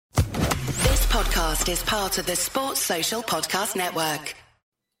podcast is part of the Sports Social Podcast Network.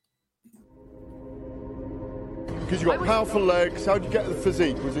 Because you've got powerful legs. How'd you get the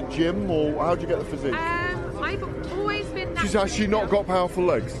physique? Was it gym or how'd you get the physique? I've always been... She's actually not got powerful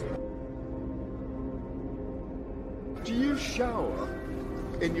legs. Do you shower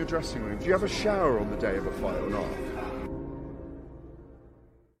in your dressing room? Do you have a shower on the day of a fight or not?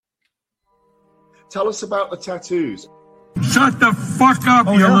 Tell us about the tattoos. Shut the fuck up,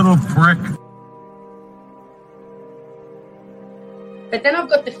 you little prick. But then I've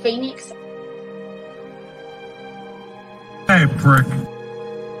got the Phoenix. Hey, prick.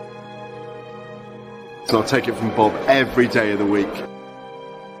 So I'll take it from Bob every day of the week.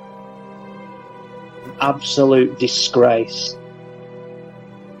 Absolute disgrace.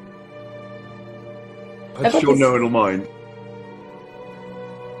 That's your knowing mind.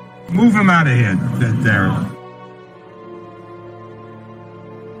 Move him out of here, Darren.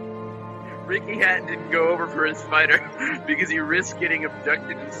 Ricky Hatton didn't go over for his fighter because he risked getting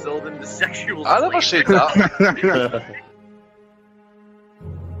abducted and sold into sexual slavery. I never said that.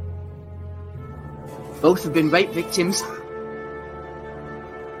 Both have been rape victims.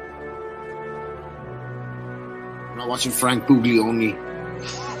 I'm not watching Frank Buglioni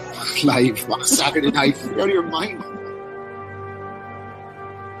live on Saturday night. You're out of your mind.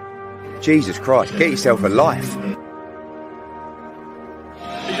 Jesus Christ, get yourself a life.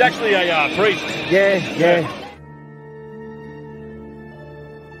 He's actually a priest. Yeah.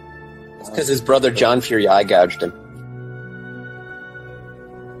 It's because his brother John Fury eye gouged him.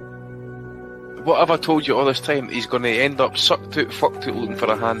 What have I told you all this time? He's going to end up sucked out, fucked out, looking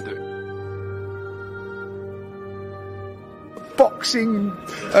for a handout. Boxing,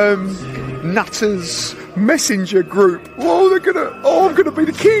 nutters, messenger group. I'm gonna be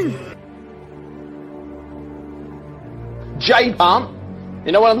the king. J-Pump.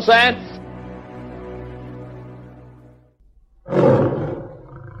 You know what I'm saying?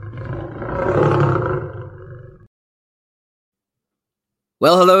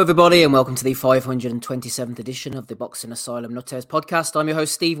 Well, hello everybody and welcome to the 527th edition of the Boxing Asylum Nuthouse podcast. I'm your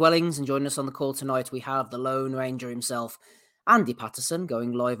host Steve Wellings, and joining us on the call tonight we have the Lone Ranger himself, Andy Patterson,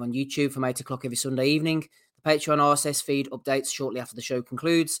 going live on YouTube from 8 o'clock every Sunday evening. The Patreon RSS feed updates shortly after the show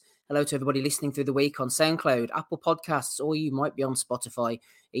concludes. Hello to everybody listening through the week on SoundCloud, Apple Podcasts, or you might be on Spotify.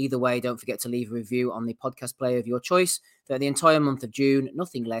 Either way, don't forget to leave a review on the podcast player of your choice. Throughout the entire month of June,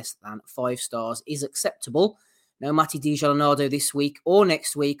 nothing less than 5 stars is acceptable. No Matty DiGiannato this week or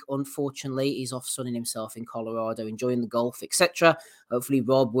next week. Unfortunately, he's off sunning himself in Colorado, enjoying the golf, etc. Hopefully,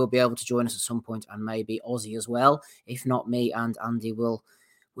 Rob will be able to join us at some point, and maybe Ozzy as well. If not, me and Andy will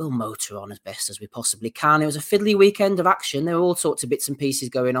motor on as best as we possibly can. It was a fiddly weekend of action. There were all sorts of bits and pieces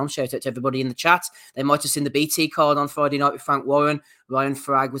going on. Shout out to everybody in the chat. They might have seen the BT card on Friday night with Frank Warren. Ryan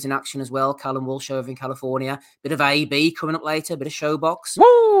Fragg was in action as well. Callum Walsh over in California. Bit of AB coming up later. Bit of Showbox.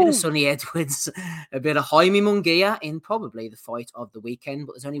 Woo! Bit of Sonny Edwards. A bit of Jaime Munguia in probably the fight of the weekend.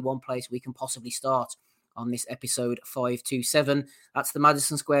 But there's only one place we can possibly start on this episode 527. That's the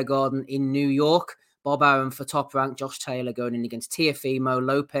Madison Square Garden in New York. Bob Arum for top rank, Josh Taylor going in against Teofimo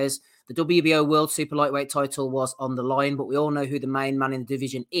Lopez. The WBO World Super Lightweight title was on the line, but we all know who the main man in the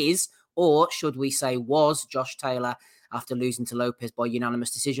division is, or should we say was, Josh Taylor, after losing to Lopez by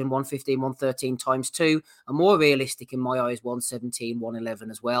unanimous decision, 115, 113 times 2, and more realistic in my eyes, 117, 111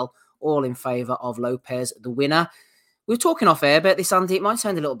 as well, all in favour of Lopez, the winner. We were talking off air about this, Andy. It might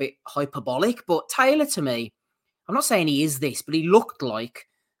sound a little bit hyperbolic, but Taylor, to me, I'm not saying he is this, but he looked like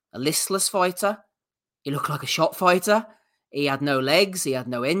a listless fighter. He looked like a shot fighter. He had no legs. He had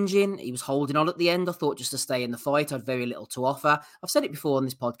no engine. He was holding on at the end. I thought just to stay in the fight, had very little to offer. I've said it before on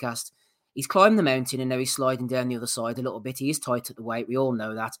this podcast. He's climbed the mountain and now he's sliding down the other side a little bit. He is tight at the weight. We all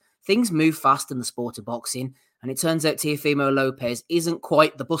know that. Things move fast in the sport of boxing. And it turns out Teofimo Lopez isn't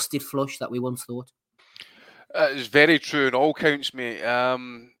quite the busted flush that we once thought. It's very true on all counts, mate.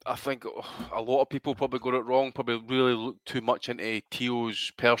 I think a lot of people probably got it wrong, probably really looked too much into Teo's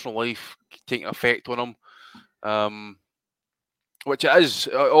personal life taking effect on him. Which it is,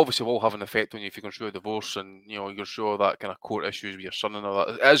 obviously will have an effect on you if you can show a divorce and, you know, you can show that kind of court issues with your son and all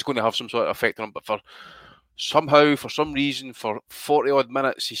that. It is going to have some sort of effect on him, but for some reason, for 40 odd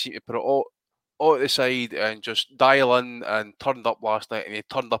minutes, he seemed to put it all at the side and just dial in, and turned up last night, and he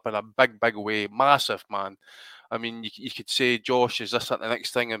turned up in a big way. Massive, man. I mean, you could say, Josh, is this the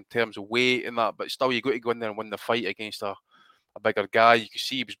next thing in terms of weight and that, but still, you got to go in there and win the fight against a bigger guy. You could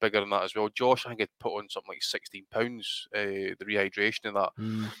see he was bigger than that as well. Josh, I think, had put on something like 16 pounds, the rehydration and that.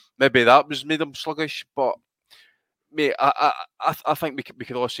 Maybe that was made him sluggish, but mate, I think we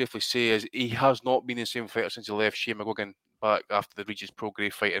could all safely say is he has not been the same fighter since he left Shane McGuigan back after the Regis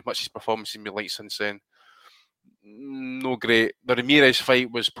Prograis fight, and much his performance has been like since then, no great. The Ramirez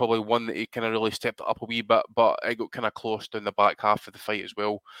fight was probably one that he kind of really stepped up a wee bit, but it got kind of close down the back half of the fight as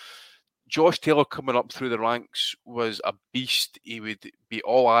well. Josh Taylor coming up through the ranks was a beast. He would be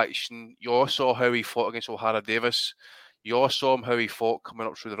all action. You all saw how he fought against O'Hara Davis. You all saw him how he fought coming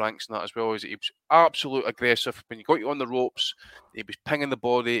up through the ranks and that as well. As he was absolute aggressive. When you got you on the ropes, he was pinging the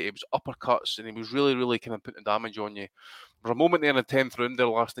body, it was uppercuts, and he was really, really kind of putting damage on you. For a moment there in the 10th round there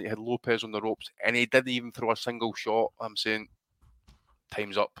last night, you had Lopez on the ropes, and he didn't even throw a single shot. I'm saying,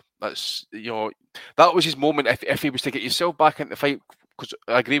 time's up. That's, that was his moment. If he was to get himself back into the fight, because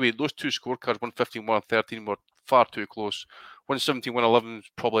I agree with you, those two scorecards, 115, 113, were far too close. 117, 111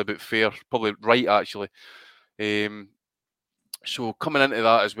 is probably about fair, probably right actually. So coming into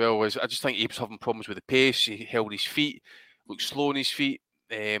that as well, I just think he was having problems with the pace. He held his feet, looked slow on his feet.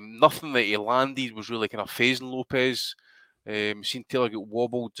 Nothing that he landed was really kind of phasing Lopez. Seen Taylor get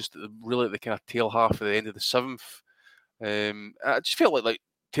wobbled just really at the kind of tail half at the end of the 7th. I just felt like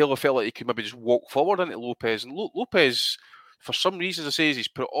Taylor felt like he could maybe just walk forward into Lopez, and Lopez, for some reason, as I say, he's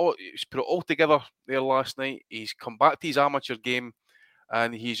put it all together there last night. He's come back to his amateur game,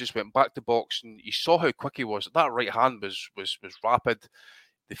 and he just went back to boxing. You saw how quick he was. That right hand was rapid.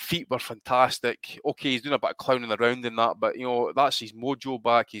 The feet were fantastic. Okay, he's doing a bit of clowning around in that, but that's his mojo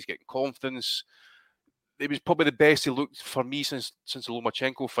back. He's getting confidence. It was probably the best he looked for me since the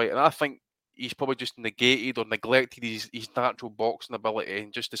Lomachenko fight, and I think he's probably just negated or neglected his natural boxing ability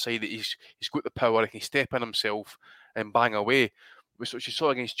and just decided he's got the power, he can step in himself and bang away. Which you saw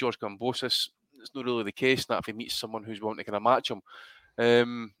against George Kambosos, it's not really the case that if he meets someone who's willing to kind of match him.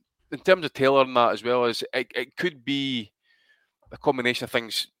 In terms of Taylor and that as well, as it could be a combination of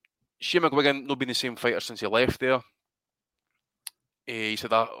things. Shane McGuigan not been the same fighter since he left there. He's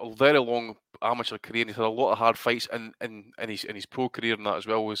had a very long amateur career, and he's had a lot of hard fights in his pro career and that as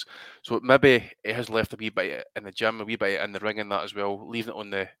well. So maybe he has left a wee bit in the gym, a wee bit in the ring and that as well, leaving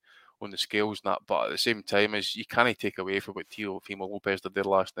it on the scales and that. But at the same time, as you can't take away from what Teofimo Lopez did there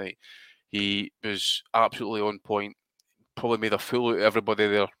last night. He was absolutely on point. Probably made a fool out of everybody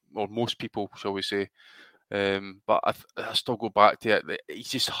there, or most people, shall we say. But I still go back to it. He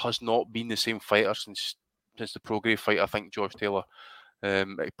just has not been the same fighter since the Prograis fight. I think Josh Taylor,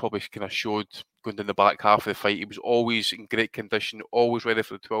 it probably kind of showed going down the back half of the fight. He was always in great condition, always ready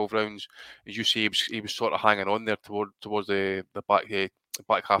for the 12 rounds. As you say, he was sort of hanging on there towards the back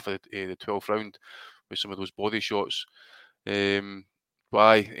half of the 12th round with some of those body shots. He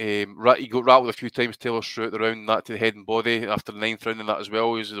got rattled a few times, Taylor, throughout the round, that to the head and body after the 9th round and that as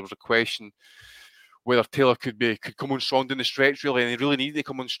well. There was a question whether Taylor could come on strong down the stretch, really, and he really needed to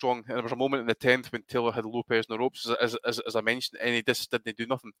come on strong. And there was a moment in the 10th when Taylor had Lopez on the ropes, as I mentioned, and he just didn't do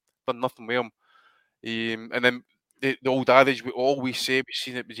nothing, done nothing with him. And then the old adage we always say, we've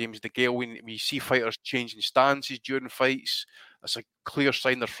seen it with James DeGale, when we see fighters changing stances during fights, that's a clear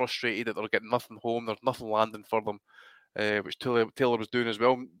sign they're frustrated, that they're getting nothing home, there's nothing landing for them. Which Taylor was doing as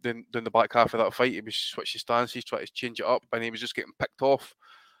well down the back half of that fight. He was switching stances, trying to change it up, and he was just getting picked off.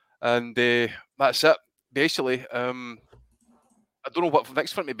 And that's it, basically. I don't know what the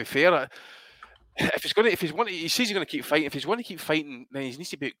next fight may be fair. He says he's going to keep fighting. If he's going to keep fighting, then he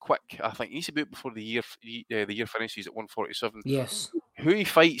needs to be out quick. I think he needs to be out before the year finishes at 147. Yes. Who he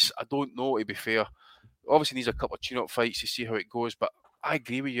fights, I don't know. To be fair, obviously needs a couple of tune-up fights to see how it goes. But I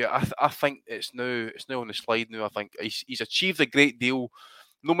agree with you. I think it's now on the slide now. I think he's achieved a great deal.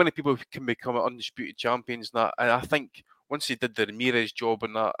 Not many people can become undisputed champions. And I think once he did the Ramirez job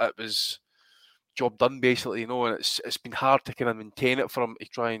and that, it was job done basically. And it's been hard to kind of maintain it for him to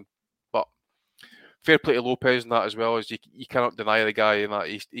try and. But fair play to Lopez and that as well, as you cannot deny the guy and that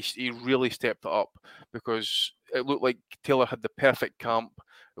he really stepped it up, because it looked like Taylor had the perfect camp.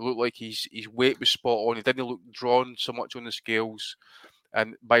 It looked like his weight was spot on. He didn't look drawn so much on the scales.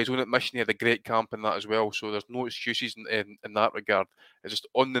 And by his own admission, he had a great camp in that as well. So there's no excuses in that regard. It's just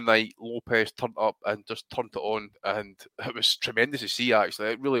on the night, Lopez turned up and just turned it on. And it was tremendous to see,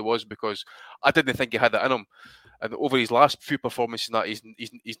 actually. It really was, because I didn't think he had it in him. And over his last few performances,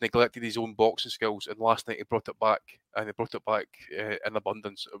 he's neglected his own boxing skills. And last night he brought it back. And he brought it back in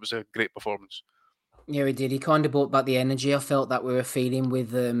abundance. It was a great performance. Yeah, he did. He kind of brought back the energy I felt that we were feeling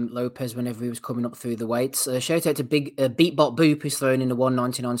with Lopez whenever he was coming up through the weights. Shout out to Big Beatbot Boop, who's thrown in the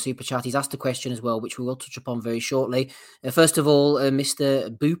 199 super chat. He's asked a question as well, which we will touch upon very shortly. First of all,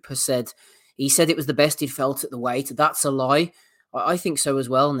 Mr. Boop has said it was the best he'd felt at the weight. That's a lie. I think so as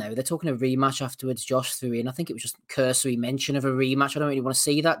well now. They're talking a rematch afterwards. Josh threw in. I think it was just cursory mention of a rematch. I don't really want to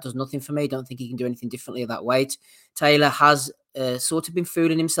see that. Does nothing for me. Don't think he can do anything differently at that weight. Taylor has sort of been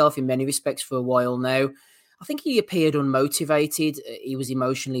fooling himself in many respects for a while now. I think he appeared unmotivated. He was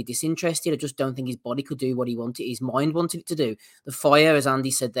emotionally disinterested. I just don't think his body could do what he wanted. His mind wanted it to do. The fire, as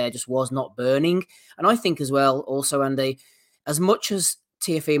Andy said there, just was not burning. And I think as well, also, Andy, as much as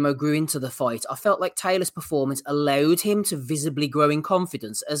Teofimo grew into the fight, I felt like Taylor's performance allowed him to visibly grow in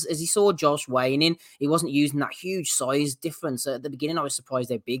confidence. As he saw Josh waning, he wasn't using that huge size difference. At the beginning, I was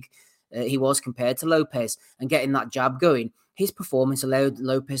surprised how big he was compared to Lopez, and getting that jab going. His performance allowed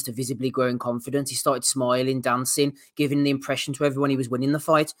Lopez to visibly grow in confidence. He started smiling, dancing, giving the impression to everyone he was winning the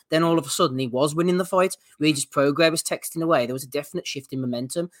fight. Then all of a sudden he was winning the fight. Regis Prograis was texting away. There was a definite shift in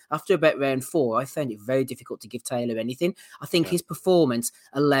momentum. After about round 4, I found it very difficult to give Taylor anything. I think his performance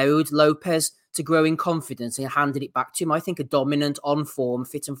allowed Lopez to grow in confidence and handed it back to him. I think a dominant, on-form,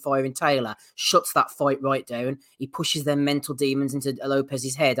 fit and firing Taylor shuts that fight right down. He pushes their mental demons into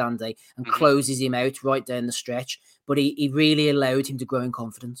Lopez's head, Andy, and closes him out right down the stretch. But he really allowed him to grow in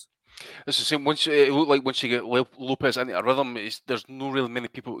confidence. It's the same. It looked like once you get Lopez into a rhythm, there's no really many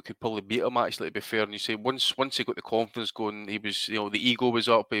people who could probably beat him. Actually, to be fair, and you say once he got the confidence going, he was, the ego was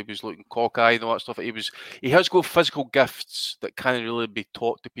up. He was looking cockeyed and all that stuff. He has got physical gifts that can't really be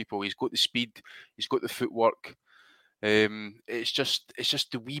taught to people. He's got the speed. He's got the footwork. It's just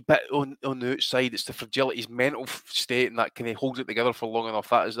the wee bit on the outside. It's the fragility, his mental state, and that kind of holds it together for long enough.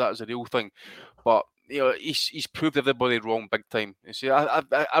 That is a real thing. But he's proved everybody wrong big time. You see, I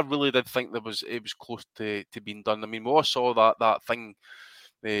really did think it was close to being done. I mean, we all saw that thing,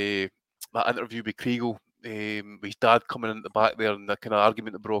 that interview with Kriegel, with his dad coming in the back there, and the kind of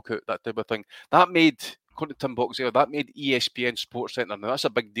argument that broke out, that type of thing. That made, according to Tim Boxell, that made ESPN Sports Centre. Now that's a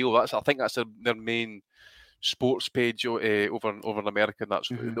big deal. I think that's their main sports page over in America, and that's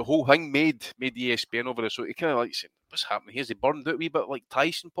the whole thing made ESPN over there. So it kind of like, what's happening here? Is he burned out a wee bit like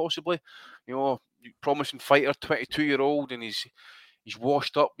Tyson, possibly? Promising fighter, 22-year-old, and he's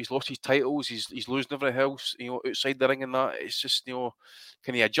washed up. He's lost his titles. He's losing everything else. Outside the ring and that. It's just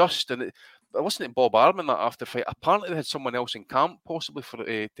can he adjust? And I listened to Bob Arman that after fight. Apparently they had someone else in camp, possibly for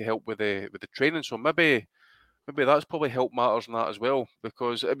to help with the training. So maybe that's probably helped matters in that as well,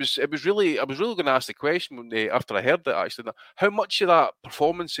 because I was really going to ask the question after I heard that, actually, how much of that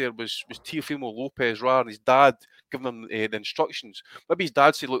performance there was Teofimo Lopez rather than his dad giving him the instructions. Maybe his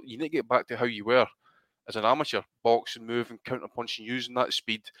dad said, look, you need to get back to how you were as an amateur, boxing, moving, counter punching, using that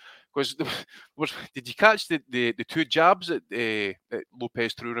speed. Because did you catch the two jabs that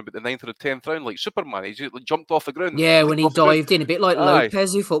Lopez threw in about the 9th or the 10th round, like Superman? He just jumped off the ground. Yeah, when he dived in, a bit like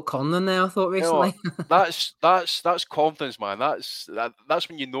Lopez who fought Conlan there, I thought recently. That's confidence, man. That's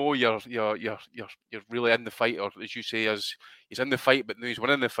when you know you're really in the fight, or as you say, as he's in the fight, but now he's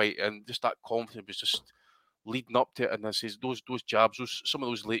winning the fight, and just that confidence was just leading up to it. And I says those jabs, some of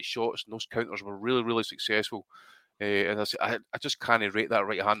those late shots and those counters were really, really successful. And I just can't rate that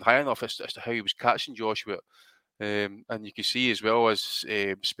right hand high enough as to how he was catching Joshua. And you can see as well as,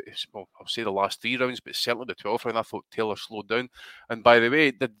 I'll say the last 3 rounds, but certainly the 12th round, I thought Taylor slowed down. And by the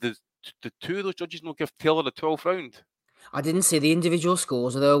way, did the two of those judges not give Taylor the 12th round? I didn't see the individual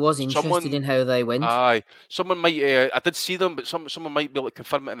scores, although I was interested in how they went. Aye, someone might. I did see them, but someone might be able to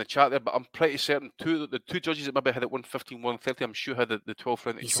confirm it in the chat there. But I'm pretty certain the two judges that maybe had it 115, 130, I'm sure had the 12th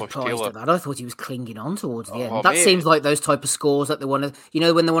round. He's surprised at that. I thought he was clinging on towards the end. That mate. Seems like those type of scores that they want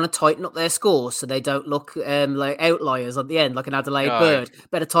to, when they want to tighten up their scores so they don't look like outliers at the end, like an Adelaide bird.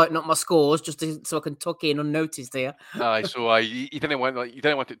 Better tighten up my scores just so I can tuck in unnoticed here. Aye, so you didn't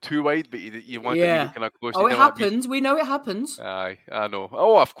want it too wide, but you wanted it kind of close. Oh, it happens. We know it happens. Aye, I know.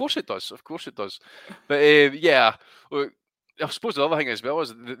 Oh, of course it does. Of course it does. But yeah, look, I suppose the other thing as well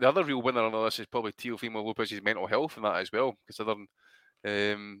is the other real winner on all this is probably Teofimo Lopez's mental health and that as well. Considering,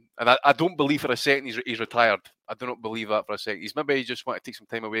 and I don't believe for a second he's retired. I do not believe that for a second. He's maybe just want to take some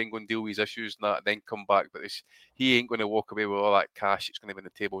time away and go and deal with his issues and that, and then come back. But he ain't going to walk away with all that cash. It's going to be on the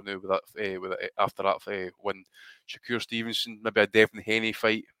table now with that after that win. Shakur Stevenson, maybe a Devin Haney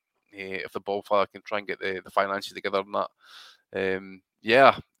fight if the ballflower can try and get the finances together and that.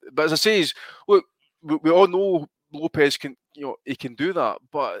 Yeah, but as I say, look, we all know Lopez can, he can do that,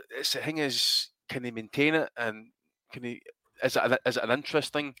 but it's the thing is, can he maintain it, and can he? Is it an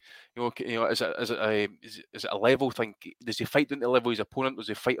interest thing? Is it a level thing? Does he fight down to level his opponent? Does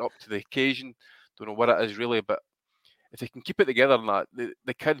he fight up to the occasion? Don't know what it is really, but if they can keep it together and that,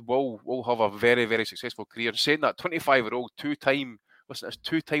 the kid will have a very, very successful career. Saying that, 25-year-old, two-time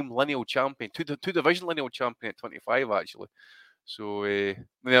lineal champion, two division lineal champion at 25 actually. So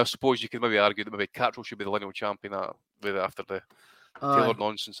I suppose you could maybe argue that maybe Catrell should be the lineal champion after the Taylor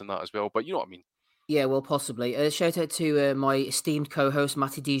nonsense and that as well. But you know what I mean. Yeah, well, possibly. Shout out to my esteemed co-host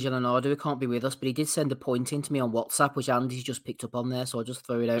Matty DiGianardo, who can't be with us, but he did send a point in to me on WhatsApp, which Andy's just picked up on there, so I'll just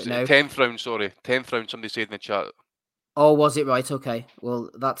throw it out Was now. it 10th round? Sorry, 10th round. Somebody said in the chat. Oh, was it right? Okay. Well,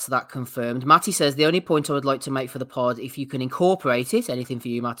 that's that confirmed. Matty says the only point I would like to make for the pod, if you can incorporate it, anything for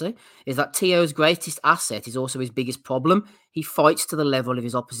you, Matty, is that Tio's greatest asset is also his biggest problem. He fights to the level of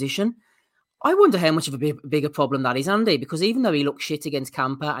his opposition. I wonder how much of a bigger problem that is, Andy, because even though he looked shit against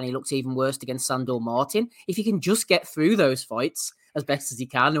Camper and he looks even worse against Sandor Martin, if he can just get through those fights as best as he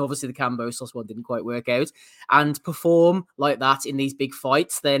can, and obviously the Kambosos one didn't quite work out, and perform like that in these big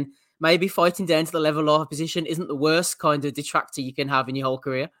fights, then maybe fighting down to the level of opposition isn't the worst kind of detractor you can have in your whole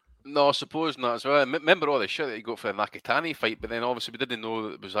career. No, I suppose not as well. I remember all the shit that he got for the Nakatani fight, but then obviously we didn't know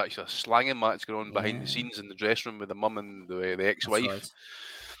that it was actually a slanging match going on behind the scenes in the dressing room with the mum and the ex-wife. Right.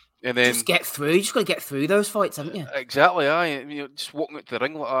 And then just get through. You just got to get through those fights, haven't you? Exactly, aye. Just walking out to the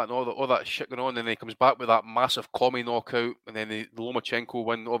ring like that and all that shit going on, and then he comes back with that massive commie knockout, and then the Lomachenko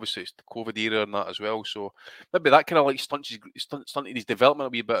win. Obviously, it's the COVID era and that as well. So maybe that kind of like stunted his development a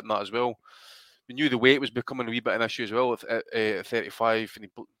wee bit in that as well. We knew the weight was becoming a wee bit an issue as well at 35, and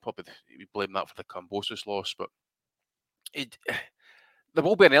he blamed that for the Kambosos loss, but there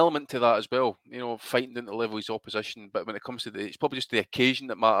will be an element to that as well, fighting down to the level of his opposition. But when it comes to it's probably just the occasion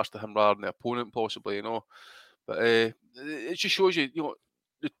that matters to him rather than the opponent, possibly, But it just shows you,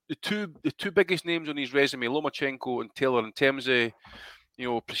 the two biggest names on his resume, Lomachenko and Taylor, in terms of,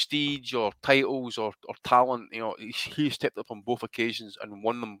 prestige or titles or talent, he stepped up on both occasions and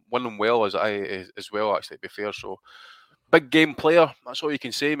won them well as well. Actually, to be fair, so. Big game player. That's all you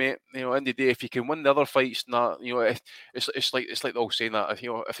can say, mate. End of the day, if you can win the other fights, it's like the old saying that if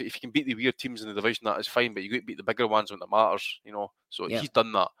you can beat the weird teams in the division, that is fine. But you got to beat the bigger ones when it matters. So he's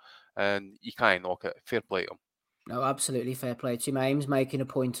done that, and you can't knock it. Fair play to him. No, absolutely fair play to him. Ames making a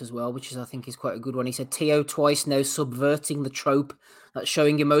point as well, which I think is quite a good one. He said Tio twice now subverting the trope that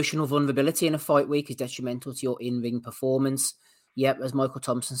showing emotional vulnerability in a fight week is detrimental to your in-ring performance. Yep, as Michael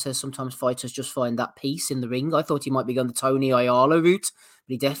Thompson says, sometimes fighters just find that peace in the ring. I thought he might be going the Tony Ayala route,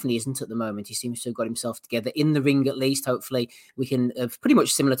 but he definitely isn't at the moment. He seems to have got himself together in the ring at least. Hopefully we can, pretty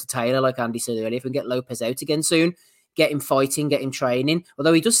much similar to Taylor, like Andy said earlier, if we can get Lopez out again soon, get him fighting, get him training.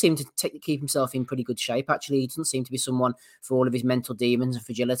 Although he does seem to keep himself in pretty good shape, actually. He doesn't seem to be someone, for all of his mental demons and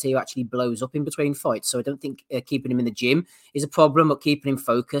fragility, who actually blows up in between fights. So I don't think keeping him in the gym is a problem, but keeping him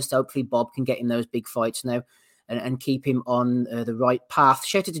focused. Hopefully Bob can get him those big fights now and keep him on the right path.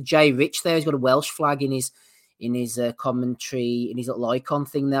 Shout out to Jay Rich there. He's got a Welsh flag in his commentary, in his little icon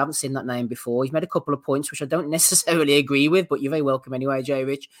thing there. I haven't seen that name before. He's made a couple of points, which I don't necessarily agree with, but you're very welcome anyway, Jay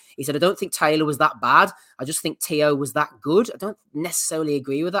Rich. He said, I don't think Taylor was that bad. I just think Tio was that good. I don't necessarily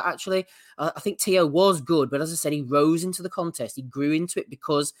agree with that, actually. I think Tio was good, but as I said, he rose into the contest. He grew into it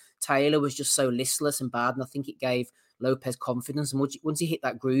because Taylor was just so listless and bad, and I think it gave Lopez confidence. And once he hit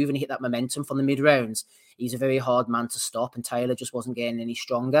that groove and he hit that momentum from the mid-rounds, he's a very hard man to stop, and Taylor just wasn't getting any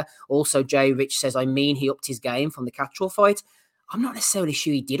stronger. Also, Jay Rich says, he upped his game from the Catterall fight. I'm not necessarily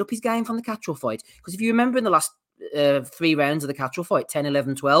sure he did up his game from the Catterall fight, because if you remember in the last 3 rounds of the Catterall fight, 10,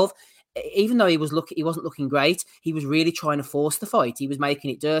 11, 12, even though he wasn't looking great, he was really trying to force the fight. He was making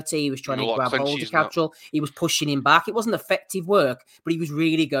it dirty. He was trying to grab hold of Catterall. He was pushing him back. It wasn't effective work, but he was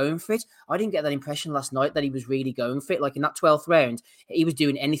really going for it. I didn't get that impression last night that he was really going for it. Like in that 12th round, he was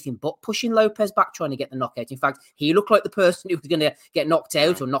doing anything but pushing Lopez back, trying to get the knockout. In fact, he looked like the person who was going to get knocked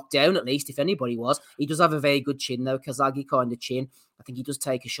out or knocked down, at least, if anybody was. He does have a very good chin, though, Kazagi kind of chin. I think he does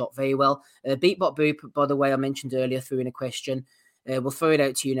take a shot very well. Beatbot Boop, by the way, I mentioned earlier, threw in a question. We'll throw it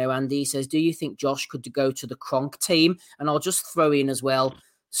out to you now, Andy. He says, do you think Josh could go to the Kronk team? And I'll just throw in as well,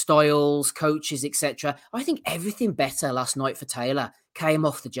 styles, coaches, etc. I think everything better last night for Taylor came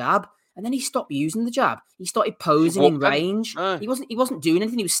off the jab, and then he stopped using the jab. He started posing in range. He wasn't doing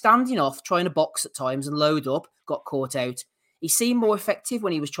anything. He was standing off, trying to box at times and load up, got caught out. He seemed more effective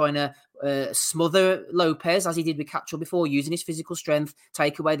when he was trying to smother Lopez, as he did with Catterall before, using his physical strength,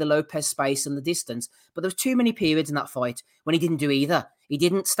 take away the Lopez space and the distance. But there was too many periods in that fight when he didn't do either. He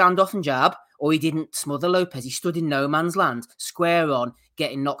didn't stand off and jab, or he didn't smother Lopez. He stood in no man's land, square on,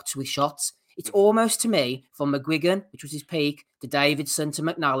 getting knocked with shots. It's almost, to me, from McGuigan, which was his peak, to Davidson, to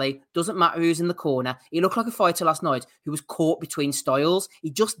McNally, doesn't matter who's in the corner. He looked like a fighter last night who was caught between styles. He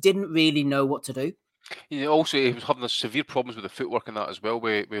just didn't really know what to do. Also, he was having severe problems with the footwork and that as well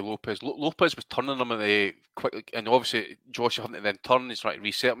with Lopez. Lopez was turning him quickly, and obviously Josh having to then turn. He's trying to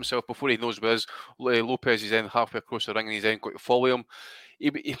reset himself before he knows where Lopez is then halfway across the ring, and he's then got to follow him.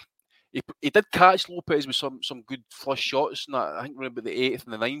 He did catch Lopez with some good flush shots, and I think around about the 8th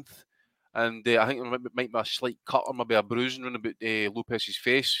and the 9th. And I think there might be a slight cut or maybe a bruising around about Lopez's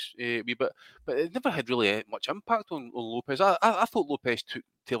face a wee bit, but it never had really much impact on Lopez. I thought Lopez took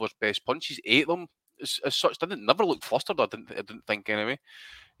Taylor's best punches, ate them as such. Didn't never look flustered. I didn't think anyway.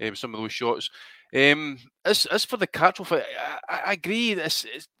 With some of those shots. As for the Cattrall fight, I agree. There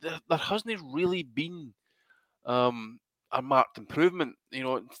hasn't really been a marked improvement,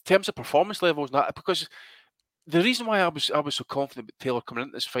 in terms of performance levels, and that, because the reason why I was so confident about Taylor coming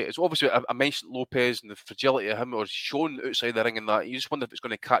into this fight is obviously I mentioned Lopez and the fragility of him, or shown outside the ring, and that you just wonder if it's going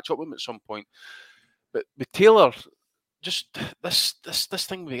to catch up with him at some point. But with Taylor, just this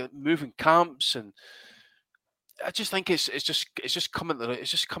thing with moving camps, and I just think it's just come at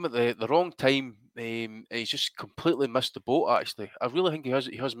the wrong time. He's just completely missed the boat. Actually, I really think he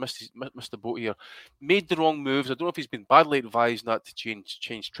has missed the boat here. Made the wrong moves. I don't know if he's been badly advised not to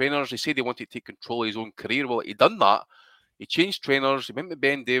change trainers. They said they wanted to take control of his own career. Well, he done that. He changed trainers. He went with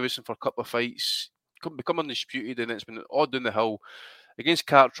Ben Davison for a couple of fights. Couldn't become undisputed, and it's been all down the hill. Against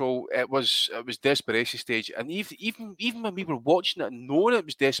Cattrall, it was desperation stage, and even when we were watching it, knowing it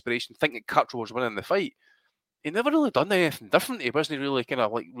was desperation, thinking Cattrall was winning the fight, he never really done anything different. He wasn't really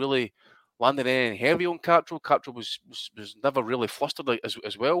really landing anything heavy on Cattrall. Cattrall was never really flustered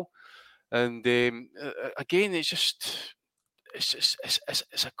as well. And again, I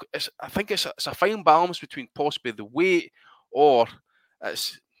think it's a fine balance between possibly the weight or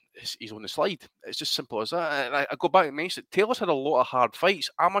he's on the slide. It's just simple as that. And I go back and mention it. Taylor's had a lot of hard fights,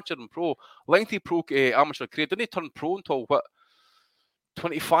 amateur and pro, lengthy pro amateur career. Didn't he turn pro until what?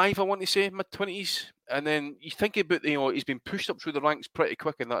 25, I want to say, mid-20s. And then you think about, he's been pushed up through the ranks pretty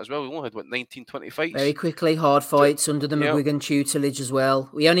quick in that as well. He only had, 19, 20 fights? Very quickly, hard fights under the McGuigan tutelage as well.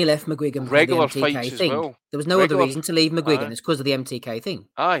 We only left McGuigan because regular of the MTK fights thing. As well. There was no other reason to leave McGuigan. It's because of the MTK thing.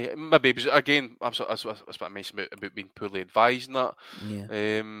 Aye, maybe. Again, that's what I mentioned about being poorly advised and that.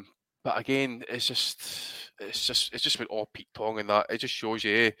 Yeah. But again, it's just been all Pete Tong and that. It just shows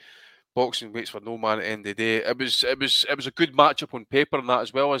you, boxing waits for no man at the end of the day. It was a good matchup on paper and that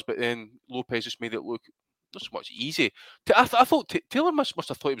as well but then Lopez just made it look not so much easy. I thought Taylor must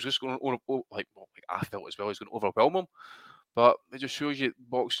have thought he was just going to I felt as well he's going to overwhelm him. But it just shows you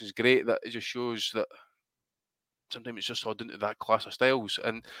boxing is great. That it just shows that sometimes it's just all down to that class of styles.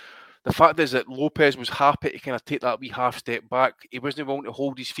 And the fact is that Lopez was happy to kind of take that wee half step back. He wasn't willing to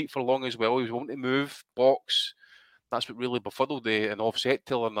hold his feet for long as well. He was willing to move, box. That's what really befuddled and offset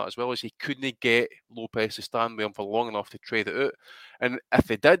Taylor in that as well, is he couldn't get Lopez to stand with him for long enough to trade it out. And if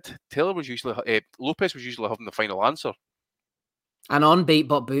they did, Lopez was usually having the final answer. And on Beat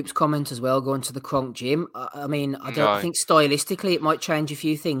Bot Boop's comment as well, going to the Kronk gym. I mean, I don't think stylistically it might change a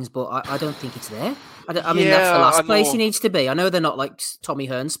few things, but I don't think it's there. I mean, that's the last place he needs to be. I know they're not like Tommy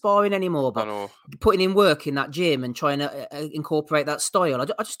Hearn sparring anymore, but putting in work in that gym and trying to incorporate that style,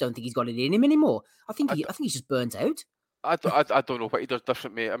 I just don't think he's got it in him anymore. I think he's just burnt out. I don't know what he does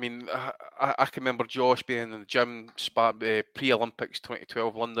different, mate. I mean, I can remember Josh being in the gym pre-Olympics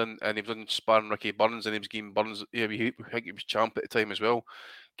 2012 London, and he was in sparring Ricky Burns, and he was giving Burns, I think he was champ at the time as well,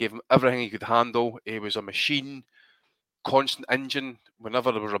 gave him everything he could handle. He was a machine, constant engine.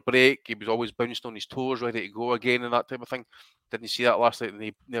 Whenever there was a break, he was always bouncing on his toes, ready to go again and that type of thing. Didn't see that last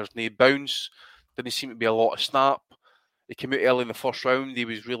night. There's no bounce. Didn't seem to be a lot of snap. He came out early in the first round. He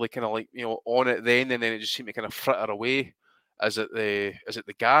was really kind of like, on it then, and then it just seemed to kind of fritter away. Is it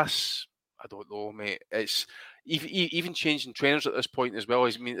the gas? I don't know, mate. It's even changing trainers at this point as well.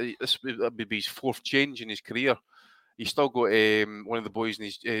 I mean, this would be his fourth change in his career. He's still got one of the boys in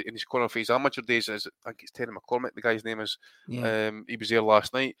his corner for his amateur days. I think it's Terry McCormick, the guy's name is. Yeah. He was there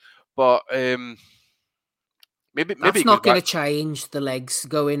last night, but maybe that's not going to change the legs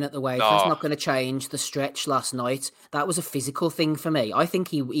going at the weight. No. That's not going to change the stretch last night. That was a physical thing for me. I think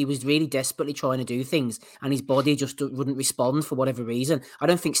he was really desperately trying to do things, and his body just wouldn't respond for whatever reason. I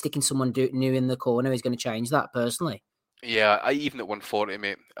don't think sticking someone new in the corner is going to change that personally. Yeah, even at 140,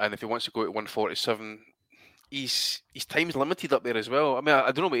 mate, and if he wants to go to 147. His time's limited up there as well. I mean,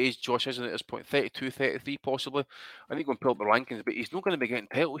 I don't know what age Josh is at this point, 32, 33 possibly. I think going to pull up the rankings, but he's not going to be getting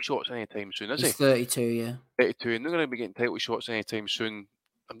title shots anytime soon, is he? He's 32, yeah. 32, and not going to be getting title shots anytime soon.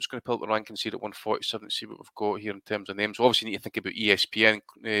 I'm just going to pull up the rankings here at 147 and see what we've got here in terms of names. Obviously, you need to think about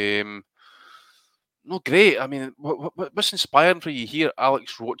ESPN. Not great. I mean, what's inspiring for you here?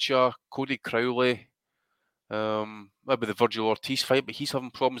 Alex Rocha, Cody Crowley. Maybe the Virgil Ortiz fight, but he's having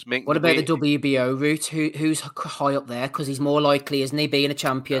problems making. What about the WBO route? Who's high up there? Because he's more likely, isn't he, being a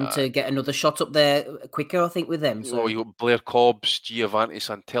champion, to get another shot up there quicker? I think with them. So you got Blair Cobbs, Giovanni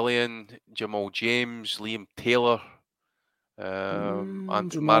Santillan, Jamal James, Liam Taylor.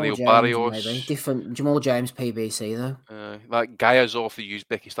 and Jamal Mario James, Barrios. maybe. Different Jamal James PBC though. That Gayazov, the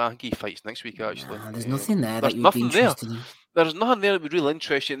Uzbekistan, I think he fights next week actually. There's nothing there there's that you'd nothing be interested in. There's nothing there that would really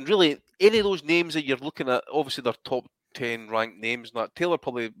interest you. And really, any of those names that you're looking at, obviously they're top 10 ranked names. And that Taylor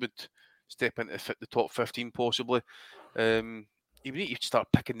probably would step into the top 15 possibly. You need to start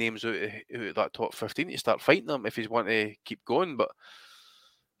picking names out of that top 15 to start fighting them if you want to keep going. But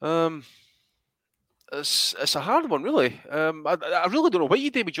it's a hard one, really. I really don't know what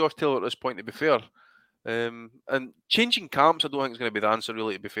you do with Josh Taylor at this point, to be fair. And changing camps, I don't think is going to be the answer,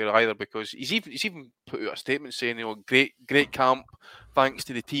 really, to be fair, either, because he's even put out a statement saying, great camp, thanks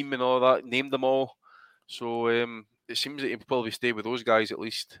to the team and all that, named them all. So it seems that he'll probably stay with those guys at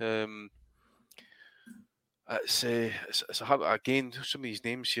least. It's a hard, again, some of these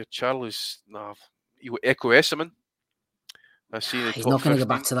names here. Charles, you Echo Esserman. He's not going to go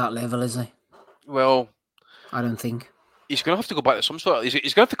back to that level, is he? Well, I don't think. He's going to have to go back to some sort of... He's going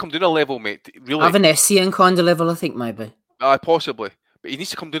to have to come down a level, mate. Really. Have an Essien kind of level, I think, maybe. Possibly. But he needs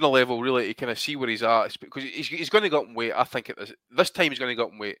to come down a level, really, to kind of see where he's at. It's because he's going to go up in weight, I think. This time he's going to go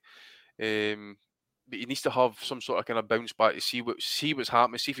up in weight. But he needs to have some sort of kind of bounce back to see what's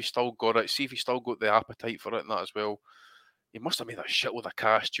happening, see if he's still got it, see if he's still got the appetite for it and that as well. He must have made a shitload of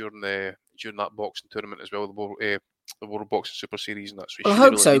cash during that boxing tournament as well, the World Boxing Super Series and that. So I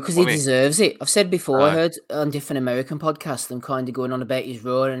hope so, because he deserves it. I've said before, I heard on different American podcasts them kind of going on about his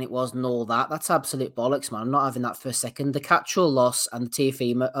run and it wasn't all that. That's absolute bollocks, man. I'm not having that for a second. The Catchall loss and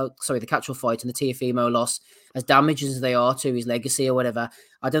the Catchall fight and the Teofimo loss, as damaged as they are to his legacy or whatever,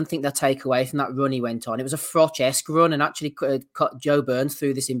 I don't think they'll take away from that run he went on. It was a Froch-esque run, and actually Joe Burns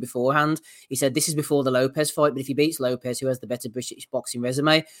threw this in beforehand. He said this is before the Lopez fight, but if he beats Lopez, who has the better British boxing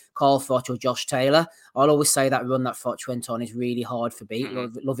resume, Carl Froch or Josh Taylor, I'll always say that run that Froch went on is really hard for beat.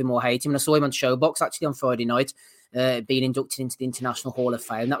 Love him or hate him. And I saw him on Showbox actually on Friday night, being inducted into the International Hall of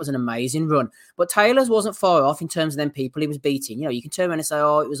Fame. That was an amazing run. But Taylor's wasn't far off in terms of them people he was beating. You can turn around and say,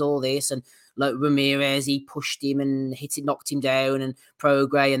 oh, it was all this, and like Ramirez, he pushed him and knocked him down, and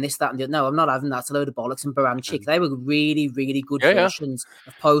Prograis and this, that, and the other. No, I'm not having that. It's a load of bollocks. And Baranchik, they were really, really good versions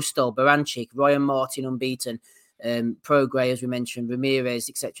of Postal, Baranchik, Ryan Martin unbeaten, Prograis, as we mentioned, Ramirez,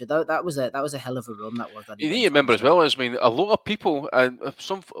 etc. That was a hell of a run. That was. You need to remember as well, a lot of people, and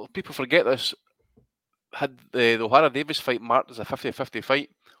some people forget this, had the O'Hara Davis fight marked as a 50-50 fight.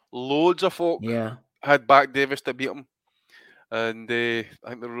 Loads of folk had backed Davis to beat him. And I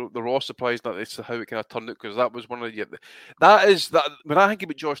think they're all surprised that it's how it kind of turned out, because that was one of that when I think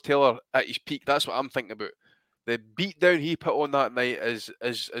about Josh Taylor at his peak, that's what I'm thinking about. The beatdown he put on that night is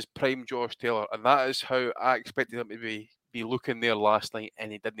prime Josh Taylor, and that is how I expected him to be looking there last night,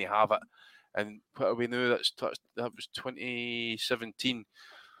 and he didn't have it. And what we know that was 2017.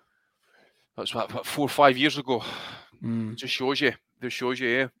 That's what 4 or 5 years ago. It just shows you.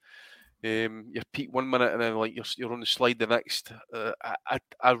 Yeah. Your peak 1 minute and then like you're on the slide the next.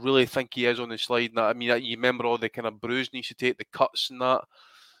 I really think he is on the slide. I mean, you remember all the kind of bruising he used to take, the cuts and that.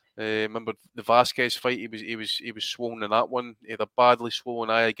 Remember the Vasquez fight? He was swollen in that one. He had a badly swollen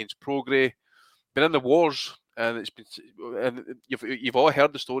eye against Prograis. Been in the wars, and you've all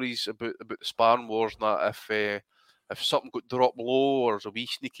heard the stories about the sparring wars. And that if something got dropped low or there's a wee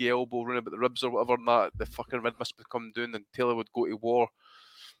sneaky elbow running about the ribs or whatever, and that the fucking red must have come down, and Taylor would go to war.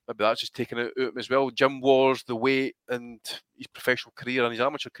 Maybe that's just taken out him as well. Gym wars, the weight, and his professional career and his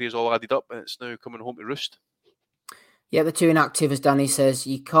amateur career is all added up, and it's now coming home to roost. Yeah, the two inactive, as Danny says,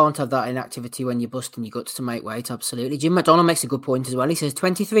 you can't have that inactivity when you're busting your guts to make weight, absolutely. Jim McDonald makes a good point as well. He says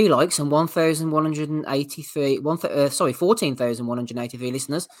 23 likes and 14,183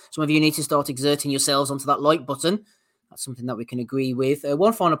 listeners. Some of you need to start exerting yourselves onto that like button. That's something that we can agree with.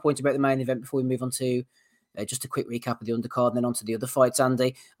 One final point about the main event before we move on to just a quick recap of the undercard and then on to the other fights,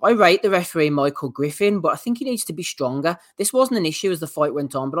 Andy. I rate the referee Michael Griffin, but I think he needs to be stronger. This wasn't an issue as the fight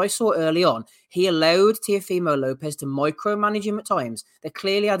went on, but I saw early on he allowed Teofimo Lopez to micromanage him at times. They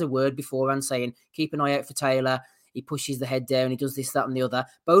clearly had a word beforehand saying, keep an eye out for Taylor. He pushes the head down. He does this, that, and the other.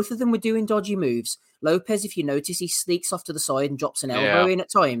 Both of them were doing dodgy moves. Lopez, if you notice, he sneaks off to the side and drops an elbow in at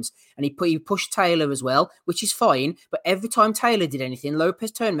times. And he pushed Taylor as well, which is fine. But every time Taylor did anything,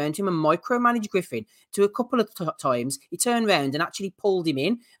 Lopez turned around to him and micromanaged Griffin. To a couple of times, he turned around and actually pulled him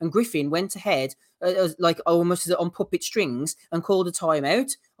in. And Griffin went ahead, like almost on puppet strings, and called a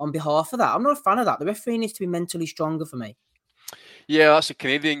timeout on behalf of that. I'm not a fan of that. The referee needs to be mentally stronger for me. Yeah, that's a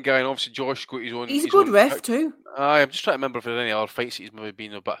Canadian guy, and obviously Josh got his own. He's a good ref too. I'm just trying to remember if there's any other fights he's maybe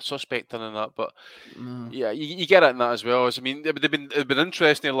been a bit suspect in that, but yeah, you get it in that as well. I mean, it would have been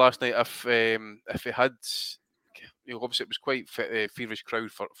interesting last night if he had obviously it was quite feverish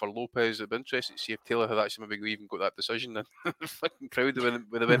crowd for Lopez. It'd be interesting to see if Taylor had actually maybe even got that decision. And the fucking crowd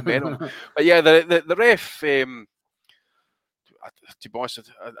would have been mental. But yeah, the ref. To be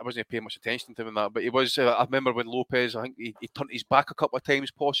honest, I wasn't paying much attention to him in that, but he was. I remember when Lopez, I think he turned his back a couple of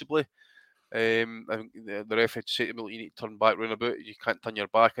times, possibly. I think the ref had said to me, "You need to turn back round about. You can't turn your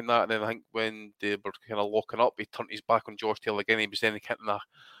back in that." And then I think when they were kind of locking up, he turned his back on Josh Taylor again. He was then hitting a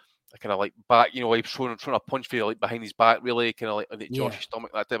kind of like back, like throwing a punch for like behind his back, really, kind of like on Josh's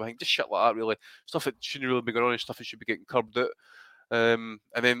stomach that time. I think just shit like that, really. Stuff that shouldn't really be going on, and stuff that should be getting curbed out. And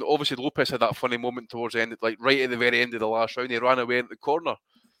then obviously Lopez had that funny moment towards the end, like right at the very end of the last round. He ran away into the corner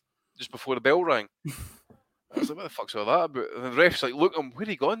just before the bell rang. I was like, what the fuck's all that about? And the ref's like, look, where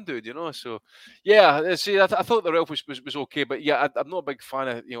he gone, dude? So yeah, see, I thought the ref was okay, but yeah, I'm not a big fan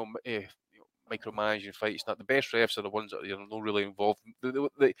of micromanaging fights. Not the best refs are the ones that are not really involved. The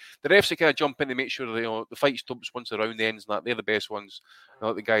refs that kind of jump in to make sure that the fight stops once the round ends, and that they're the best ones.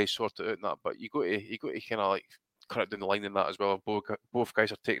 Let the guys sort it out and that. But you got to kind of like cut it down the line in that as well. Both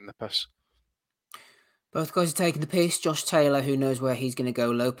guys are taking the piss. Both guys are taking the piss. Josh Taylor, who knows where he's going to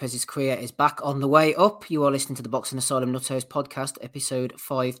go. Lopez's career is back on the way up. You are listening to the Boxing Asylum Nuthouse podcast, episode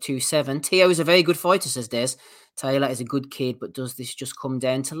 527. Tio is a very good fighter, says Des. Taylor is a good kid, but does this just come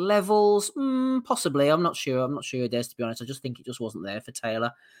down to levels? Possibly. I'm not sure, Des, to be honest. I just think it just wasn't there for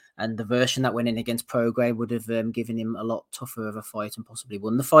Taylor. And the version that went in against Prograis would have given him a lot tougher of a fight and possibly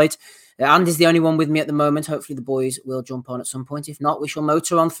won the fight. Andy's the only one with me at the moment. Hopefully the boys will jump on at some point. If not, we shall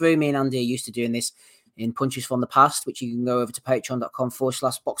motor on through. Me and Andy are used to doing this in Punches from the Past, which you can go over to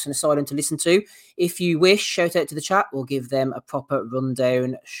patreon.com/Boxing Asylum to listen to. If you wish, shout out to the chat. We'll give them a proper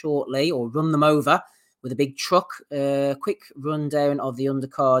rundown shortly, or run them over with a big truck. Quick rundown of the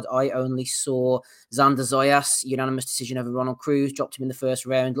undercard. I only saw Xander Zayas, unanimous decision over Ronald Cruz, dropped him in the first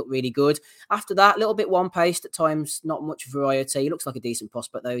round, looked really good. After that, a little bit one-paced at times, not much variety. He looks like a decent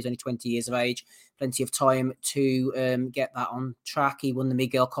prospect, though. He's only 20 years of age. Plenty of time to get that on track. He won the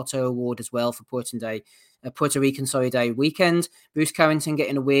Miguel Cotto Award as well for Puerto Rican Day weekend. Bruce Carrington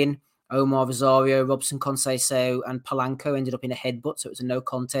getting a win. Omar Rosario, Robson Conceição, and Polanco ended up in a headbutt, so it was a no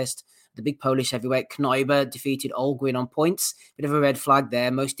contest. The big Polish heavyweight Kneiber defeated Olguin on points. Bit of a red flag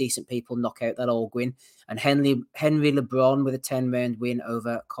there. Most decent people knock out that Olguin. And Henry LeBron with a 10-round win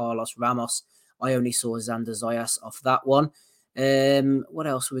over Carlos Ramos. I only saw Xander Zayas off that one. What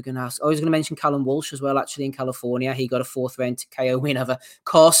else were we going to ask? I was going to mention Callum Walsh as well, actually, in California. He got a 4th round KO win over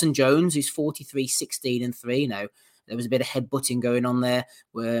Carson Jones, who's 43-16-3 now. There was a bit of headbutting going on there,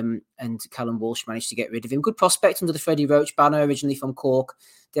 and Callum Walsh managed to get rid of him. Good prospect under the Freddie Roach banner, originally from Cork.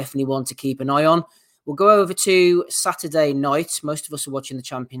 Definitely one to keep an eye on. We'll go over to Saturday night. Most of us are watching the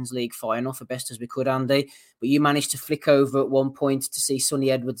Champions League final for best as we could, Andy. But you managed to flick over at one point to see Sonny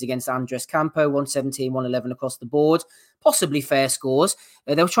Edwards against Andres Campo, 117, 111 across the board. Possibly fair scores.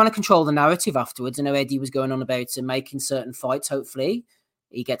 They were trying to control the narrative afterwards. I know Eddie was going on about making certain fights, hopefully.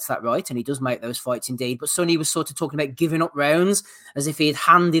 He gets that right, and he does make those fights indeed. But Sonny was sort of talking about giving up rounds as if he had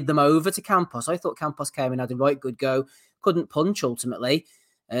handed them over to Campos. I thought Campos came and had a right good go. Couldn't punch, ultimately.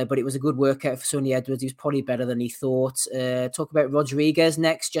 But it was a good workout for Sonny Edwards. He was probably better than he thought. Talk about Rodriguez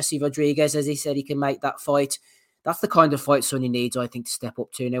next. Jesse Rodriguez, as he said, he can make that fight. That's the kind of fight Sonny needs, I think, to step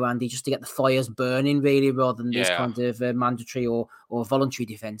up to now, Andy, just to get the fires burning, really, rather than this kind of mandatory or voluntary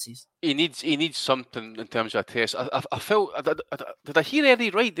defences. He needs something in terms of a test. I felt, did I hear Eddie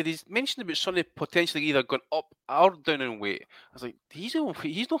right? Did he mention about Sonny potentially either going up or down in weight? I was like, he's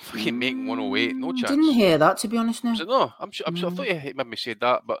not fucking making 108, no chance. Didn't hear that, to be honest, now. No, I'm sure, I thought he maybe said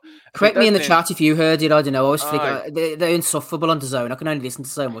that, but... Correct me in the chat if you heard it, I don't know. I always think they're insufferable on DAZN. I can only listen to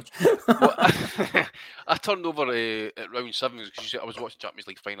so much. Well, I turned over at round 7 because I was watching Champions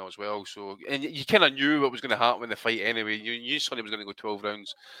League final as well. So, and you kind of knew what was going to happen in the fight anyway. You knew Sonny was going to go 12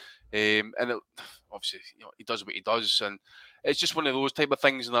 rounds, and obviously, he does what he does, and it's just one of those type of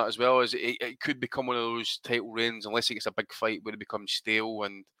things and that as well. As it could become one of those title reigns unless he gets a big fight where it becomes stale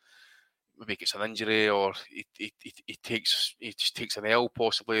and maybe gets an injury or he just takes an L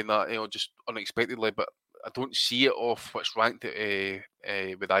possibly in that, just unexpectedly. But I don't see it off what's ranked with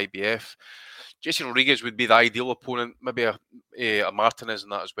IBF. Jesse Rodriguez would be the ideal opponent, maybe a Martinez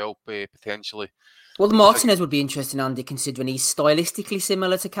and that as well, potentially. Well, the Martinez would be interesting, Andy, considering he's stylistically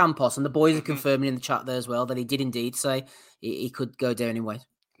similar to Campos, and the boys are confirming in the chat there as well that he did indeed say he could go down in weight.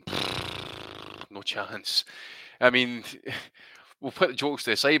 No chance. I mean, we'll put the jokes to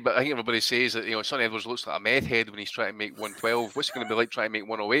the side, but I think everybody says that Sonny Edwards looks like a meth head when he's trying to make 112. What's it going to be like trying to make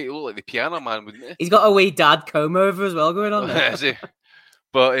 108? He'll look like the piano man, wouldn't he? He's got a wee dad comb over as well going on there. Is he?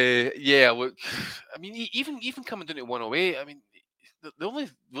 But look, I mean, even coming down to 108, I mean, the only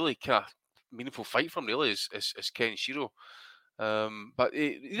really kind of meaningful fight for him, really, is Ken Shiro. But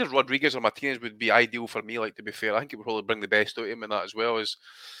either Rodriguez or Martinez would be ideal for me, like, to be fair. I think it would probably bring the best out of him in that as well. As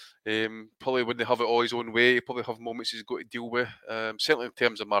probably wouldn't have it all his own way. He'd probably have moments he's got to deal with. Certainly in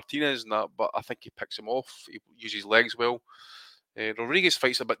terms of Martinez and that, but I think he picks him off. He uses his legs well. Rodriguez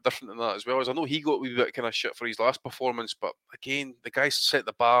fights a bit different than that as well. As I know he got a wee bit kind of shit for his last performance, but again, the guy set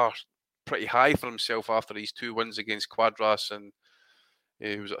the bar pretty high for himself after these 2 wins against Quadras and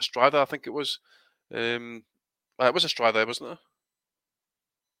was it Estrada? I think it was. It was Estrada, wasn't it?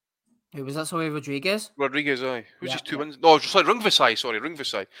 Who was that? Sorry, Rodriguez? Rodriguez, aye. Who's his 2 wins? No, sorry, Rungvisai. Sorry,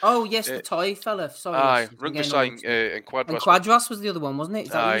 Rungvisai. Oh, yes, the Thai fella. Sorry. Aye, Rungvisai and Quadras. And Quadras was the other one, wasn't it? Is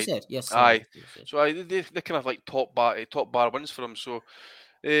that what you said? Yes. Sorry. Aye. So they kind of like top bar wins for him. So,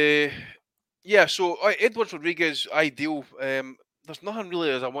 so Edwards Rodriguez, ideal. There's nothing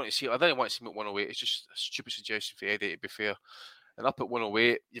really as I want to see. I didn't want to see him at 108. It's just a stupid suggestion for Eddie, to be fair. And up at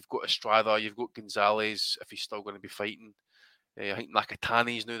 108, you've got Estrada, you've got Gonzalez, if he's still going to be fighting. I think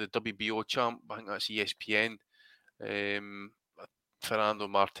Nakatani's now the WBO champ. I think that's ESPN. Fernando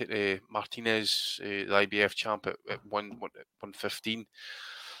Martinez, the IBF champ at 115.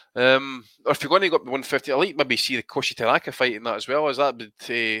 Or if you're going to go up to 150, I'd like maybe see the Koshi Tanaka fight in that as well. As that would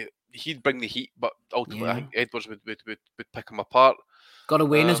he'd bring the heat, but ultimately I think Edwards would pick him apart. Got a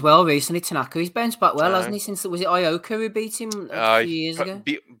win as well recently. Tanaka, he's bounced back well, hasn't he? Since was it Ioka who beat him a few years ago?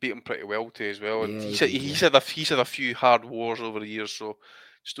 Beat him pretty well too as well. And he's had a few hard wars over the years, so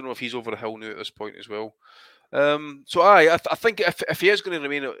just don't know if he's over the hill now at this point as well. I think if he is going to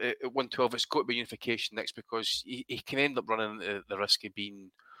remain at 112, it's got to be unification next, because he can end up running the risk of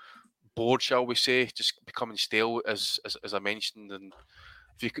being bored, shall we say, just becoming stale, as I mentioned. And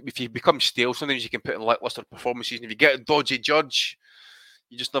if you become stale, sometimes you can put in lackluster performances, and if you get a dodgy judge,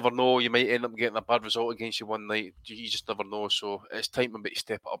 you just never know. You might end up getting a bad result against you one night. You just never know. So it's time maybe to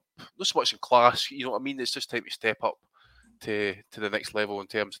step up. Not so much in class, you know what I mean? It's just time to step up to the next level in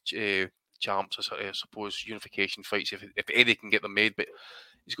terms of champs, I suppose, unification fights, if Eddie can get them made. But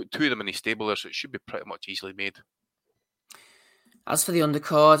he's got 2 of them in his stable there, so it should be pretty much easily made. As for the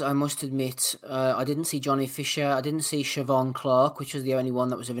undercard, I must admit, I didn't see Johnny Fisher. I didn't see Siobhan Clark, which was the only one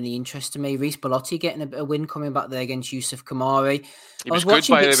that was of any interest to me. Reece Bellotti getting a win coming back there against Yusuf Kamari. He was good,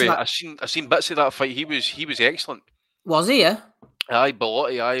 by the way. I seen bits of that fight. He was excellent. Was he? Yeah. Aye,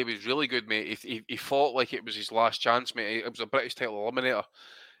 Bellotti. Aye, he was really good, mate. He fought like it was his last chance, mate. It was a British title eliminator.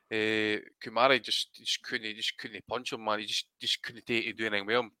 Kumari just couldn't punch him, man. He just couldn't do anything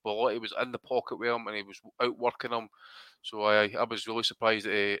with him. Bellotti was in the pocket with him, and he was outworking him. So I was really surprised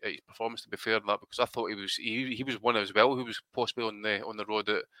at his performance, to be fair, in that, because I thought he was one as well who was possibly on the road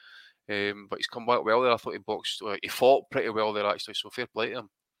out, but he's come back well there. I thought he fought pretty well there, actually. So fair play to him.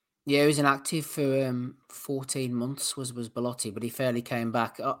 Yeah, he was inactive for 14 months was Bellotti, but he fairly came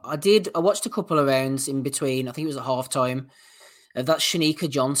back. I watched a couple of rounds in between. I think it was at half time. That's Shanika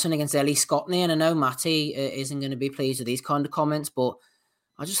Johnson against Ellie Scotney, and I know Matty isn't going to be pleased with these kind of comments, but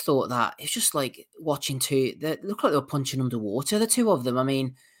I just thought that it's just like watching two. They look like they were punching underwater, the two of them. I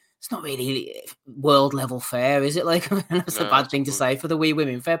mean, it's not really world level fair, is it? Like, that's a bad thing to say for the wee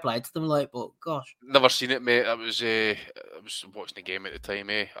women. Fair play to them, like, but gosh, never seen it, mate. I was watching the game at the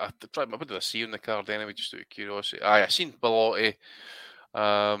time. What did I see on the card anyway? Just out of curiosity. I seen Bellotti,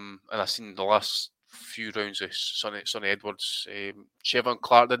 and I seen the last few rounds of Sonny Edwards. Siobhan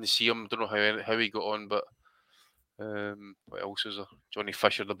Clark, didn't see him. Don't know how he got on, but. What else is there? Johnny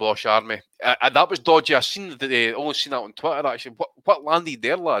Fisher, the Bosch Army. That was dodgy. I only seen that on Twitter, actually. What landed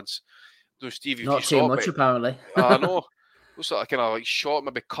there, lads? Those Steve, not too much, apparently. I know. Looks like kind of like shot,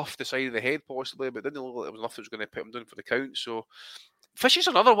 maybe cuffed the side of the head, possibly, but didn't look like there was enough that was going to put him down for the count. So Fisher's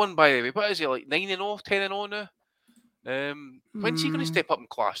another one, by the way. What is he, like 9-0, 10-0 now? When's he going to step up in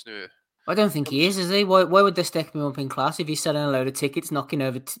class now? I don't think he is he? Why would they stick him up in class if he's selling a load of tickets, knocking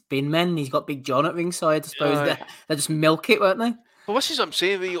over bin men? He's got Big John at ringside. I suppose they just milk it, won't they? Well, this is what I'm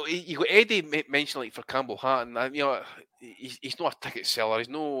saying. You got Eddie mentioned, like, for Campbell Hatton, and he's not a ticket seller. He's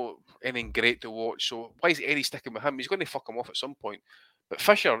no anything great to watch. So why is Eddie sticking with him? He's going to fuck him off at some point. But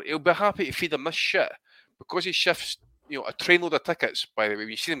Fisher, he'll be happy to feed him this shit because he shifts, a trainload of tickets. By the way, when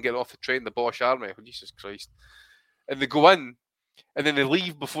you see them get off the train, the Bosch Army, Jesus Christ, and they go in. And then they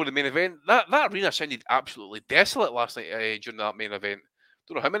leave before the main event. That arena sounded absolutely desolate last night during that main event.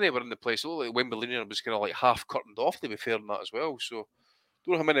 Don't know how many were in the place. It looked like Wembley Arena was kind of like half curtained off, to be fair on that as well. So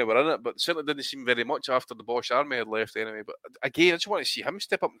don't know how many were in it, but certainly didn't seem very much after the Bosch Army had left anyway. But again, I just want to see him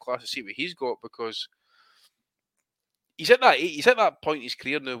step up in class and see what he's got, because he's at that point in his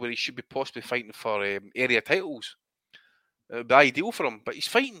career now where he should be possibly fighting for area titles. It'd be ideal for him, but he's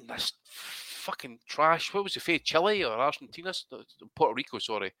fighting this fucking trash. What was the fate? Chile or Argentina? Puerto Rico,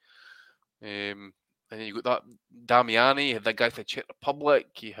 sorry. And then you got that Damiani, you had that guy from the Czech Republic,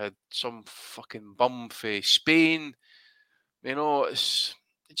 you had some fucking bum for Spain. You know, I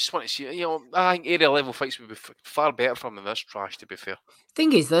just want to see, you know, I think area level fights would be far better for him than this trash, to be fair.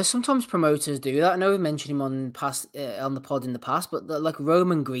 Thing is, though, sometimes promoters do that. I know we mentioned him on on the pod in the past, but like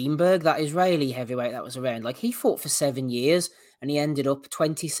Roman Greenberg, that Israeli heavyweight that was around, like he fought for 7 years and he ended up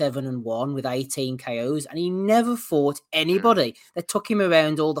 27-1 with 18 KOs, and he never fought anybody. They took him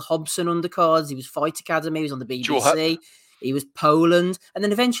around all the Hobson undercards. He was Fight Academy. He was on the BBC. He was Poland, and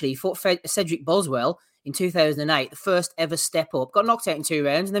then eventually he fought Cedric Boswell in 2008, the first ever step up. Got knocked out in 2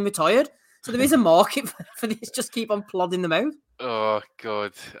 rounds and then retired. So there is a market for this. Just keep on plodding them out. Oh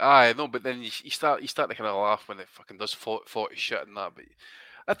God, I know, but then you start to kind of laugh when it fucking does 40 shit and that.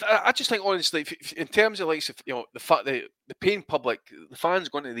 But I just think honestly, if in terms of like, you know, the fact that the paying public, the fans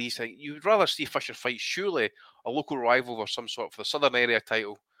going to these things, you'd rather see Fisher fight surely a local rival or some sort for the Southern area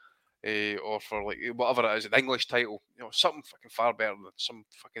title. Or for like whatever it is, an English title, you know, something fucking far better than some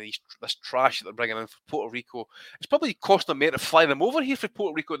fucking this trash that they're bringing in for Puerto Rico. It's probably costing them more to fly them over here for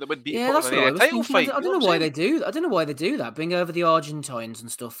Puerto Rico than it would be to put an title fight. I don't know why they do. I don't know why they do that. Bring over the Argentines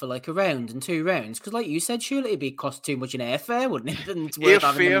and stuff for like a round and 2 rounds. Because like you said, surely it'd be cost too much in airfare, wouldn't it?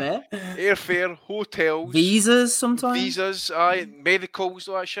 Airfare, hotels, visas, sometimes medicals,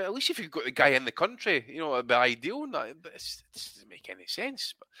 all that shit. At least if you've got the guy in the country, you know, it'd be ideal. But it doesn't make any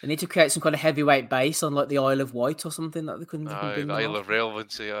sense. But they need to create some kind of heavyweight base on like the Isle of Wight or something that they couldn't. The Isle of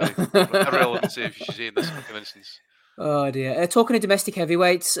Relevancy, irrelevancy, if you should say in this fucking instance. Oh dear. Talking of domestic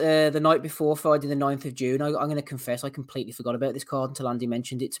heavyweights, the night before Friday the 9th of June, I'm going to confess I completely forgot about this card until Andy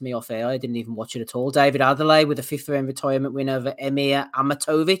mentioned it to me off air. I didn't even watch it at all. David Adelaide with a 5th round retirement win over Emir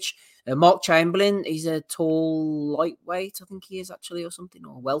Amatovic. Mark Chamberlain, he's a tall lightweight, I think he is actually, or something,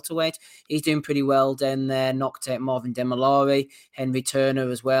 or welterweight. He's doing pretty well down there. Knocked out Marvin Demolari, Henry Turner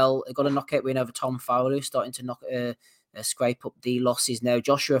as well. Got a knockout win over Tom Fowler, starting to scrape up the losses now.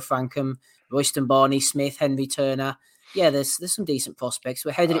 Joshua Frankham, Royston Barney Smith, Henry Turner. Yeah, there's some decent prospects.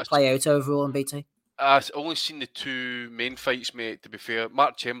 But how did it play out overall in BT? I've only seen the 2 main fights, mate, to be fair.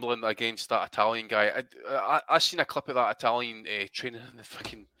 Mark Chamberlain against that Italian guy. I seen a clip of that Italian training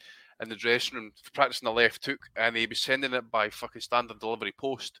in the dressing room, practicing the left hook, and he was sending it by fucking standard delivery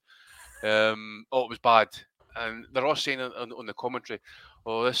post. It was bad. And they're all saying on the commentary,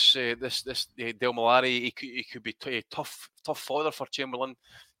 this Del Malari, he could be a tough fodder for Chamberlain.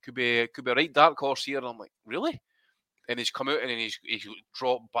 Could be a right dark horse here. And I'm like, really? And he's come out and he's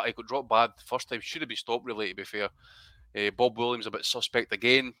dropped, but he got dropped bad the first time. Should have been stopped, really, to be fair. Bob Williams a bit suspect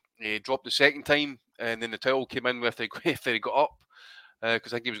again. He dropped the second time, and then the towel came in after he got up.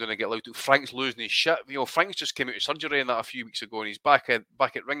 Because I think he was going to get loud. Frank's losing his shit. You know, Frank's just came out of surgery and that a few weeks ago, and he's back at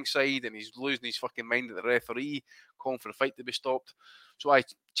ringside, and he's losing his fucking mind at the referee, calling for the fight to be stopped. So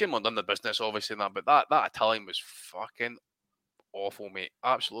Chamberlain done the business, obviously, and that, but that Italian was fucking awful, mate.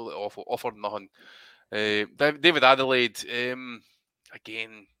 Absolutely awful. Offered nothing. David Adelaide,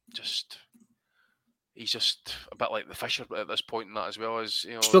 again, he's just a bit like the Fisher at this point in that, as well as,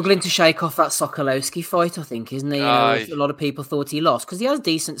 you know, struggling to shake off that Sokolowski fight, I think, isn't he? You know, a lot of people thought he lost because he has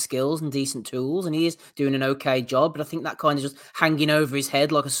decent skills and decent tools, and he is doing an okay job. But I think that kind of just hanging over his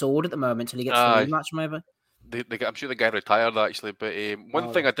head like a sword at the moment until he gets the rematch, maybe. I'm sure the guy retired actually, but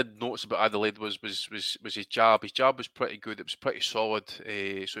one thing I did notice about Adelaide was his jab. His jab was pretty good. It was pretty solid. So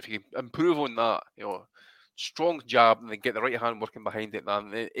if you can improve on that, you know, strong jab and then get the right hand working behind it,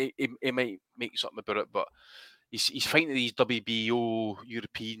 then he might make something about it. But he's fighting these WBO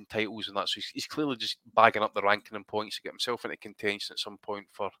European titles and that, so he's clearly just bagging up the ranking and points to get himself into contention at some point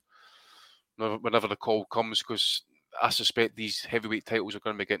for whenever the call comes. Because I suspect these heavyweight titles are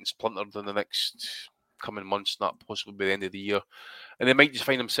going to be getting splintered in the next coming months, not possibly by the end of the year, and they might just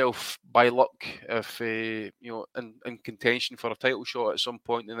find himself by luck if you know, in contention for a title shot at some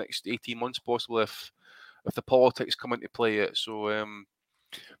point in the next 18 months, possibly if the politics come into play yet. So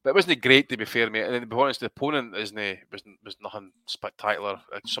but it wasn't great, to be fair, mate. And then, to be honest, the opponent was nothing spectacular.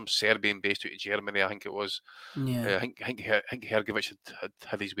 Some Serbian based out of Germany, I think it was. Yeah. I think Hergovic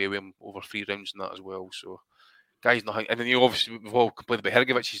had his way with him over 3 rounds and that as well. So guy's nothing, and then you obviously we've all complained about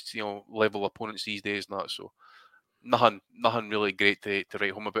Hergovic's, you know, level opponents these days and that. So nothing really great to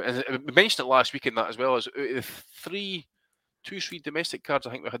write home about. And we mentioned it last week in that, as well as out of the 2-3 domestic cards I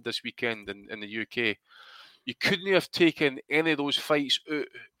think we had this weekend in the UK, you couldn't have taken any of those fights out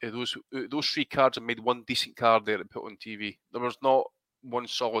of those 3 cards and made one decent card there to put on TV. There was not one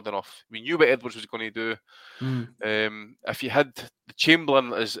solid enough. We knew what Edwards was going to do. If you had the Chamberlain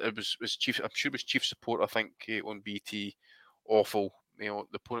was chief, I'm sure it was chief support, I think, on BT, awful. You know,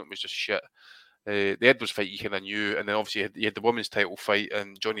 the opponent was just shit. The Edwards fight you kind of knew, and then obviously you had the women's title fight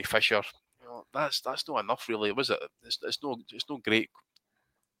and Johnny Fisher, that's not enough, really, was it? It's no great.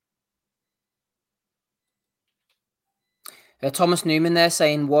 Thomas Newman there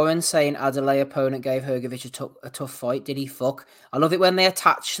saying Adelaide opponent gave Hrgovic a tough fight. Did he fuck? I love it when they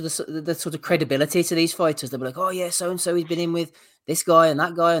attach the sort of credibility to these fighters. They'll be like, oh yeah, so and so he's been in with this guy and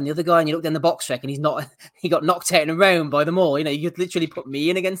that guy and the other guy, and you look down the box rec and he got knocked out in a round by them all. You could literally put me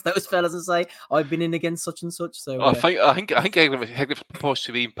in against those fellas and say I've been in against such and such. So I think Hrgovic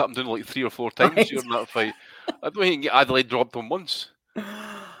possibly put him down like 3 or 4 times during that fight. I don't think Adelaide dropped him once.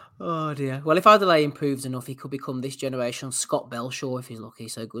 Oh dear. Well, if Adelaide improves enough, he could become this generation's Scott Belshaw if he's lucky.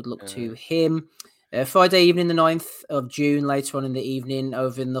 So good luck to him. Friday evening, the 9th of June, later on in the evening,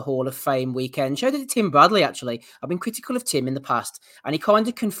 over in the Hall of Fame weekend. Showed it to Tim Bradley, actually. I've been critical of Tim in the past, and he kind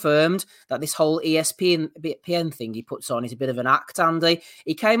of confirmed that this whole ESPN thing he puts on is a bit of an act, Andy.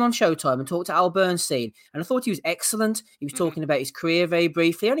 He came on Showtime and talked to Al Bernstein, and I thought he was excellent. He was talking about his career very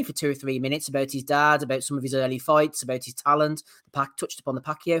briefly, only for 2 or 3 minutes, about his dad, about some of his early fights, about his talent. Touched upon the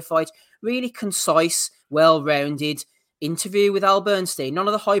Pacquiao fight. Really concise, well-rounded interview with Al Bernstein. None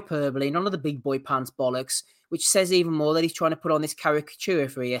of the hyperbole, none of the big boy pants bollocks, which says even more that he's trying to put on this caricature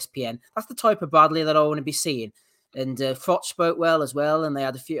for ESPN. That's the type of Bradley that I want to be seeing. And Frotch spoke well as well, and they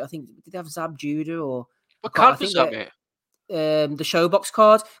had a few, I think, did they have Zab Judah or... What card was that, mate? The Showbox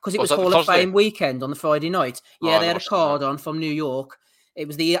card, because it was Hall of Fame weekend on the Friday night. Yeah, they had a card on from New York. It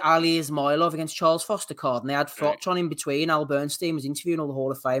was the Ali Ismailov against Charles Foster card, and they had Frotch on in between. Al Bernstein was interviewing all the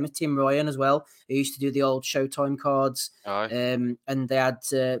Hall of Famers, Tim Ryan as well, who used to do the old Showtime cards. And they had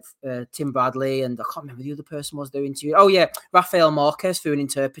Tim Bradley, and I can't remember the other person was they were interviewing. Oh, yeah, Rafael Marquez for an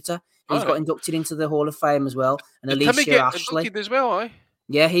interpreter. He's got inducted into the Hall of Fame as well. And Did Timmy get inducted as well, eh?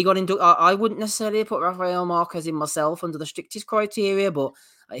 Yeah, he got inducted. I wouldn't necessarily put Rafael Marquez in myself under the strictest criteria, but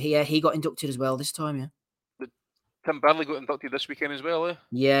he got inducted as well this time, yeah. Tim Bradley got inducted this weekend as well, eh?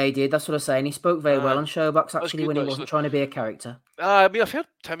 Yeah, he did. That's what I was saying. He spoke very well on Showbox, actually, when he wasn't trying to be a character. I mean, I've heard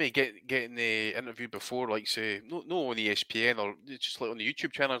Timmy getting the interview before, like, say, no on ESPN or just like on the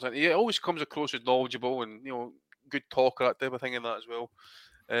YouTube channels. He always comes across as knowledgeable and, good talker, that type of thing in that as well.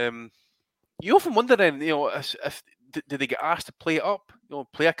 You often wonder then, if did they get asked to play it up,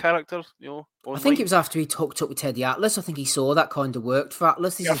 play a character, online? I think it was after he talked up with Teddy Atlas. I think he saw that kind of worked for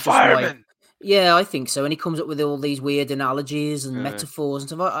Atlas. You're a fireman! Yeah, I think so. And he comes up with all these weird analogies and metaphors and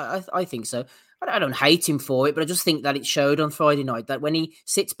stuff. I think so. I don't hate him for it, but I just think that it showed on Friday night that when he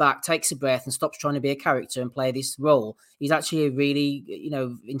sits back, takes a breath and stops trying to be a character and play this role, he's actually a really,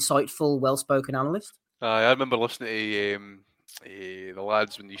 insightful, well-spoken analyst. I remember listening to the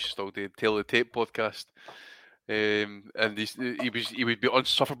lads when they still did Tell the Tape podcast. And he would be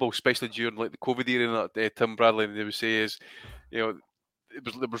unsufferable, especially during like the COVID era. And Tim Bradley, and they would say is, there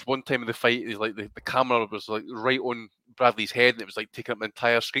was one time in the fight, like the camera was like right on Bradley's head, and it was like taking up the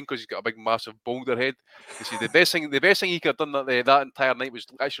entire screen because he's got a big, massive boulder head. You see, the best thing he could have done that entire night was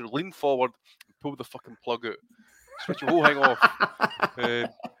actually lean forward and pull the fucking plug out, switch the whole thing off.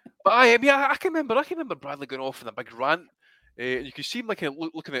 But I can remember Bradley going off in a big rant. You could see him like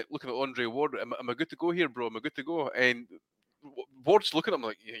looking at Andre Ward. Am I good to go here, bro? Am I good to go? And Ward's looking at him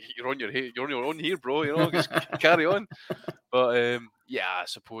like, you're on your own here, bro. Just carry on. But I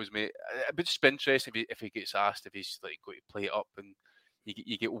suppose, mate, it would just be interesting if he gets asked if he's like going to play it up, and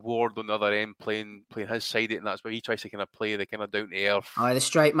you get Ward on the other end playing his side of it, and that's where he tries to kind of play the kind of down to earth. The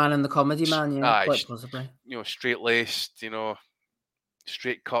straight man and the comedy man, quite possibly. Straight laced,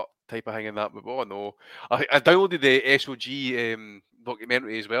 straight cut type of thing in that. But no, I downloaded the SOG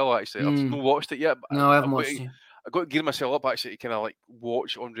documentary as well. Actually, I've not watched it yet. But no, I haven't watched it. I got to gear myself up actually to kind of like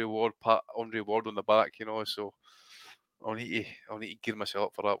watch Andre Ward on the back, so I'll need to gear myself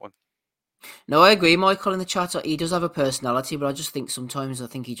up for that one. No, I agree, Michael, in the chat. He does have a personality, but I just think sometimes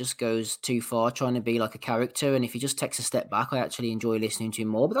he just goes too far trying to be like a character, and if he just takes a step back, I actually enjoy listening to him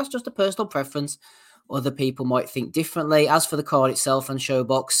more, but that's just a personal preference. Other people might think differently. As for the card itself and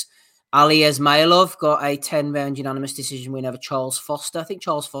Showbox, Ali Ismailov got a 10-round unanimous decision win over Charles Foster. I think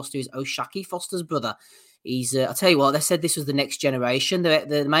Charles Foster is Oshaki Foster's brother. He's, I'll tell you what, they said this was the next generation.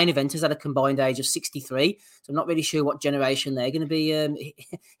 The main eventers had a combined age of 63, so I'm not really sure what generation they're going to be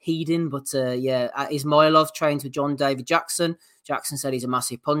heeding. But Ismailov trained with John David Jackson. Jackson said he's a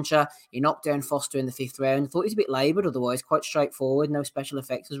massive puncher. He knocked down Foster in the 5th round. I thought he was a bit laboured otherwise, quite straightforward, no special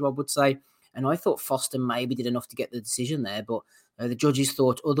effects, as Rob would say. And I thought Foster maybe did enough to get the decision there, but the judges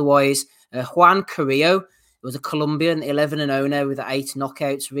thought otherwise. Juan Carrillo was a Colombian, 11-0 now with 8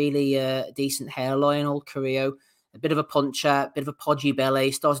 knockouts, really decent hairline, old Carrillo. A bit of a puncher, a bit of a podgy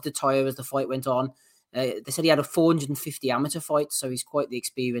belly, started to tire as the fight went on. They said he had a 450 amateur fights, so he's quite the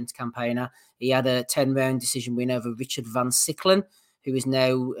experienced campaigner. He had a 10-round decision win over Richard Van Sicklen, who is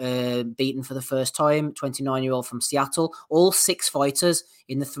now beaten for the first time, 29-year-old from Seattle. All 6 fighters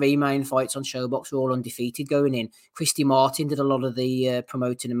in the 3 main fights on Showbox were all undefeated going in. Christy Martin did a lot of the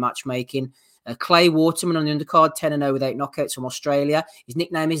promoting and matchmaking. Clay Waterman on the undercard, 10-0 with 8 knockouts from Australia. His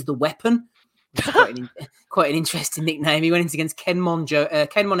nickname is The Weapon. Quite an interesting nickname. He went in against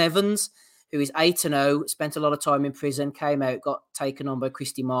Kenmon Evans, who is 8-0, spent a lot of time in prison, came out, got taken on by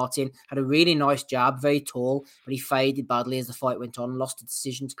Christy Martin, had a really nice jab, very tall, but he faded badly as the fight went on, lost a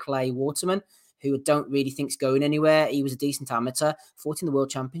decision to Clay Waterman, who I don't really think's going anywhere. He was a decent amateur, fought in the World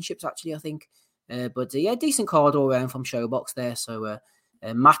Championships, actually, I think. But decent card all around from Showbox there. So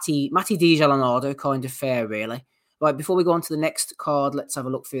Matty Di Gialanardo, kind of fair, really. Right, before we go on to the next card, let's have a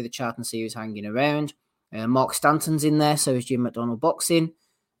look through the chat and see who's hanging around. Mark Stanton's in there, so is Jim McDonald Boxing.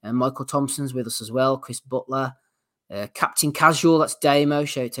 Michael Thompson's with us as well. Chris Butler. Captain Casual, that's Damo.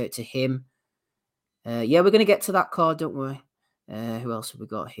 Shout out to him. We're going to get to that card, don't worry. Who else have we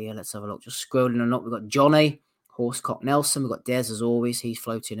got here? Let's have a look. Just scrolling on up. We've got Johnny, Horsecock Nelson. We've got Des, as always. He's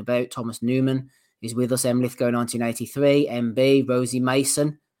floating about. Thomas Newman is with us. M. Lithgow 1983. MB. Rosie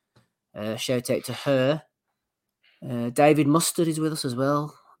Mason. Shout out to her. David Mustard is with us as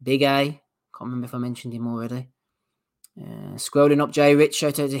well. Big A. Can't remember if I mentioned him already. Scrolling up, Jay Rich,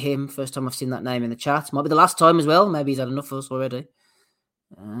 shout out to him. First time I've seen that name in the chat. Might be the last time as well. Maybe he's had enough of us already.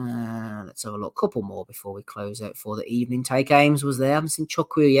 Let's have a look. Couple more before we close out for the evening. Take Ames was there. I haven't seen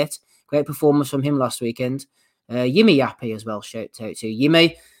Chukwu yet. Great performance from him last weekend. Yimmy Yappy as well. Shout out to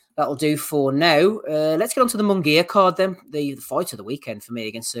Yimmy. That'll do for now. Let's get on to the Munguia card then. The fight of the weekend for me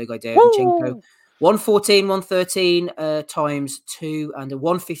against Sergei Derevchenko. 114, 113 times 2 and a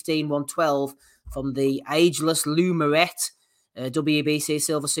 115, 112 from the ageless Lou Moret. WBC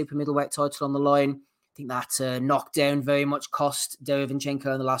silver super middleweight title on the line. I think that knockdown very much cost Derevchenko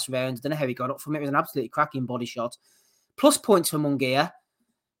in the last round. I don't know how he got up from it. It was an absolutely cracking body shot. Plus points for Munguia.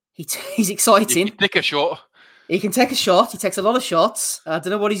 He's exciting. He can take a shot. He can take a shot. He takes a lot of shots. I don't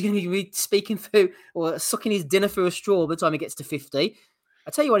know what he's going to be speaking through or sucking his dinner through a straw by the time he gets to 50. I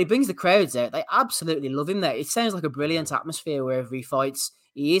tell you what, he brings the crowds out. They absolutely love him there. It sounds like a brilliant atmosphere wherever he fights.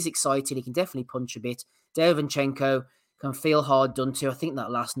 He is excited. He can definitely punch a bit. Derevchenko can feel hard done to. I think that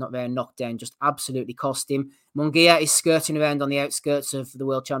last knockdown just absolutely cost him. Munguia is skirting around on the outskirts of the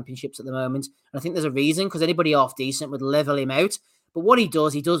World Championships at the moment. And I think there's a reason, because anybody half decent would level him out. But what he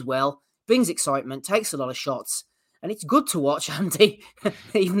does well, brings excitement, takes a lot of shots. And it's good to watch, Andy,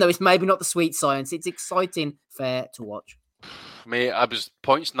 even though it's maybe not the sweet science. It's exciting, fair to watch. Mate, I was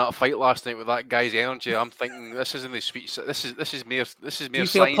punching that fight last night with that guy's energy. I'm thinking this isn't the sweet. This is mere. Do you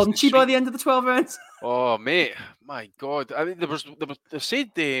feel punchy by the end of the 12 rounds? Oh, mate, my God! I mean, they said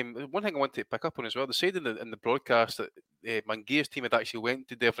one thing I want to pick up on as well. They said in the broadcast that Munguia's team had actually went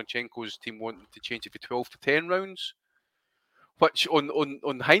to Derevchenko's team wanting to change it from 12 to 10 rounds. Which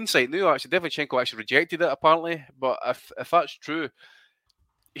on hindsight now, actually Derevchenko actually rejected it apparently. But if that's true,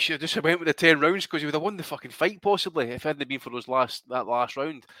 he should have just went with the 10 rounds, because he would have won the fucking fight possibly if it hadn't been for that last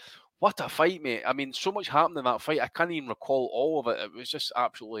round. What a fight, mate. I mean, so much happened in that fight. I can't even recall all of it. It was just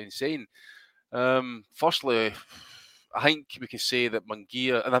absolutely insane. Firstly, I think we can say that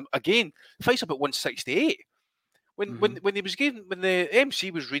Munguia, and again, the fight's up at 168. When the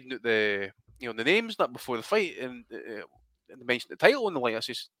MC was reading out the names that before the fight, and they mentioned the title on the line, I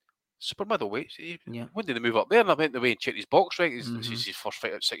says, super middleweight. When did they move up there? And I went away and checked his box rank. This is his first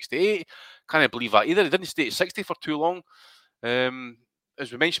fight at 68. Can't believe that either. He didn't stay at 60 for too long.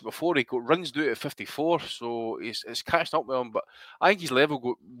 As we mentioned before, he runs due at 54, so it's catching up with him. But I think his level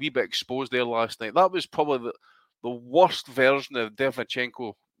got a wee bit exposed there last night. That was probably the worst version of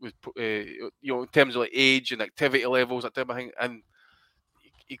Derevchenko, with in terms of like age and activity levels, that type of thing. And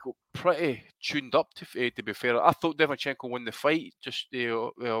he got pretty tuned up, to be fair. I thought Derevchenko won the fight just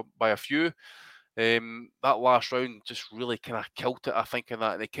by a few. That last round just really kind of killed it, I think, in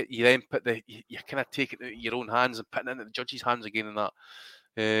that. You then you kind of take it out of your own hands and putting it into the judge's hands again in that.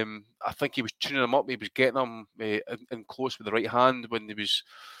 I think he was tuning him up. He was getting him in close with the right hand when he was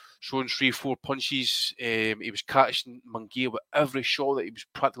showing 3-4 punches. He was catching Munguia with every shot that he was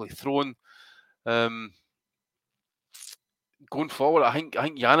practically throwing. Going forward, I think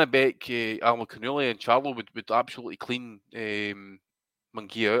Janabek, Alan Canuli and Charlo would absolutely clean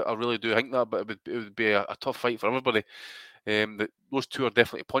Munguia out. I really do think that, but it would be a tough fight for everybody. Those two are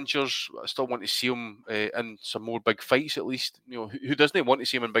definitely punchers. I still want to see them in some more big fights at least. Who doesn't want to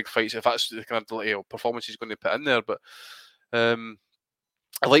see him in big fights if that's the kind of performance he's going to put in there? But I'd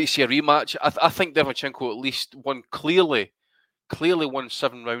like to see a rematch. I think Derevchenko at least clearly won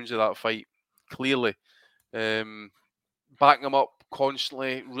 7 rounds of that fight. Clearly. Backing him up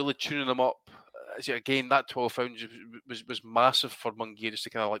constantly, really tuning him up. again, that 12th round was massive for Munguia just to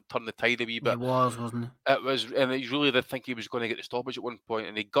kind of like turn the tide a wee bit. It was, wasn't it? It was, and he really did think he was going to get the stoppage at one point,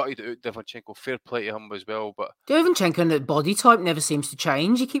 and he gutted out Derevchenko. Fair play to him as well. But Derevchenko, the body type never seems to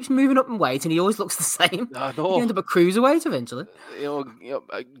change. He keeps moving up in weight, and he always looks the same. I know. He end up a cruiserweight eventually.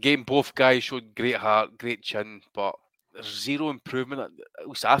 Again, both guys showed great heart, great chin, but there's zero improvement. At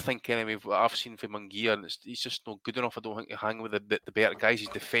least I think anyway. What I've seen from Munguia, and he's just not good enough. I don't think to hang with the better guys. His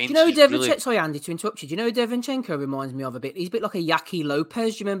defence. Do you know really... Sorry, Andy, to interrupt you. Do you know who Derevchenko reminds me of a bit? He's a bit like a Yaki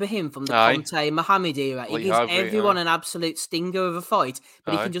Lopez. Do you remember him from the Conte Mohammed era? He gives everyone an absolute stinger of a fight,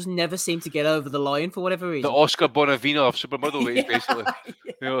 but he can just never seem to get over the line for whatever reason. The Oscar Bonavina of super middleweight, basically.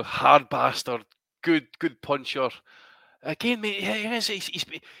 Yeah. Hard bastard, good puncher. Again, mate,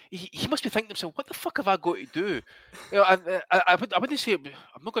 he must be thinking to himself, what the fuck have I got to do? I wouldn't say,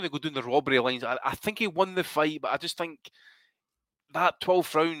 I'm not going to go down the robbery lines. I think he won the fight, but I just think that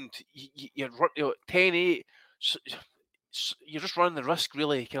 12th round, you're 10-8, you're just running the risk,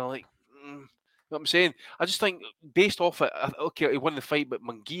 really. Kind of like, you know what I'm saying? I just think, based off it, okay, he won the fight, but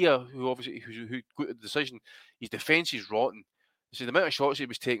Munguia, who got the decision, his defence is rotten. So the amount of shots he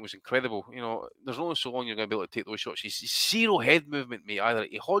was taking was incredible. There's only so long you're going to be able to take those shots. He's zero head movement, mate, either.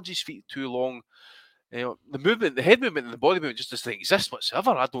 He holds his feet too long. The movement, the head movement and the body movement just doesn't exist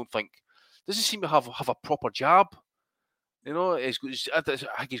whatsoever, I don't think. Doesn't seem to have a proper jab. I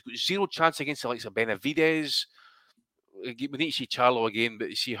think he's got zero chance against the likes of Benavidez. We need to see Charlo again, but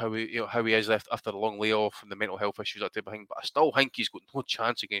you see how he is after a long layoff and the mental health issues, that type of thing. But I still think he's got no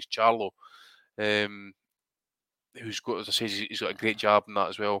chance against Charlo. Who's got, as I say, he's got a great jab in that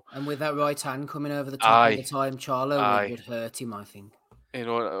as well. And with that right hand coming over the top of the time, Charlo would hurt him, I think.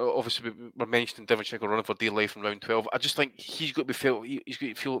 Obviously we're mentioning Derevchenko running for dear life in round 12. I just think he's got to feel it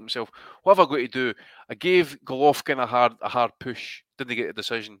himself. What have I got to do? I gave Golovkin a hard push, didn't get a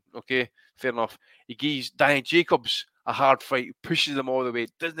decision. Okay, fair enough. He gives Danny Jacobs a hard fight, pushes him all the way,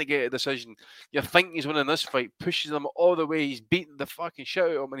 doesn't get a decision. You think he's winning this fight, pushes him all the way, he's beating the fucking shit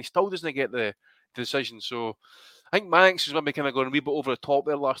out of him, and he still doesn't get the decision. So I think Manx is maybe kind of going a wee bit over the top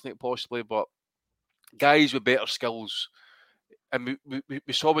there last night, possibly, but guys with better skills. And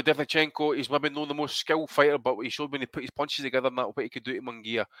we saw with Derevchenko, he's maybe not the most skilled fighter, but he showed when he put his punches together and that, what he could do to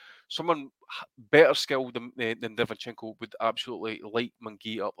Munguia. Someone better skilled than Derevchenko would absolutely light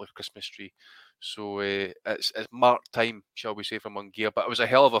Munguia up like a Christmas tree. So it's mark time, shall we say, for Munguia. But it was a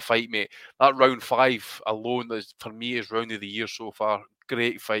hell of a fight, mate. That round 5 alone, for me, is round of the year so far.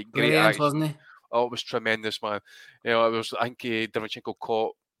 Great fight, great action, wasn't it? Oh, it was tremendous, man. I think Derevchenko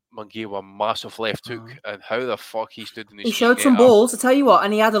caught Munguia with a massive left hook, and how the fuck he stood in his He showed some balls, I tell you what,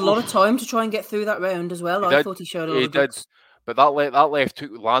 and he had a lot of time to try and get through that round as well. I thought he showed a lot of guts. But that left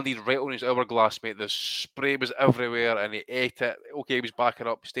hook landed right on his hourglass, mate. The spray was everywhere, and he ate it. Okay, he was backing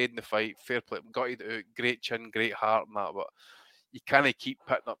up, stayed in the fight, fair play, gutted it out, great chin, great heart and that, but you can't keep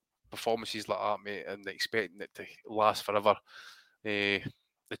putting up performances like that, mate, and expecting it to last forever.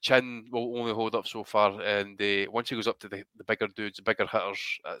 The chin will only hold up so far, and once he goes up to the bigger dudes, the bigger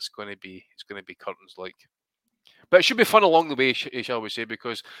hitters, it's going to be curtains like. But it should be fun along the way, shall we say?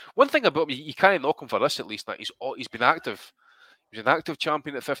 Because one thing about him, you can't knock him for this. At least that he's been active. He was an active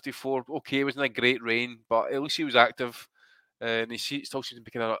champion at 54. Okay, he wasn't a great reign, but at least he was active, and he still seems to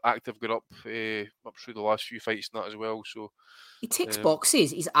be kind of active, going up through the last few fights and that as well. So. He ticks boxes.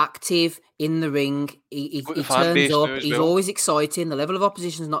 He's active in the ring. He turns up. He's always exciting. The level of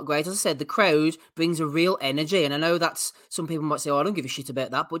opposition is not great. As I said, the crowd brings a real energy. And I know that's some people might say, oh, I don't give a shit about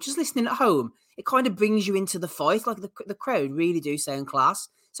that. But just listening at home, it kind of brings you into the fight. Like the crowd really do sound class.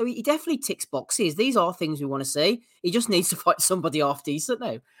 So he definitely ticks boxes. These are things we want to see. He just needs to fight somebody half decent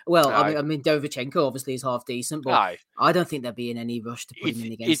now. Well, I mean, Derevchenko obviously is half decent, but I don't think there'd be in any rush to put him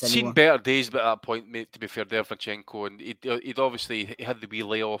in against anyone. He'd seen better days at that point, mate, to be fair, Derevchenko, and he'd obviously had the wee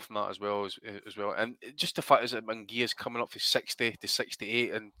layoff and that as well. And just the fact is that Munguia's coming up to 60 to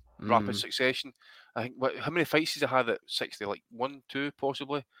 68 in rapid succession. I think how many fights has he had at 60? Like 1, 2,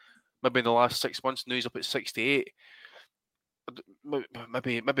 possibly. Maybe in the last 6 months. Now he's up at 68.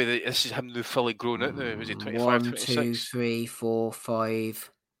 Maybe this is him now fully grown out now. Is he 25, 26? 1, 2, 3, 4,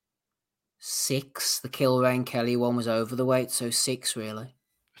 5, 6. The Kilrain Kelly one was over the weight, so 6 really.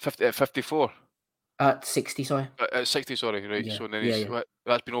 54? At 60, sorry. At 60, sorry, right. Yeah. So then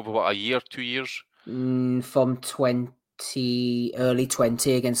that's been over, a year, 2 years? From 20, early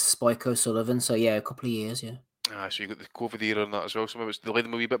 20 against Spike O'Sullivan, so a couple of years, So you got the COVID era and that as well. So maybe it's delayed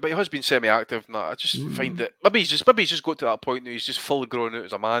him a wee bit, but he has been semi-active. And that. I just find that maybe he's just got to that point now. He's just fully grown out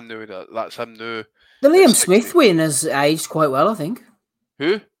as a man now. That's him now. The Liam Smith win has aged quite well, I think.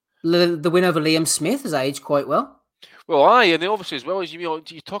 Who? The win over Liam Smith has aged quite well. Well, aye, and obviously as well as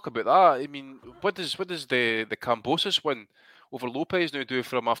you talk about that. I mean, what does the Cambosis win over Lopez now do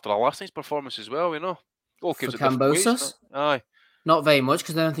for him after last night's performance as well? You know, all For gives it different weights. Cambosis? Aye. Not very much,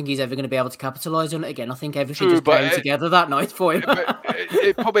 because I don't think he's ever going to be able to capitalise on it again. I think everything True, just but came together that night for him.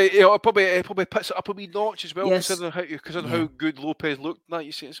 it probably puts it up a wee notch as well, Yes. considering how good Lopez looked. That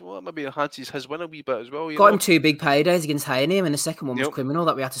you say, well, maybe enhances his win a wee bit as well. Got him 2 big paydays against Haney, and the second one was criminal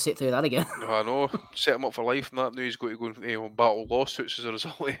that we had to sit through that again. I know, set him up for life, and that now he's got to go and battle lawsuits as a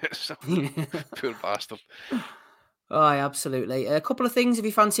result of it. So, poor bastard. Aye, absolutely. A couple of things. If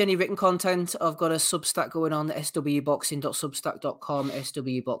you fancy any written content, I've got a Substack going on, swboxing.substack.com,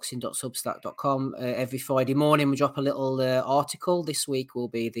 swboxing.substack.com. Every Friday morning, we drop a little article. This week will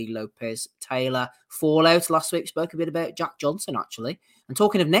be the Lopez Taylor fallout. Last week, we spoke a bit about Jack Johnson, actually. And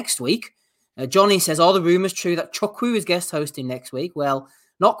talking of next week, Johnny says, are the rumours true that Chukwu is guest hosting next week? Well,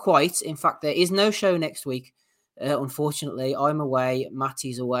 not quite. In fact, there is no show next week. Unfortunately, I'm away,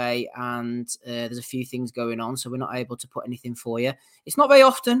 Matty's away, and there's a few things going on, so we're not able to put anything for you. It's not very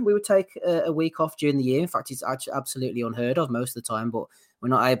often we would take a week off during the year. In fact, it's absolutely unheard of most of the time, but we're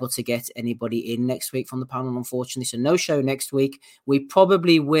not able to get anybody in next week from the panel, unfortunately. So no show next week. We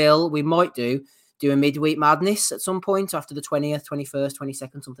might do a midweek madness at some point after the 20th, 21st,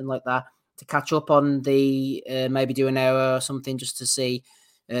 22nd, something like that, to catch up on the, maybe do an hour or something just to see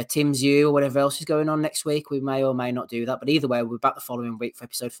Tim's U or whatever else is going on next week. We may or may not do that, but either way, we'll be back the following week for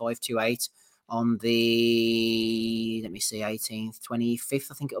episode 528 on the 18th, 25th,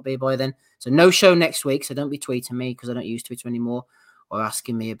 I think it'll be by then. So no show next week, so don't be tweeting me because I don't use Twitter anymore or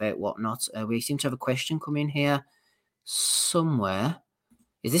asking me about whatnot. We seem to have a question come in here somewhere.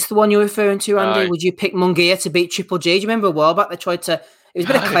 Is this the one you're referring to, Andy? Would you pick Munguia to beat Triple G? Do you remember a while back they tried to... It was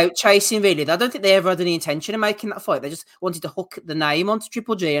a bit of clout chasing, really. I don't think they ever had any intention of making that fight. They just wanted to hook the name onto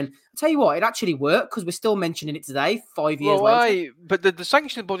Triple G. And I'll tell you what, it actually worked because we're still mentioning it today, 5 years later. But the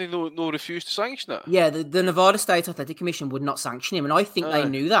sanctioning body no refused to sanction it. Yeah, the Nevada State Athletic Commission would not sanction him. And I think they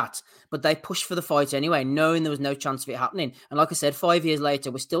knew that. But they pushed for the fight anyway, knowing there was no chance of it happening. And like I said, 5 years later,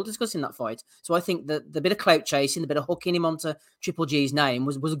 we're still discussing that fight. So I think that the bit of clout chasing, the bit of hooking him onto Triple G's name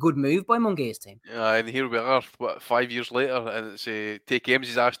was a good move by Munguia's team. Yeah, and here we are, 5 years later, and it's Take Ames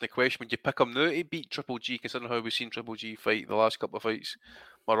is asking the question, would you pick him now to beat Triple G, considering how we've seen Triple G fight the last couple of fights?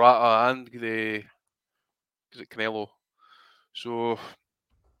 Murata and Canelo. So,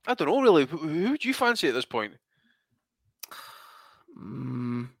 I don't know, really. Who do you fancy at this point?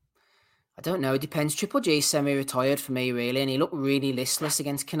 I don't know. It depends. Triple G is semi-retired for me, really, and he looked really listless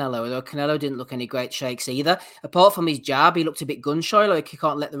against Canelo, although Canelo didn't look any great shakes either. Apart from his jab, he looked a bit gun-shy, like he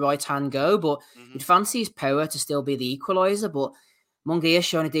can't let the right hand go, but you'd fancy his power to still be the equaliser, but Munguia's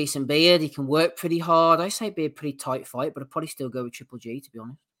showing a decent beard. He can work pretty hard. I say it'd be a pretty tight fight, but I'd probably still go with Triple G, to be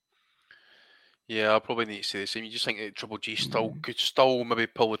honest. Yeah, I probably need to say the same. You just think that Triple G could still maybe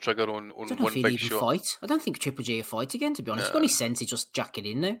pull the trigger on one big shot. Fight. I don't think Triple G will fight again, to be honest. It's got any sense he just jack it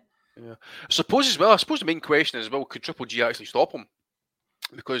in now. Yeah. I suppose the main question is, well, could Triple G actually stop him?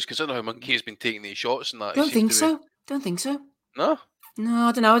 Because considering how Munguia's been taking these shots and that... Don't think so. No? No,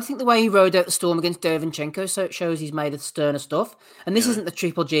 I don't know. I think the way he rode out the storm against Derevyanchenko shows he's made of sterner stuff. And this isn't the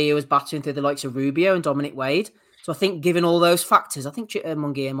Triple G who was battering through the likes of Rubio and Dominic Wade. So I think, given all those factors, I think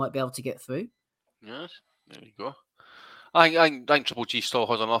Munguia might be able to get through. Yes, there you go. I think Triple G still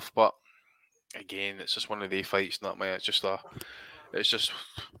has enough, but again, it's just one of the fights, not my. It's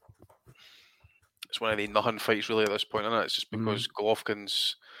one of the nothing fights really at this point, isn't it? It's just because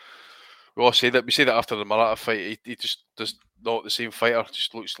Golovkin's. We say that after the Murata fight, he just does not the same fighter.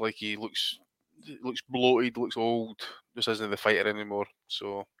 Just looks like he looks bloated, looks old. Just isn't the fighter anymore.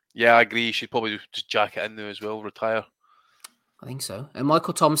 So yeah, I agree. He should probably just jack it in there as well, retire. I think so. And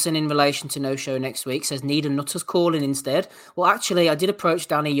Michael Thompson, in relation to no show next week, says need a Nutters call in instead. Well, actually, I did approach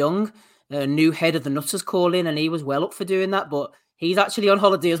Danny Young, new head of the Nutters call in, and he was well up for doing that, but he's actually on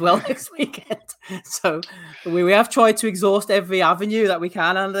holiday as well next weekend. So we have tried to exhaust every avenue that we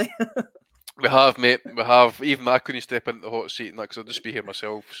can, Andy. We have, mate. We have. Even I couldn't step into the hot seat and that because I'll just be here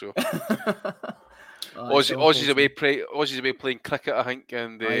myself. So Aussie's away playing cricket, I think,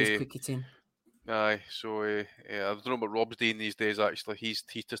 and he's cricketing. Aye, so I don't know what Rob's doing these days. Actually, he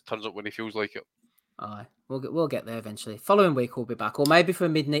just turns up when he feels like it. Aye, we'll get there eventually. Following week we'll be back, or maybe for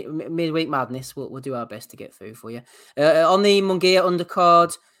midweek madness, we'll do our best to get through for you. On the Munguia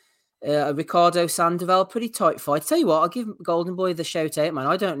undercard, Ricardo Sandoval, pretty tight fight. Tell you what, I'll give Golden Boy the shout out, man.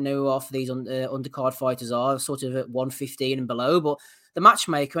 I don't know who half of these undercard fighters are, sort of at 115 and below, but the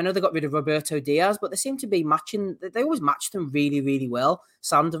matchmaker, I know they got rid of Roberto Diaz, but they seem to be matching. They always match them really, really well.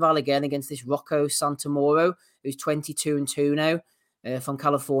 Sandoval again against this Rocco Santamoro, who's 22-2 now. from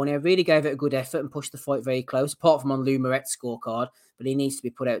California. Really gave it a good effort and pushed the fight very close, apart from on Lou Moret's scorecard, but he needs to be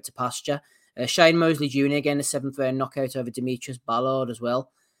put out to pasture. Shane Mosley Jr. again, a 7th round knockout over Demetrius Ballard as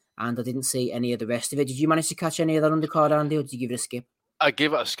well. And I didn't see any of the rest of it. Did you manage to catch any of that undercard, Andy, or did you give it a skip? I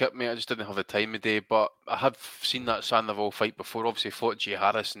gave it a skip, mate. I just didn't have the time of day, but I have seen that Sandoval fight before. Obviously, fought Jay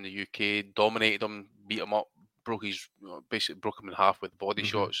Harris in the UK, dominated him, beat him up, basically broke him in half with body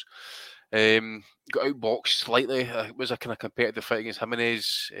shots. Got outboxed slightly. It was a kind of competitive fight against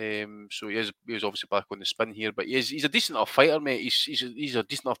Jimenez, so he was obviously back on the spin here. But he's a decent enough fighter, mate. He's a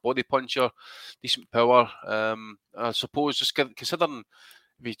decent enough body puncher, decent power. I suppose considering.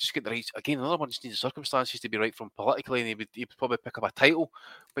 If you just get the right, again, another one just needs the circumstances to be right from politically, and he would probably pick up a title.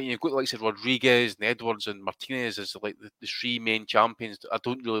 But you've got the likes of Rodriguez and Edwards and Martinez as like the 3 main champions. I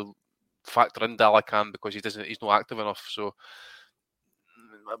don't really factor in Dalakan because he's not active enough. So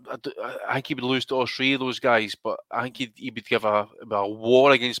I think he would lose to all 3 of those guys, but I think he would give a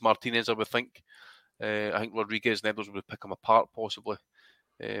war against Martinez, I would think. I think Rodriguez and Edwards would pick him apart possibly.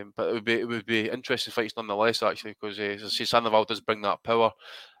 But it would be interesting fights nonetheless, actually, because as I say, Sandoval does bring that power.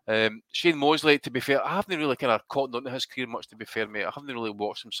 Shane Mosley, to be fair, I haven't really kind of caught on to his career much, to be fair, mate. I haven't really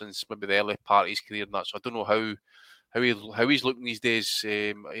watched him since maybe the early part of his career and that, so I don't know how he's looking these days.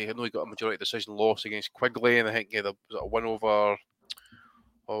 I know he got a majority decision loss against Quigley, and I think he had a win over,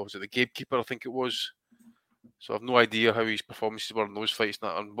 was it the Gatekeeper, I think it was. So I've no idea how his performances were in those fights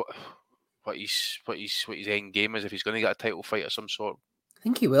and what his end game is, if he's going to get a title fight of some sort. I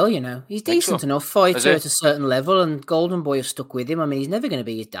think he will, He's decent enough fighter at a certain level, and Golden Boy have stuck with him. I mean, he's never going to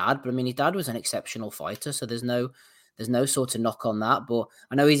be his dad, but I mean, his dad was an exceptional fighter, so there's no sort of knock on that. But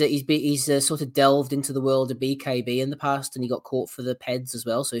I know he's sort of delved into the world of BKB in the past, and he got caught for the PEDs as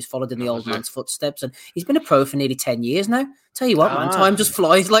well, so he's followed in the old man's footsteps, and he's been a pro for nearly 10 years now. Tell you what, man, time just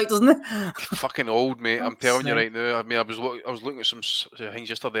flies, doesn't it? Fucking old, mate. I'm telling you right now. I mean, I was looking at some things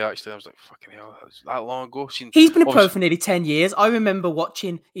yesterday, actually. I was like, fucking hell, that's that long ago. He's been a pro for nearly 10 years. I remember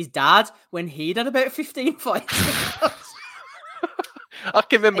watching his dad when he'd had about 15 fights. I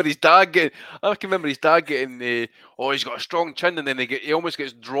can remember his dad getting he's got a strong chin, and then he almost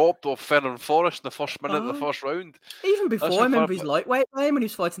gets dropped off Fernand Forrest in the first minute of the first round. Even before, I remember his lightweight game when he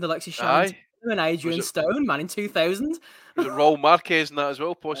was fighting the likes of Shannon and Adrian Stone, man, in 2000. Was it Raul Marquez and that as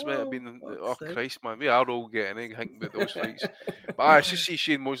well? Possibly have been. Oh Christ, man, we are all getting thinking about those fights. But I just see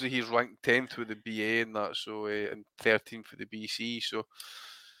Shane Mosley. He's ranked 10th with the BA and that, so and 13th for the BC. So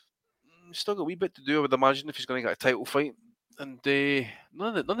still got a wee bit to do, I would imagine, if he's going to get a title fight. And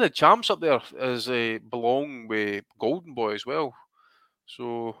none of the champs up there belong with Golden Boy as well.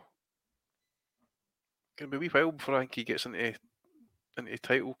 So going to be a wee while before I think he gets into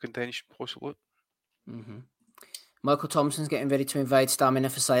title contention, possibly. Mm-hmm. Michael Thompson's getting ready to invade Stamina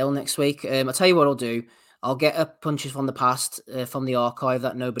for sale next week. I'll tell you what I'll do. I'll get a Punches from the Past from the archive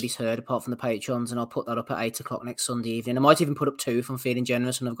that nobody's heard apart from the Patrons, and I'll put that up at 8 o'clock next Sunday evening. I might even put up 2 if I'm feeling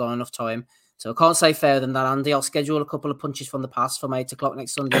generous and I've got enough time. So I can't say fairer than that, Andy. I'll schedule a couple of Punches from the Past from 8 o'clock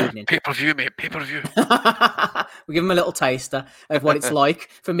next Sunday evening. Pay-per-view, mate. Pay-per-view. We'll give them a little taster of what it's like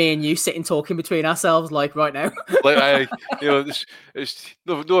for me and you sitting talking between ourselves like right now. It's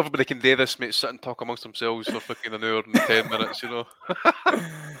no everybody can do this, mate. Sit and talk amongst themselves for fucking an hour and 10 minutes,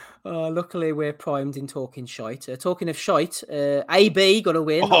 Luckily, we're primed in talking shite. Talking of shite, AB got a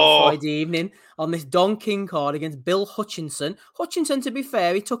win on Friday evening on this Don King card against Bill Hutchinson. Hutchinson, to be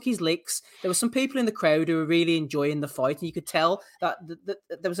fair, he took his licks. There were some people in the crowd who were really enjoying the fight, and you could tell that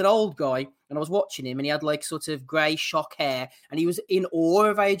there was an old guy, and I was watching him, and he had like sort of grey shock hair, and he was in awe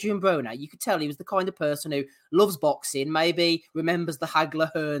of Adrian Broner. You could tell he was the kind of person who loves boxing, maybe remembers the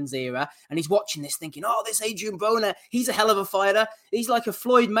Hagler Hearns era, and he's watching this thinking, oh, this Adrian Broner, he's a hell of a fighter. He's like a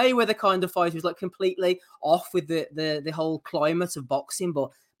Floyd Mayweather kind of fighter who's like completely off with the whole climate of boxing. But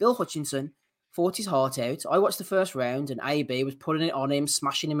Bill Hutchinson fought his heart out. I watched the first round, and AB was putting it on him,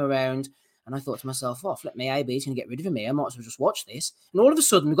 smashing him around. And I thought to myself, flip me, AB's going to get rid of him here. I might as well just watch this. And all of a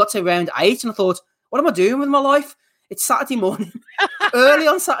sudden, we got to round 8, and I thought, what am I doing with my life? It's Saturday morning, early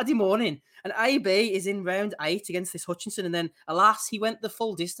on Saturday morning. And AB is in round 8 against this Hutchinson. And then, alas, he went the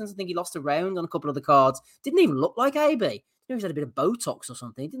full distance. I think he lost a round on a couple of the cards. Didn't even look like AB. He's had a bit of Botox or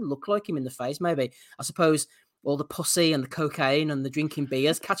something. He didn't look like him in the face, maybe. I suppose all the pussy and the cocaine and the drinking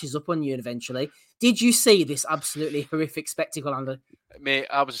beers catches up on you eventually. Did you see this absolutely horrific spectacle, Andy? Mate,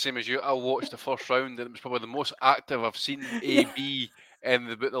 I was the same as you. I watched the first round, and it was probably the most active I've seen AB in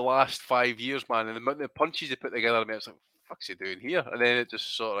about the last 5 years, man. And the amount of punches they put together, mate, it's like, what's he doing here? And then it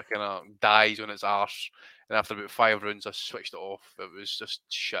just sort of kind of dies on its arse. And after about 5 rounds, I switched it off. It was just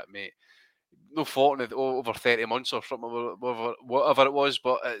shit, mate. No fought in it over 30 months or something, whatever it was,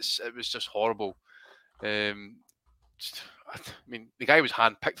 but it was just horrible. I mean, the guy was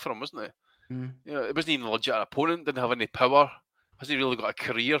handpicked for him, wasn't it? You know, it wasn't even a legit opponent. Didn't have any power. Hasn't really got a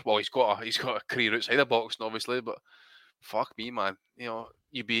career. Well, he's got a career outside of boxing, obviously. But fuck me, man. You know,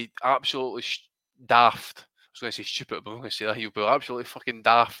 you'd be absolutely daft. I was going to say stupid, but I'm going to say that you'd be absolutely fucking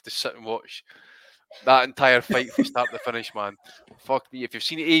daft to sit and watch that entire fight from start to finish, man. Fuck me. If you've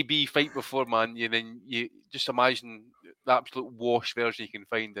seen AB fight before, man, then you just imagine the absolute wash version you can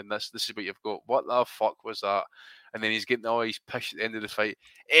find, and this is what you've got. What the fuck was that? And then he's getting all his pish at the end of the fight.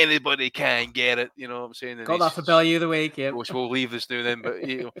 Anybody can get it, you know what I'm saying? And got that for Value of the Week, yeah. Which we'll leave this now and then, but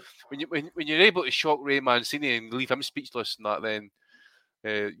you know, when you're able to shock Ray Mancini and leave him speechless and that, then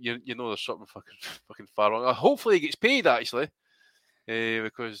you know there's something fucking far wrong. Hopefully he gets paid actually.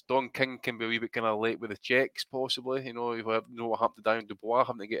 Because Don King can be a wee bit kind of late with the checks, possibly. You know what happened to Daniel Dubois,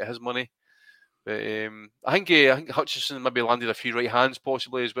 having to get his money. But I think Hutchinson maybe landed a few right hands,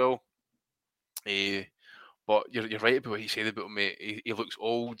 possibly as well. But you're right about what he said about him, mate. He looks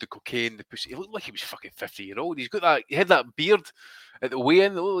old, the cocaine, the pussy. He looked like he was fucking 50-year-old. He had that beard at the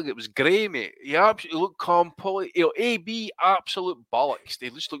weigh-in. It looked like it was grey, mate. He absolutely looked completely. You know, AB absolute bollocks. He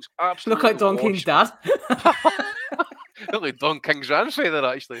just looks absolutely. Look like Don King's dad. Look like Don King's grandfather,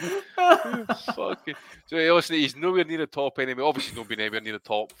 actually. Fucking. So listen, he's nowhere near the top anyway. Obviously, not being anywhere near the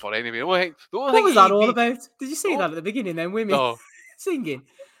top for anyway. What was that all about? Did you see that at the beginning? Then women singing.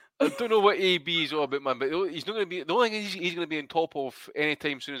 I don't know what AB is all about, man, but he's not going to be. The only thing he's going to be on top of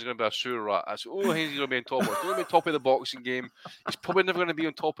anytime soon is going to be a sewer rat. That's the only thing he's going to be on top of. He's going to be on top of the boxing game. He's probably never going to be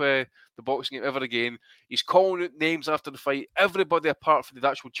on top of the boxing game ever again. He's calling out names after the fight. Everybody apart from the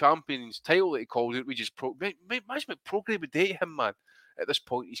actual champion's title that he called it, which is imagine what Prograde would date him, man, at this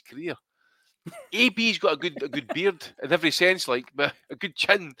point in his career. AB's got a good beard in every sense, like, but a good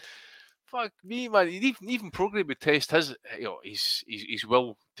chin. Fuck me, man. Even Prograde would test his, you know, his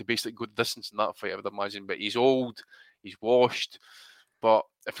will to basically go the distance in that fight, I would imagine. But he's old, he's washed. But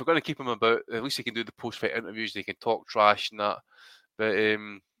if we're going to keep him about, at least he can do the post-fight interviews. They can talk trash and that. But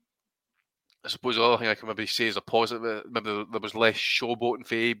I suppose the other thing I can maybe say is a positive. Maybe there was less showboating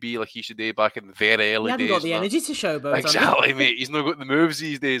for AB like he used to do back in the very early days. He hasn't got the energy to showboat. Exactly, mate. He's not got the moves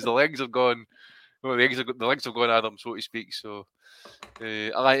these days. The legs have gone. Well, the legs have gone at him, so to speak. So.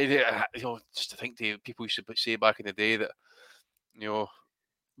 You know, just to think to people used to say back in the day that, you know,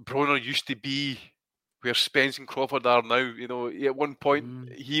 Broner used to be where Spence and Crawford are now. You know, at one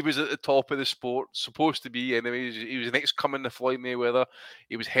point he was at the top of the sport, supposed to be anyway. He was the next coming to Floyd Mayweather.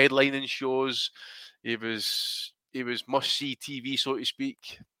 He was headlining shows. He was must-see TV, so to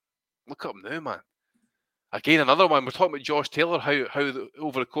speak. Look at him now, man. Again, another one. We're talking about Josh Taylor. How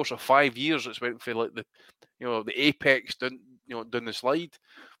over the course of 5 years it's went for like the apex down the slide.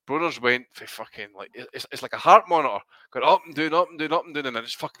 Brothers went for fucking like it's like a heart monitor, going up and down, and then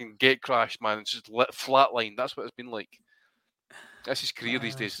it's fucking gate crash, man. It's just flatlined. That's what it's been like. That's his career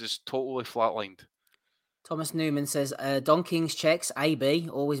these days. It's totally flatlined. Thomas Newman says, Don King's checks, AB,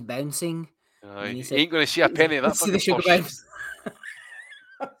 always bouncing. You ain't going to see a penny of that. See the sugar babes.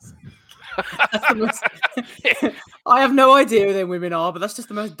 I have no idea who them women are, but that's just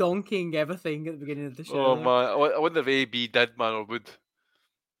the most Don King ever thing at the beginning of the show. Oh man, I wonder if AB did, man, or would.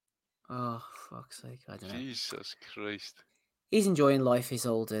 Oh fuck's sake, I don't know. Jesus Christ. He's enjoying life, his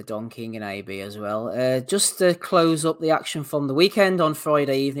older Don King and AB as well. Just to close up the action from the weekend, on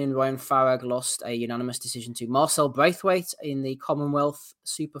Friday evening, Ryan Farag lost a unanimous decision to Marcel Braithwaite in the Commonwealth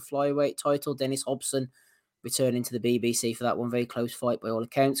Super Flyweight title. Dennis Hobson returning to the BBC for that one. Very close fight by all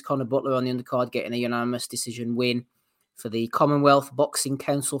accounts. Conor Butler on the undercard getting a unanimous decision win for the Commonwealth Boxing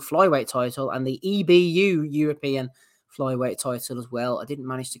Council Flyweight title and the EBU European Flyweight title as well. I didn't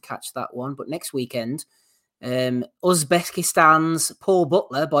manage to catch that one, but next weekend, Uzbekistan's Paul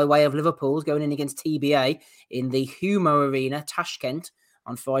Butler, by way of Liverpool's, going in against TBA in the Humo Arena, Tashkent,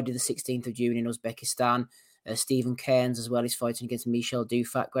 on Friday the 16th of June in Uzbekistan. Stephen Cairns as well is fighting against Michel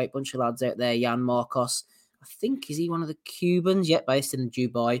Dufat. Great bunch of lads out there. Jan Marcos, I think, is he one of the Cubans? Yet, based in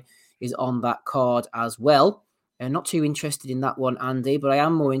Dubai, is on that card as well. Not too interested in that one, Andy, but I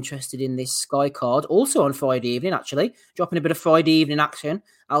am more interested in this Sky card. Also on Friday evening, actually. Dropping a bit of Friday evening action.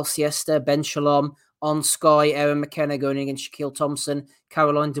 Al Siesta, Ben Shalom on Sky. Aaron McKenna going against Shaquille Thompson.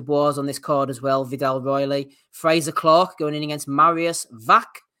 Caroline Dubois on this card as well. Vidal Riley. Fraser Clark going in against Marius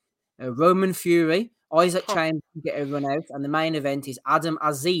Vac. Roman Fury. Isaac Chambers can get everyone out. And the main event is Adam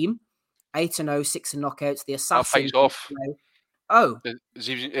Azim. 8-0, 6 knockouts. The Assassin. Off. Oh. I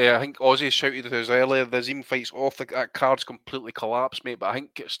think Ozzy shouted at us earlier, the Azim fight's off, that card's completely collapsed, mate, but I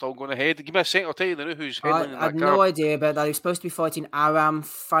think it's still going ahead. Give me a second, I'll tell you who's headlining I had that no card. idea about that. He was supposed to be fighting Aram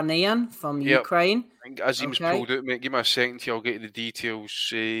Fanian from Ukraine. I think Azim's pulled out, mate. Give me a second here, I'll get you the details.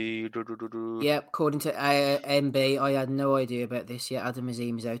 Yeah, according to MB, I had no idea about this yet. Adam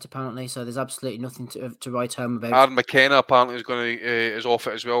Azim is out apparently, so there's absolutely nothing to write home about. Aaron McKenna apparently is off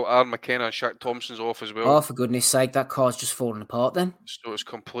it as well. Aaron McKenna and Shaq Thompson's off as well. Oh, for goodness sake, that card's just falling apart then. So it's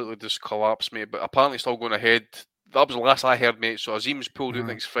completely just collapsed, mate. But apparently still going ahead. That was the last I heard, mate. So Azim's pulled out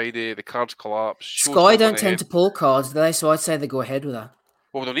next Friday. The card's collapsed. Sky don't tend to pull cards, do they? So I'd say they go ahead with that.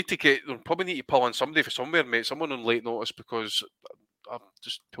 Well, they'll probably need to pull on somebody for somewhere, mate. Someone on late notice, because I've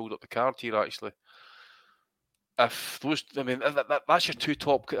just pulled up the card here actually. If those, I mean, that's your two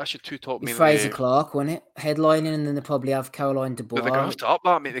top. That's your two top. Fraser Clark, won't it? Headlining, and then they probably have Caroline Dubois. They're going to have to up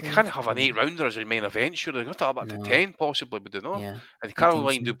that, mate. They can't have an 8-rounder as a main event. Sure, they're going to have to up that to 10, possibly, but they not. Yeah, and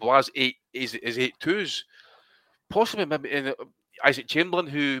Caroline Dubois is 8-2s. Possibly, maybe Isaac Chamberlain,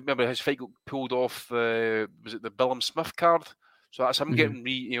 who remember his fight got pulled off. Was it the Billum Smith card? So that's him getting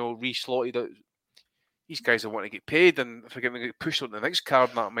re-slotted out. These guys don't want to get paid, and if they're going to get pushed on the next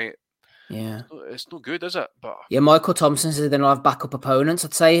card, that mate. Yeah, it's no good, is it? But yeah, Michael Thompson said they don't have backup opponents.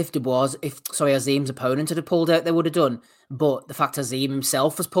 I'd say if Azim's opponent had pulled out, they would have done. But the fact Azim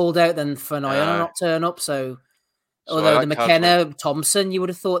himself was pulled out, then Fernand not turn up. So although the McKenna Thompson, you would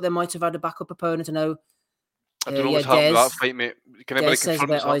have thought they might have had a backup opponent. I know. I don't know what's happened to that fight, mate. Can anybody says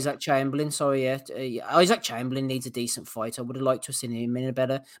about Isaac Chamberlain. Sorry, Isaac Chamberlain needs a decent fight. I would have liked to have seen him in a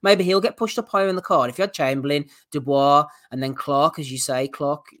better. Maybe he'll get pushed up higher in the card. If you had Chamberlain, Dubois, and then Clark, as you say,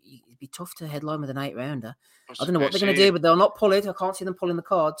 Clark, it'd be tough to headline with an 8-rounder. I don't know what they're going to do, but they'll not pull it. I can't see them pulling the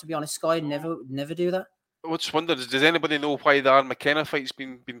card. To be honest, Sky never do that. I just wondered, does anybody know why the Aaron McKenna fight's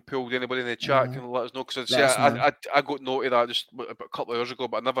been pulled? Anybody in the chat can let us know? Because I got note of that just about a couple of hours ago,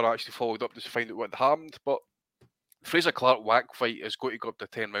 but I never actually followed up to find out what happened. But Fraser Clark whack fight has got to go up to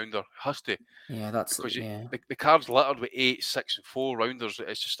 10-rounder. It has to. Yeah, that's because the card's littered with 8, 6, and 4 rounders.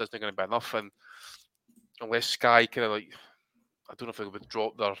 It's just isn't going to be enough. And unless Sky kind of I don't know if they would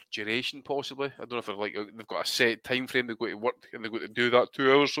drop their duration possibly. I don't know if they've got a set time frame they've got to work and they've got to do that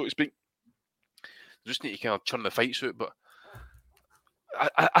 2 hours, so to speak. They just need to kind of churn the fights out. But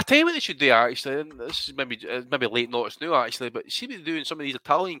I tell you what they should do actually. And this is maybe late notice now actually, but see what they're doing some of these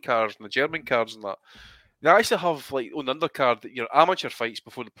Italian cards and the German cards and that. They actually have on the undercard your amateur fights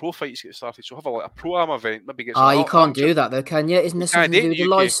before the pro fights get started. So have a pro am event. Maybe get. You can't do that though, can you? Isn't there something to do with the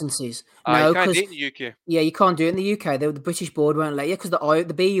licenses? No, you can't do it in the UK. Yeah, you can't do it in the UK. The British board won't let you because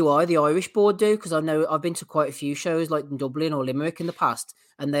the BUI, the Irish board, do. Because I know I've been to quite a few shows like in Dublin or Limerick in the past,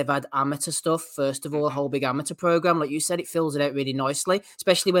 and they've had amateur stuff. First of all, a whole big amateur program, like you said, it fills it out really nicely,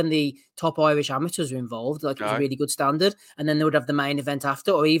 especially when the top Irish amateurs are involved. Like it's a really good standard, and then they would have the main event after,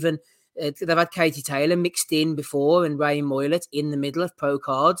 or even. They've had Katie Taylor mixed in before and Ray Moylett in the middle of pro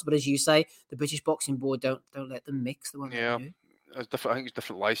cards, but as you say, the British Boxing Board don't let them mix. It's different. I think it's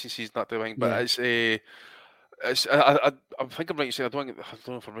different licenses not doing, but I think I'm right to say I don't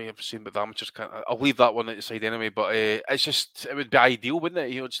know if I'm right in saying, but the amateurs can't. I'll leave that one aside anyway. But it's just it would be ideal,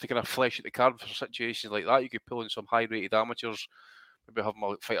 wouldn't it? Just to kind of flesh out the card for situations like that. You could pull in some high-rated amateurs, maybe have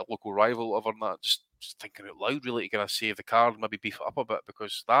them fight a local rival, or whatever. That just thinking out loud, really, to kind of save the card, maybe beef it up a bit,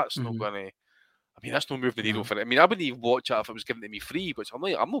 because that's not going to. I mean, that's not moving the needle for it. I mean, I wouldn't even watch it if it was given to me free, but I'm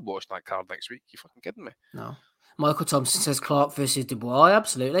not watching that card next week. You fucking kidding me? No. Michael Thompson says Clark versus Dubois.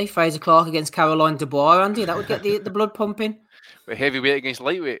 Absolutely. Fraser Clark against Caroline Dubois, Andy. That would get the blood pumping. But heavyweight against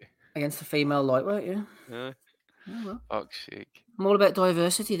lightweight. Against the female lightweight, yeah. Yeah. Oh, well. Fuck's sake. I'm all about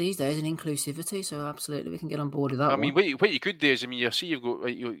diversity these days and inclusivity, so absolutely we can get on board with that. I mean, what you could do is, I mean, you see you've got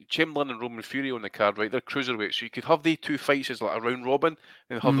Chamberlain and Roman Fury on the card, right? They're cruiserweights, so you could have the 2 fights as like a round robin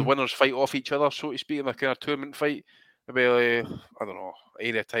and have the winners fight off each other, so to speak, in a kind of tournament fight. Maybe I don't know,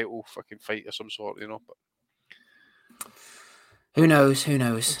 area title fucking fight of some sort, you know. But who knows?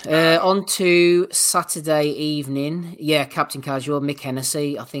 On to Saturday evening. Yeah, Captain Casual, Mick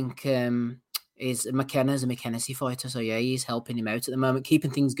Hennessy, I think. McKenna's a Mick Hennessy fighter, so yeah, he's helping him out at the moment,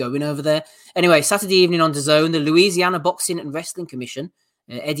 keeping things going over there. Anyway, Saturday evening on DAZN, the Louisiana Boxing and Wrestling Commission,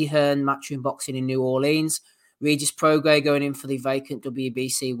 Eddie Hearn Matchroom Boxing in New Orleans, Regis Prograis going in for the vacant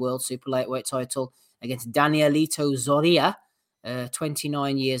WBC World Super Lightweight title against Danielito Zoria,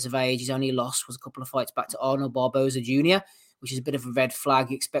 29 years of age. His only loss was a couple of fights back to Arnold Barboza Jr., which is a bit of a red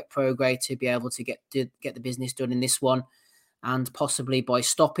flag. You expect Prograis to be able to get the business done in this one, and possibly by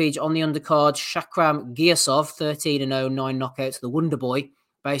stoppage. On the undercard, Shakram Giasov, 13-0, 9 knockouts, the Wonder Boy,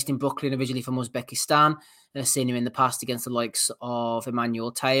 based in Brooklyn, originally from Uzbekistan. Seen him in the past against the likes of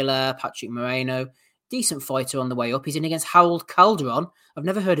Emmanuel Taylor, Patrick Moreno, decent fighter on the way up. He's in against Harold Calderon. I've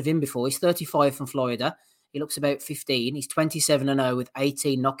never heard of him before. He's 35 from Florida. He looks about 15. He's 27-0 with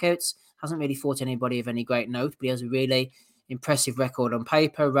 18 knockouts. Hasn't really fought anybody of any great note, but he has a really impressive record on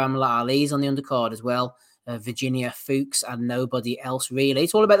paper. Ramla Ali's on the undercard as well. Virginia Fuchs and nobody else really.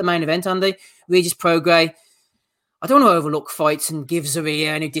 It's all about the main event, Andy. Regis Prograis. I don't want to overlook fights and give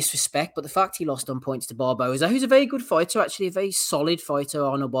Zaria any disrespect, but the fact he lost on points to Barboza, who's a very good fighter, actually, a very solid fighter,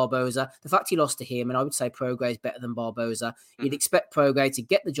 Arnold Barboza. The fact he lost to him, and I would say Prograis is better than Barboza. You'd expect Prograis to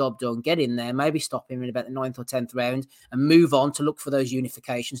get the job done, get in there, maybe stop him in about the 9th or 10th round and move on to look for those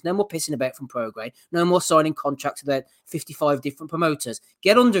unifications. No more pissing about from Prograis. No more signing contracts with about 55 different promoters.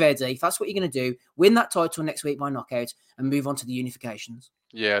 Get under Eddie. If that's what you're going to do, win that title next week by knockout and move on to the unifications.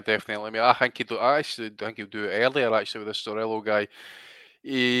 Yeah, definitely. I mean, I actually think he'll do it earlier, actually, with this Sorello guy.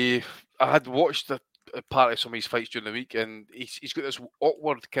 I had watched a part of some of his fights during the week, and he's got this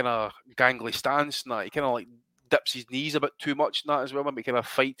awkward kind of gangly stance and that. He kind of like dips his knees a bit too much and that as well. Maybe kind of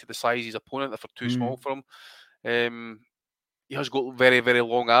fight to the size of his opponent if they're too small for him. He has got very, very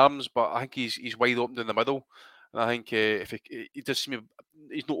long arms, but I think he's wide open in the middle. And I think if he does seem,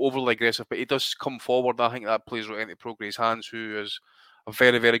 he's not overly aggressive, but he does come forward. I think that plays right into Prograis' hands, who is a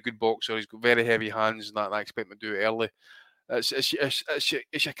very, very good boxer. He's got very heavy hands, and I expect him to do it early.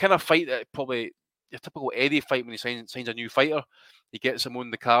 It's a kind of fight that probably your typical Eddie fight when he signs a new fighter. He gets him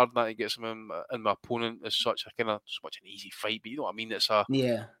on the card, and he gets him in my opponent as such. A kind of such an easy fight, but you know what I mean. It's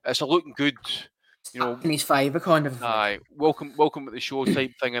a looking good, you know, in his favour kind of. Aye, welcome at the show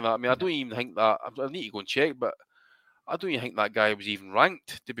type thing, and that. I mean, I don't even think that. I need to go and check, but I don't even think that guy was even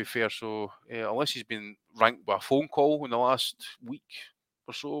ranked, to be fair. So unless he's been ranked by a phone call in the last week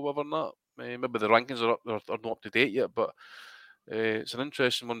or so, whatever not. Maybe the rankings are not up to date yet, but it's an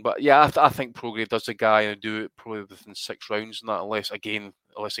interesting one. But yeah, I think Prograis does the guy and do it probably within 6 rounds and that, unless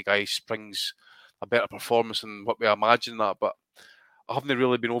the guy springs a better performance than what we imagine that. But I haven't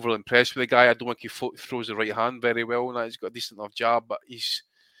really been overly impressed with the guy. I don't think he throws the right hand very well, and he's got a decent enough jab, but he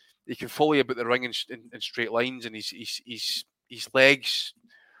can follow you about the ring in straight lines, and his legs.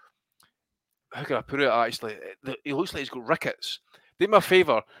 How can I put it? Actually, he looks like he's got rickets. Do me a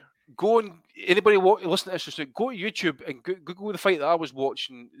favour. Go and anybody listen to this, go to YouTube and Google the fight that I was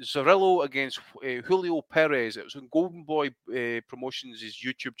watching. Zarrillo against Julio Perez. It was on Golden Boy Promotions'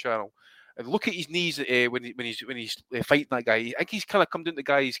 YouTube channel. And look at his knees when he's fighting that guy. I think he's kind of come down to the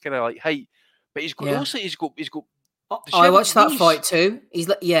guy. He's kind of like height, but he's got also he's got. I watched that fight too.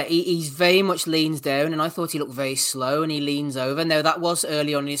 He's very much leans down, and I thought he looked very slow, and he leans over. Now that was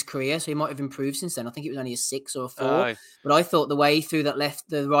early on in his career, so he might have improved since then. I think it was only a 6 or a 4. Aye. But I thought the way he threw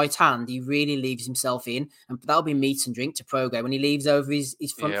the right hand, he really leaves himself in, and that'll be meat and drink to Prograis when he leaves over his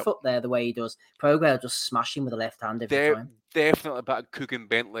front foot there the way he does. Prograis will just smash him with the left hand every time. Definitely about cooking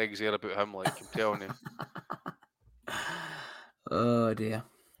bent legs there about him, like I'm telling you. Oh dear.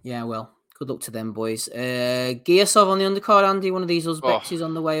 Yeah, well. Good luck to them, boys. Giasov on the undercard, Andy. One of these Uzbeks is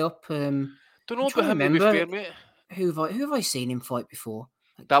on the way up. Don't know about him, to be fair, mate. Who have I seen him fight before?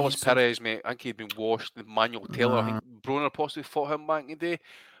 That was Perez, mate. I think he'd been washed with Manuel Taylor. I think Broner possibly fought him back in the day.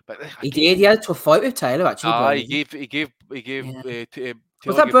 But he did. He had to a fight with Taylor, actually. He gave.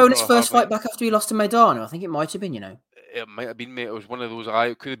 Was that Broner's first fight back after he lost to Maidana? I think it might have been, you know. It might have been, mate. It was one of those.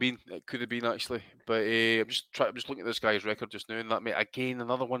 It could have been. It could have been actually. But I'm just looking at this guy's record just now, and that, mate. Again,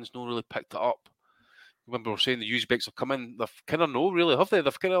 another one's not really picked it up. Remember, we were saying the Uzbeks have come in. They've kind of really, have they?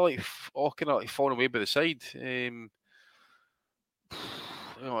 They've kind of fallen away by the side. You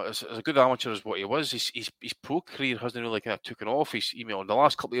know, as a good amateur as what he was, his pro career hasn't really kind of taken off. In the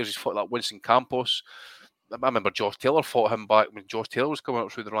last couple of years, he's fought that Winston Campos. I remember Josh Taylor fought him back when Josh Taylor was coming up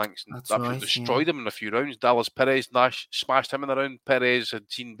through the ranks and absolutely destroyed him in a few rounds. Dallas Perez smashed him in the round. Perez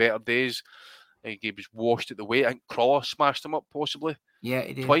had seen better days. He was washed at the weight. I think Crawler smashed him up possibly. Yeah,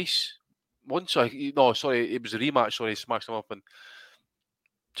 he did. Twice. Once. It was a rematch. Sorry, he smashed him up and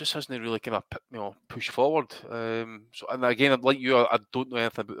just hasn't really kind of pushed forward. And again, like you, I don't know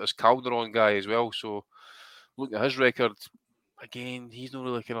anything about this Calderon guy as well. So looking at his record. Again, he's not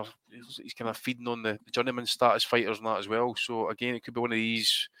really he's kind of feeding on the journeyman status fighters and that as well. So again, it could be one of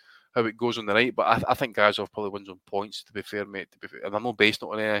these how it goes on the night. But I think Gazov probably wins on points. To be fair, mate. And I'm not based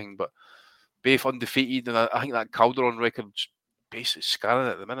on anything, but both undefeated, and I think that Calderon record's basically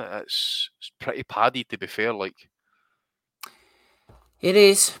scanning at the minute. It's pretty padded, to be fair. Like it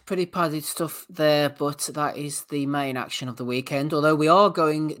is pretty padded stuff there, but that is the main action of the weekend. Although we are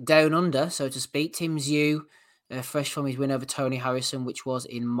going down under, so to speak. Tim Zhu. Fresh from his win over Tony Harrison, which was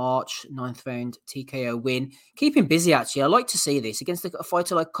in March, 9th round TKO win. Keep him busy, actually. I like to see this against a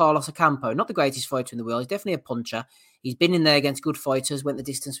fighter like Carlos Ocampo. Not the greatest fighter in the world. He's definitely a puncher. He's been in there against good fighters, went the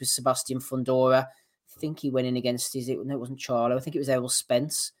distance with Sebastian Fundora. think he went in against it wasn't Charlo. I think it was Errol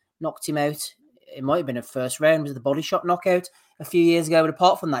Spence. Knocked him out. It might have been a first round. Was the body shot knockout a few years ago? But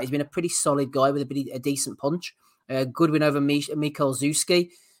apart from that, he's been a pretty solid guy with a decent punch. Good win over Mikhail Zuski,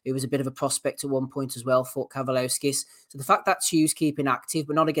 who was a bit of a prospect at one point as well, fought Kavalauskas. So the fact that Tsu's keeping active,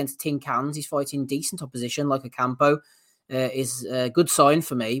 but not against tin cans, he's fighting decent opposition like a Campo, is a good sign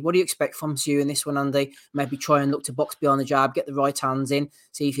for me. What do you expect from Tsu in this one, Andy? Maybe try and look to box beyond the jab, get the right hands in,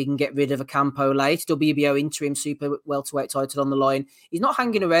 see if he can get rid of a Campo late. WBO interim super welterweight title on the line. He's not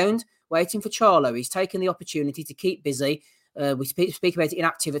hanging around waiting for Charlo. He's taken the opportunity to keep busy. We speak about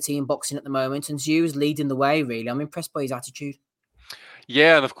inactivity in boxing at the moment, and Tsu's leading the way, really. I'm impressed by his attitude.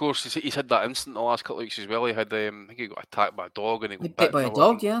 Yeah, and of course, he's had that incident the last couple of weeks as well. He had, I think he got attacked by a dog. And he got bit by a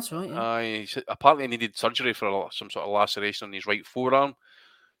dog, yeah, that's right. Yeah. Apparently, he needed surgery for some sort of laceration on his right forearm.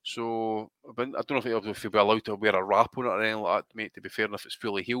 So, I don't know if he'll be allowed to wear a wrap on it or anything like that, mate, to be fair, and if it's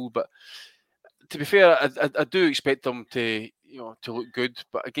fully healed. But to be fair, I do expect him to look good.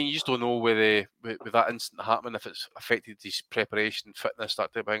 But again, you just don't know with that incident happening, if it's affected his preparation, fitness,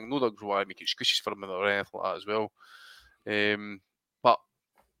 that type of thing. No, don't want to make excuses for him or anything like that as well. But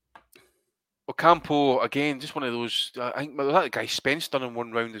Ocampo, again, just one of those. I think that guy Spence done in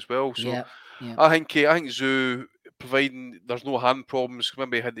one round as well. So yeah. I think Tsu, providing there's no hand problems.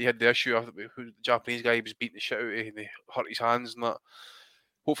 Remember he had the issue of who the Japanese guy was beating the shit out of, and he hurt his hands and that.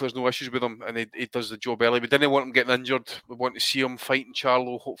 Hopefully there's no issues with him, and he does the job early. We didn't want him getting injured. We want to see him fighting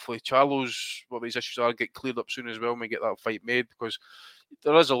Charlo. Hopefully Charlo's, what his issues are, get cleared up soon as well, and we get that fight made, because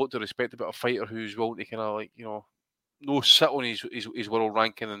there is a lot to respect about a fighter who's willing to kind of no sit on his world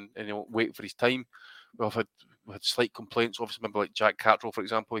ranking and wait for his time. We had slight complaints. Obviously, remember like Jack Cattrall, for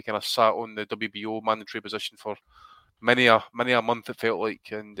example, he kind of sat on the WBO mandatory position for many a month, it felt like,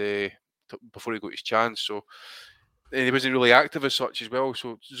 and before he got his chance. So he wasn't really active as such as well.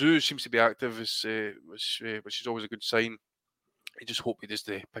 So Tsu seems to be active, which is always a good sign. I just hope he does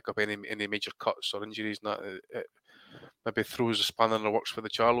to pick up any major cuts or injuries, and that it maybe throws a spanner in the works for the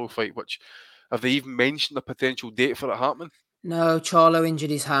Charlo fight. Which, have they even mentioned a potential date for it happening? No, Charlo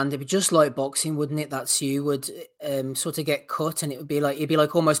injured his hand. It'd be just like boxing, wouldn't it? That Tsu would sort of get cut, and he'd be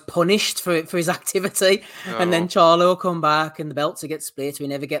like almost punished for his activity. No. And then Charlo will come back, and the belts will get split. We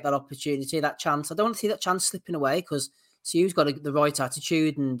never get that opportunity, that chance. I don't want to see that chance slipping away, because Tsu's got the right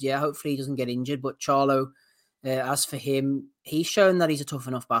attitude, and yeah, hopefully he doesn't get injured. But Charlo, as for him, he's shown that he's a tough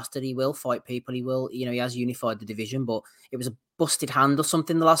enough bastard. He will fight people. He will, he has unified the division, but it was a busted hand or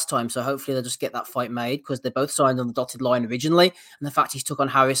something the last time. So hopefully they'll just get that fight made, because they're both signed on the dotted line originally. And the fact he's took on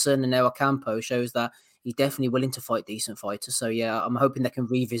Harrison and now Ocampo shows that he's definitely willing to fight decent fighters. So yeah, I'm hoping they can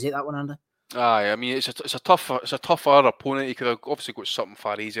revisit that one, Andy. Aye, I mean, it's a tougher opponent. He could have obviously got something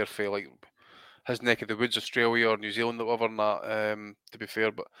far easier for like his neck of the woods, Australia or New Zealand or whatever, and that, to be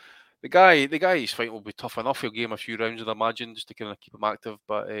fair. But the guy he's fighting will be tough enough. He'll give him a few rounds, I'd imagine, just to kind of keep him active.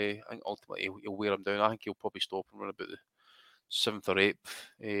 But I think ultimately he'll wear him down. I think he'll probably stop him around about the 7th or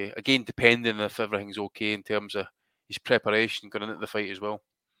 8th. Again, depending if everything's okay in terms of his preparation going into the fight as well.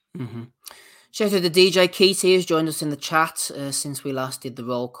 Mm-hmm. Shout out to DJ Keaty, who's joined us in the chat since we last did the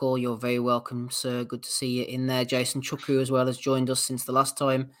roll call. You're very welcome, sir. Good to see you in there. Jason Chukwu as well has joined us since the last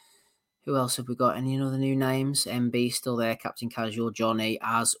time. Who else have we got? Any other new names? MB still there. Captain Casual, Johnny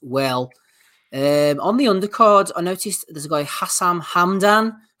as well. On the undercard, I noticed there's a guy, Hassam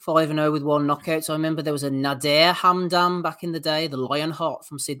Hamdan, 5-0 with 1 knockout. So I remember there was a Nader Hamdan back in the day, the Lionheart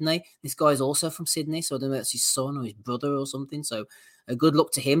from Sydney. This guy's also from Sydney, so I don't know if that's his son or his brother or something. So a good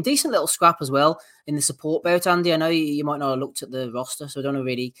luck to him. Decent little scrap as well in the support bout, Andy. I know you might not have looked at the roster, so I don't know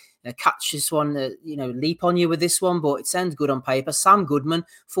really catch this one, leap on you with this one, but it sounds good on paper. Sam Goodman,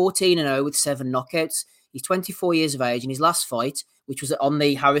 14-0 with 7 knockouts. He's 24 years of age, and his last fight, which was on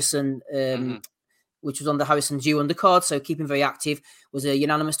the Harrison, which was on the Harrison Dew undercard, so keeping very active, was a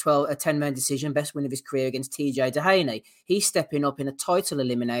unanimous 10-man decision, best win of his career against TJ Dehaney. He's stepping up in a title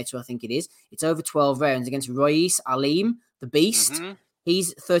eliminator, I think it is. It's over 12 rounds against Rais Alim, the Beast. Mm-hmm.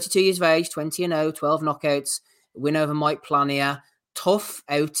 He's 32 years of age, 20-0, 12 knockouts, win over Mike Planier. Tough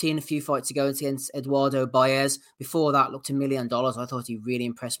outing a few fights ago against Eduardo Baez. Before that, looked $1 million. I thought he really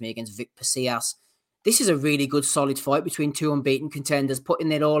impressed me against Vic Pasillas. This is a really good, solid fight between 2 unbeaten contenders,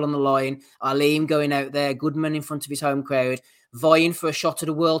 putting it all on the line. Alim going out there, Goodman in front of his home crowd, vying for a shot at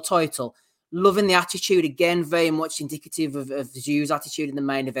a world title. Loving the attitude, again, very much indicative of the Jews' attitude in the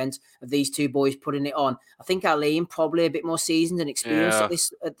main event of these two boys putting it on. I think Alim probably a bit more seasoned and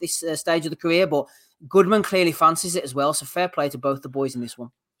experienced at this stage of the career, but Goodman clearly fancies it as well. So fair play to both the boys in this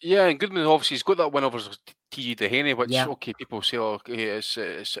one. Yeah, and Goodman obviously he's got that win over TJ Dehaney, which okay, people say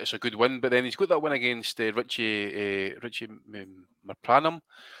it's a good win, but then he's got that win against Richie Marpranam,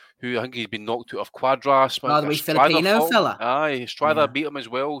 who I think he's been knocked out of Quadras. The wee Filipino fella. Aye, Strada beat him as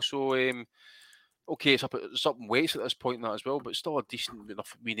well. So, okay, it's up in weights at this point in that as well, but still a decent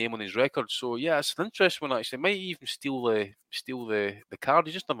enough wee name on his record. So yeah, it's an interesting one actually. Might even steal the card.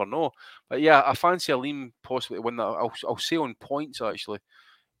 You just never know. But yeah, I fancy Aleem possibly to win that. I'll say on points actually.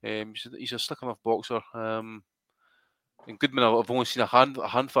 He's a slick enough boxer. And Goodman, I've only seen a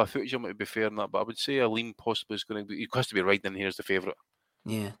handful of footage of him, to be fair in that, but I would say Aleem possibly is going to be. He has to be right in here as the favourite.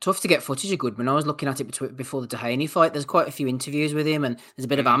 Yeah, tough to get footage of Goodman. I was looking at it before the Dehaney fight. There's quite a few interviews with him, and there's a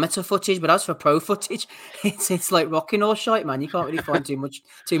bit of amateur footage. But as for pro footage, it's like rocking horse shite, man. You can't really find too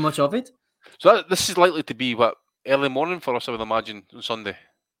much of it. So this is likely to be what, early morning for us, I would imagine, on Sunday.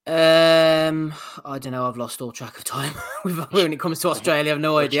 I don't know. I've lost all track of time when it comes to Australia. I have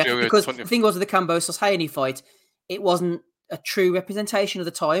no idea, because the thing was with the Kambosos Haney fight, it wasn't a true representation of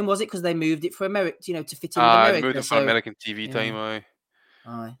the time, was it? Because they moved it for America, to fit in with America. They moved it for American TV time.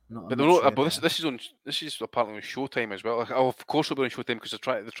 Aye, but this is apparently on Showtime as well. Like, of course, it'll be on Showtime because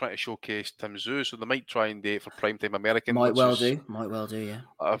they're trying to showcase Tim Tszyu, so they might try and do it for primetime American. Might well do. Yeah.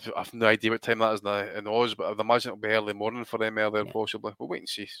 I've no idea what time that is in Oz, but I'd imagine it'll be early morning for them there possibly. We'll wait and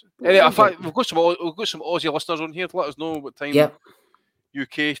see. Anyway, we've got some Aussie listeners on here to let us know what time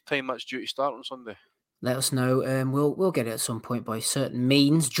UK time that's due to start on Sunday. Let us know. We'll get it at some point by certain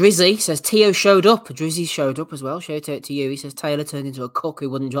means. Drizzy says Tio showed up. Drizzy showed up as well. Shout out to you. He says Taylor turned into a cook who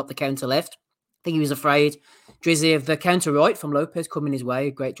wouldn't drop the counter left. I think he was afraid. Drizzy of the counter right from Lopez coming his way.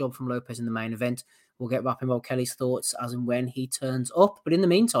 Great job from Lopez in the main event. We'll get Rapping Bob Kelly's thoughts as and when he turns up. But in the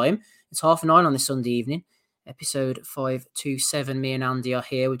meantime, it's 9:30 on this Sunday evening. Episode 527. Me and Andy are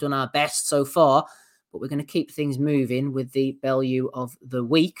here. We've done our best so far, but we're going to keep things moving with the Bellew of the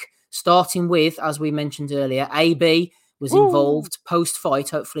week. Starting with, as we mentioned earlier, AB was involved post-fight.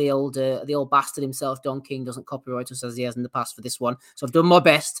 Hopefully the old bastard himself, Don King, doesn't copyright us as he has in the past for this one. So I've done my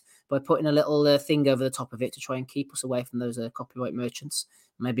best by putting a little thing over the top of it to try and keep us away from those copyright merchants.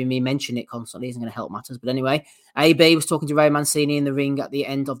 Maybe me mentioning it constantly isn't going to help matters. But anyway, AB was talking to Ray Mancini in the ring at the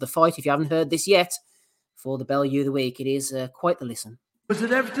end of the fight. If you haven't heard this yet, for the Bellew of the week, it is quite the listen. Was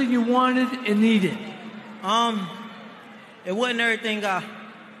it everything you wanted and needed? It wasn't everything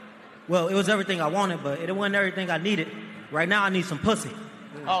Well, it was everything I wanted, but it wasn't everything I needed. Right now, I need some pussy.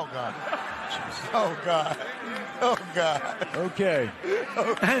 Oh, God. Oh, God. Oh, God. Okay.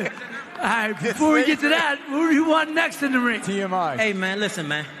 All right, before we get to that, who do you want next in the ring? TMI. Hey, man, listen,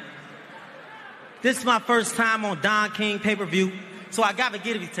 man. This is my first time on Don King pay-per-view, so I got to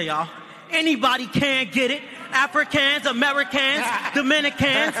give it to y'all. Anybody can get it. Africans, Americans,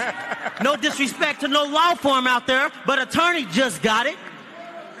 Dominicans. No disrespect to no law firm out there, but attorney just got it.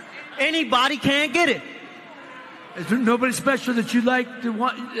 Anybody can get it. Is there nobody special that you like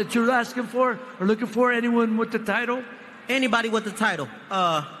that you're asking for or looking for? Anyone with the title? Anybody with the title.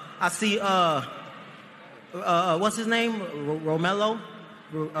 I see. What's his name? Romelo.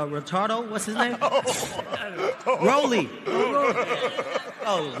 Retardo. What's his name? Roly.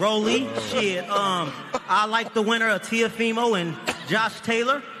 Oh, Roly. Shit. I like the winner of Teofimo and Josh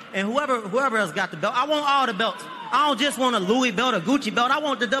Taylor and whoever else got the belt. I want all the belts. I don't just want a Louis belt or Gucci belt. I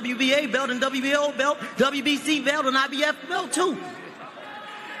want the WBA belt and WBO belt, WBC belt and IBF belt too.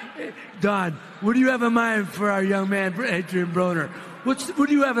 Don, what do you have in mind for our young man, Adrian Broner? What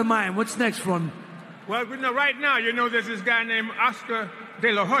do you have in mind? What's next for him? Well, right now, there's this guy named Oscar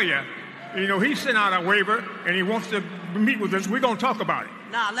De La Hoya. He sent out a waiver, and he wants to meet with us. We're going to talk about it.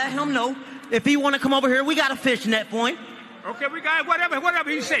 Nah, let him know. If he want to come over here, we got a fish net for him. Okay, we got whatever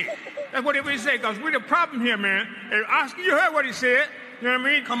he say. That's whatever he say, because we're the problem here, man. Hey, Oscar, you heard what he said. You know what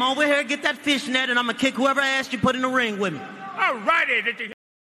I mean? Come over here, get that fish net, and I'm going to kick whoever asked you put in the ring with me. All righty.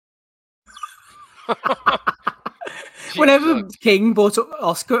 Whenever King brought up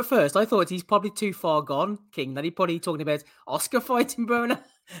Oscar at first, I thought he's probably too far gone, King, that he's probably talking about Oscar fighting Broner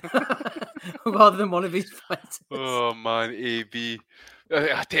rather than one of his fights. Oh, man, AB.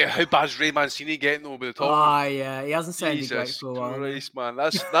 I tell you, how bad's Ray Mancini getting over the top? Ah, yeah, he hasn't sounded great for a while. Christ, man.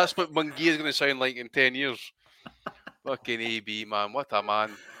 That's what Munguia is going to sound like in 10 years. Fucking AB, man. What a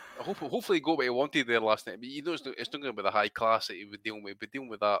man. Hopefully he got what he wanted there last night. But it's not going to be the high class that he would deal with. But dealing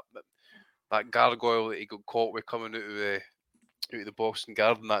with that gargoyle that he got caught with coming out of the Boston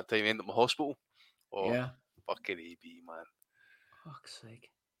Garden that time, ended up in the hospital. Oh, yeah. Fucking AB, man. Fuck's sake.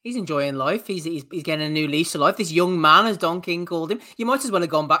 He's enjoying life. He's getting a new lease of life. This young man, as Don King called him. You might as well have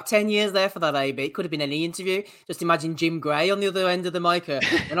gone back 10 years there for that, AB. It could have been any interview. Just imagine Jim Gray on the other end of the mic. We're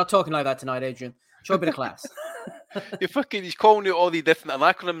not talking like that tonight, Adrian. Show a bit of class. He's calling out all the different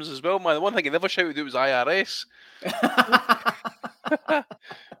acronyms as well, man. The one thing he never shouted out was IRS.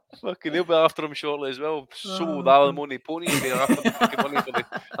 Fucking, they'll be after him shortly as well. Sold alimony ponies there after the fucking money for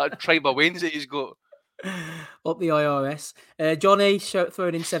that tribe of Wednesday he's got. Up the IRS. Johnny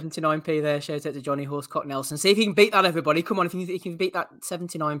throwing in 79p there. Shout out to Johnny Horsecock Nelson. See if you can beat that, everybody. Come on, if you can beat that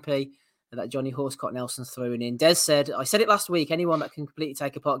 79p that Johnny Horsecock Nelson's throwing in. Des said, I said it last week, anyone that can completely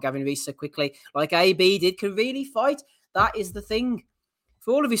take apart Gavin Rees so quickly, like AB did, can really fight. That is the thing.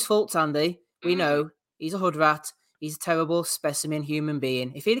 For all of his faults, Andy, we know he's a hood rat. He's a terrible specimen human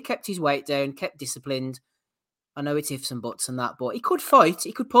being. If he'd have kept his weight down, kept disciplined, I know it's ifs and buts and that, but he could fight.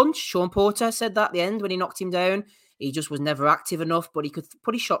 He could punch. Sean Porter said that at the end when he knocked him down. He just was never active enough, but he could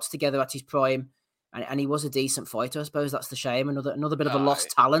put his shots together at his prime. And he was a decent fighter. I suppose that's the shame. Another bit of a lost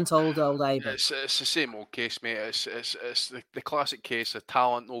talent, old AB. It's the same old case, mate. It's the classic case of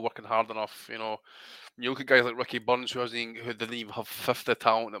talent not working hard enough. You know, when you look at guys like Ricky Burns, who didn't even have fifth of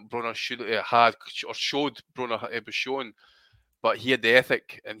talent that Broner should have had or showed Broner it was shown, but he had the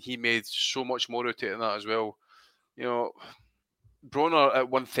ethic and he made so much more out of it than that as well. You know, Broner at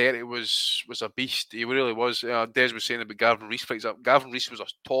 130 was a beast. He really was. Des was saying about Gavin Rees fights up. Gavin Rees was a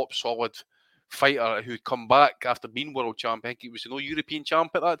top solid fighter who'd come back after being world champ. I think he was no European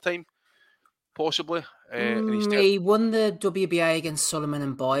champ at that time, possibly. And he won the WBA against Solomon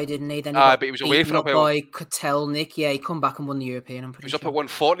and Boy, didn't he? Then but he was away for a while. By Kotelnik. Yeah, he come back and won the European. I'm pretty sure. He was up at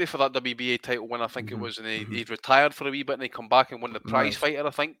 140 for that WBA title win, I think it was, and he'd retired for a wee bit, and he come back and won the prize fighter, I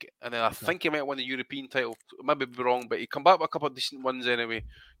think, and then I think he might have won the European title. Maybe be wrong, but he come back with a couple of decent wins anyway.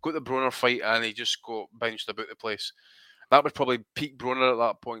 Got the Broner fight, and he just got bounced about the place. That was probably peak Broner at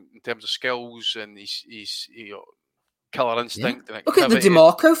that point in terms of skills and his killer instinct. Yeah. Look at the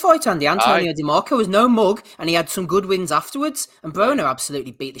DeMarco fight, Andy. Antonio DeMarco was no mug, and he had some good wins afterwards. And Broner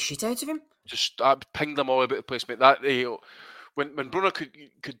absolutely beat the shit out of him. Just pinged them all about the place, mate. That when Broner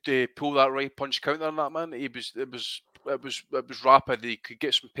could pull that right punch counter on that man, it was rapid. He could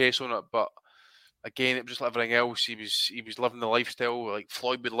get some pace on it, but again, it was just like everything else. He was living the lifestyle like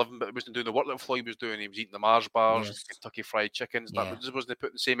Floyd was living, but he wasn't doing the work that Floyd was doing. He was eating the Mars bars, Kentucky Fried Chickens. That just wasn't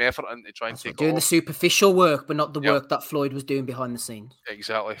putting the same effort in to try and take doing the superficial work, but not the work that Floyd was doing behind the scenes.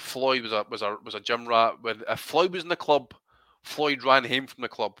 Exactly. Floyd was a gym rat. If Floyd was in the club, Floyd ran home from the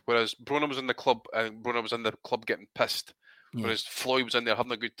club. Whereas Broner was in the club, and Broner was in the club getting pissed. Yeah. Whereas Floyd was in there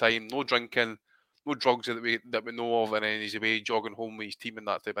having a good time, no drinking, no drugs that we know of, and then he's away jogging home with his team and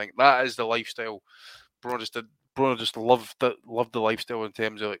that type of thing. That is the lifestyle. Broner just loved the lifestyle in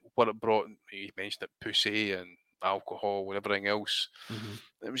terms of like what it brought. He mentioned it, pussy and alcohol and everything else.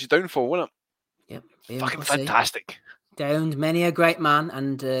 It was his downfall, wasn't it? Yep, fucking fantastic. Downed many a great man,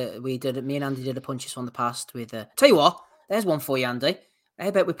 and me and Andy did a Punches from the Past with. Tell you what, there's one for you, Andy. I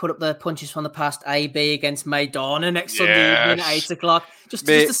bet we put up the Punches from the Past AB against Maidana next Sunday evening at 8 o'clock, just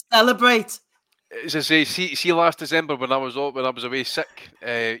to celebrate. As I say, see last December when I was away sick,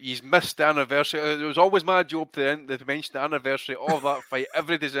 he's missed the anniversary. It was always my job to mention the anniversary of that fight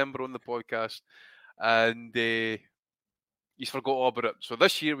every December on the podcast, and he's forgot all about it. So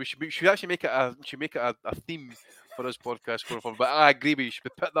this year we should actually make it a theme for this podcast going forward. But I agree with you. Should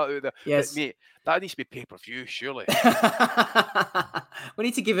put that out there. Yes, but, mate, that needs to be pay-per-view, surely. We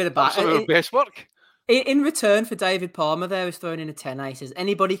need to give it a back. Some of our best work. In return for David Palmer, there was thrown in a 10. He says,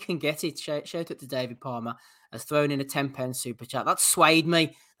 anybody can get it. Shout out to David Palmer has thrown in a 10 super chat. That swayed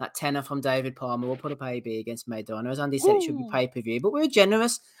me, that tenner from David Palmer. We'll put up AB against Maidana. As Andy said, it should be pay-per-view. But we're a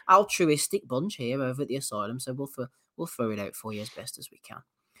generous, altruistic bunch here over at the Asylum, so we'll throw it out for you as best as we can.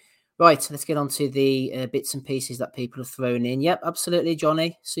 Right, let's get on to the bits and pieces that people have thrown in. Yep, absolutely,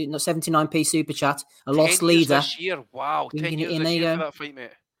 Johnny. 79p super chat. A lost leader. This year. Wow, 10 years this year for that fight, mate.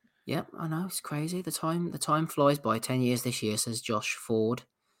 Yeah, I know, it's crazy. The time flies by. 10 years this year, says Josh Ford.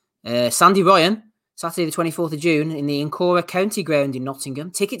 Sandy Ryan, Saturday the 24th of June in the Ancora County Ground in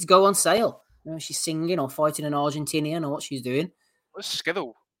Nottingham. Tickets go on sale. I don't know if she's singing or fighting an Argentinian or what she's doing. What's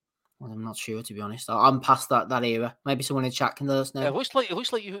Skittle? Well, I'm not sure, to be honest. I'm past that era. Maybe someone in chat can let us know. It looks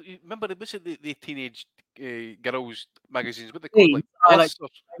like you remember the teenage girls magazines. What they call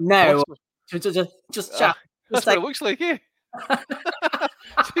no, just chat. That's what it looks like, yeah.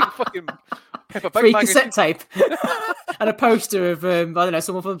 Fucking Peppa Pig free magazine. Cassette tape and a poster of I don't know,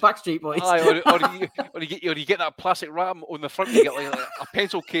 someone from the Backstreet Boys. Or you get that plastic ram on the front. You get like a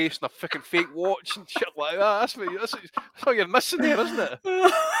pencil case and a fucking fake watch and shit like that. That's what you're missing there, isn't it?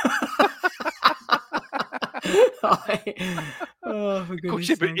 Oh, for goodness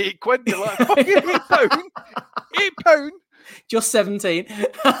sake! About £8. You're like fucking £8. Just 17.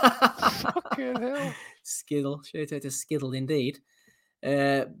 Fucking hell. Skiddle. Shout out to Skiddle indeed.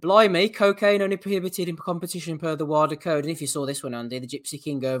 Blimey, cocaine only prohibited in competition per the WADA code. And if you saw this one, Andy, the Gypsy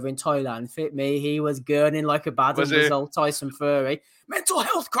King over in Thailand, fit me, he was gurning like a bad result. Tyson Fury. Mental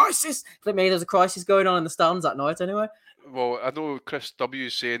health crisis. Fit me, there's a crisis going on in the stands that night anyway. Well, I know Chris W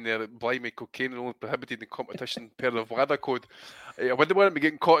is saying there that blimey, cocaine only prohibited in competition per the WADA code. I wouldn't want to be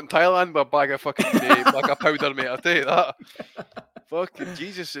getting caught in Thailand with a bag of fucking bag of powder, mate. I'll tell you that. Fucking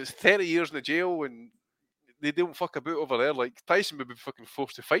Jesus, it's 30 years in the jail and they don't fuck about over there. Like Tyson would be fucking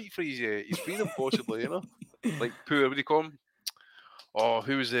forced to fight for his freedom, possibly, you know. Like poor, what do you call him? Oh,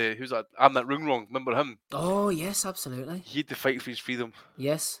 who's that? I'm that wrong. Remember him? Oh yes, absolutely. He had to fight for his freedom.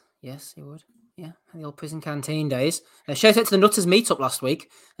 Yes, he would. Yeah, the old prison canteen days. Shout out to the Nutters meetup last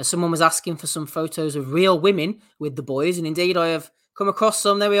week. Someone was asking for some photos of real women with the boys, and indeed I have come across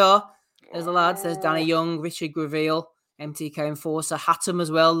some. There we are. There's the lads. There's Danny Young, Richard Graville, MTK Enforcer, Hatton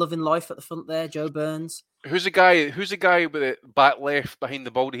as well, loving life at the front there. Joe Burns. Who's the guy with the back left behind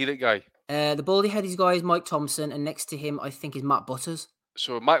the baldy-headed guy? The baldy-headed guy is Mike Thompson, and next to him I think is Matt Butters.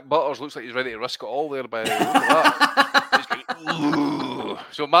 So Matt Butters looks like he's ready to risk it all there by look at that. He's going, ooh.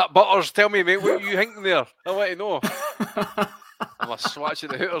 So Matt Butters, tell me, mate, what are you thinking there? I want to know. I'm a swatch at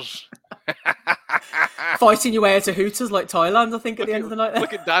the Hooters. Fighting your way out to Hooters like Thailand, I think, at the end of the night.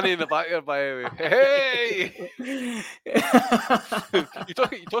 Look at Danny in the back there, by the way. Hey!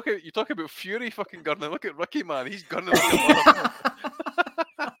 you talk about Fury fucking gunning. Look at Ricky, man. He's gunning like a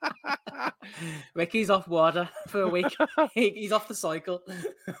Ricky's off water for a week. He's off the cycle.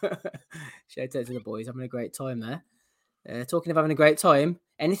 Shout out to the boys, having a great time there. Talking of having a great time,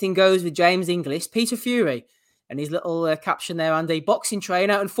 anything goes with James Inglis, Peter Fury, and his little caption there, Andy, boxing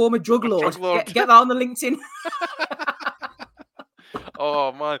trainer and former drug lord. Get that on the LinkedIn.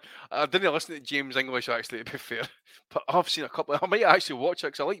 Oh man, I didn't listen to James English actually, to be fair, but I've seen a couple. I might actually watch it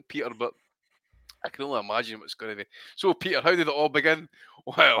because I like Peter, but I can only imagine what's going to be. So, Peter, how did it all begin?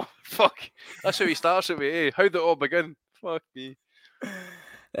 Well, fuck. That's how he starts it with, eh? How did it all begin? Fuck me.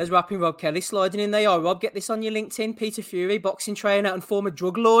 There's rapping Rob Kelly sliding in there. Oh, Rob, get this on your LinkedIn. Peter Fury, boxing trainer and former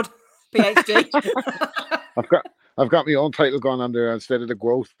drug lord. PhD. I've got my own title going on there instead of the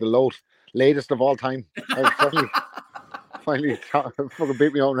growth, the latest of all time. I've finally fucking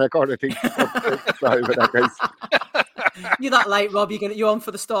beat my own record, I think. Sorry about that, guys. You're that late, Rob. You're on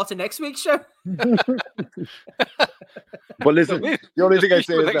for the start of next week's show. But listen, the only thing I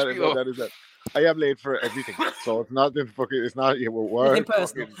say is that I am late for everything. So it's not work,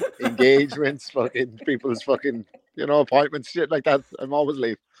 fucking engagements, fucking people's fucking, appointments, shit like that. I'm always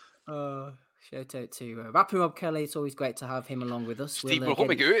late. Shout out to Rapping Rob Kelly. It's always great to have him along with us. Steve, we'll hope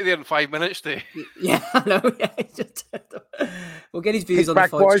we get out of there in 5 minutes. Yeah, I know. Yeah, we'll get his views on the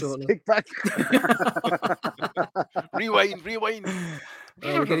fight shortly. Kick back. Rewind.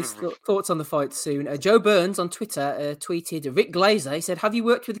 We'll get his thoughts on the fight soon. Joe Burns on Twitter tweeted Rick Glazer. He said, "Have you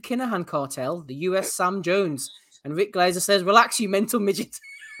worked with the Kinahan cartel, the US Sam Jones?" And Rick Glazer says, "Relax, you mental midget."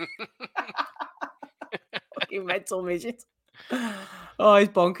 Fucking mental midget. Oh, he's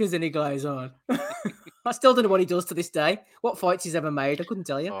bonkers, isn't he, Glazer? I still don't know what he does to this day. What fights he's ever made, I couldn't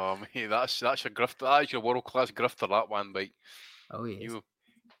tell you. Oh, mate, that's your grifter. That's your world-class grifter, that one, mate. Oh, he is.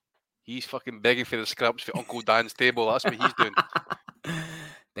 He's fucking begging for the scraps for Uncle Dan's table. That's what he's doing.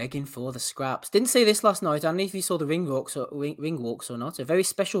 Begging for the scraps. Didn't see this last night. I don't know if you saw the ring walks or not. A very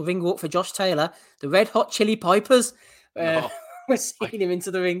special ring walk for Josh Taylor. The Red Hot Chili Pipers were seeing him into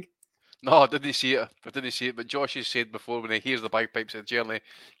the ring. No, I didn't see it. But Josh has said before when he hears the bagpipes at the journey,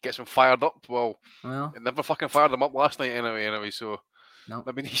 gets him fired up. Well, it never fucking fired him up last night anyway. So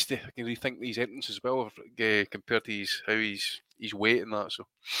maybe he needs to rethink these entrances as well compared to how he's weight and that. So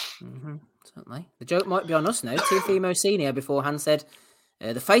certainly the joke might be on us now. Teofimo Senior beforehand said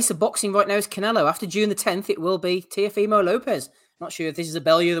the face of boxing right now is Canelo. After June the 10th, it will be Teofimo Lopez. Not sure if this is a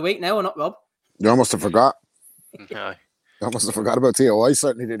belly of the week now or not, Rob. You almost have forgot. Aye. I must have forgot about T.O. I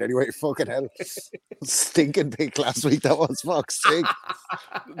certainly did anyway. Fucking hell. Stinking big last week. That was fuck's sake.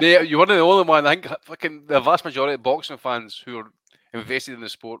 Yeah, you're one of the only one. I think fucking the vast majority of boxing fans who are invested in the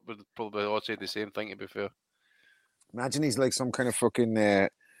sport would probably all say the same thing, to be fair. Imagine he's like some kind of fucking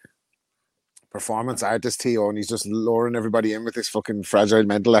performance artist, T.O., and he's just luring everybody in with this fucking fragile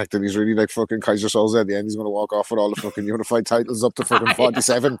mental act, and he's really like fucking Kaiser Soze at the end. He's going to walk off with all the fucking unified titles up to fucking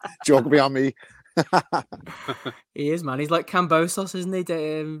 47. Joke beyond me. He is, man. He's like Cambosos, isn't he?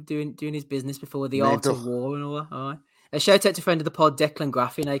 Doing his business before the art of war and all that. All right. A shout out to friend of the pod, Declan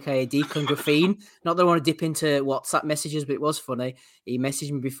Graffin, aka Declan Graffine. Not that I want to dip into WhatsApp messages, but it was funny. He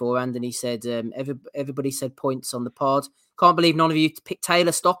messaged me beforehand and he said, everybody said points on the pod. Can't believe none of you picked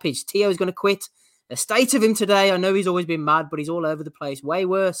Taylor stoppage. Tio's going to quit. A state of him today. I know he's always been mad, but he's all over the place. Way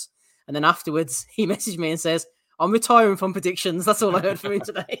worse. And then afterwards, he messaged me and says, I'm retiring from predictions. That's all I heard from him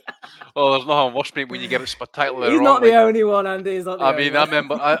today. Oh, there's nothing worse, mate, when you get it spectacularly He's wrong. not the only one, Andy. He's not the only I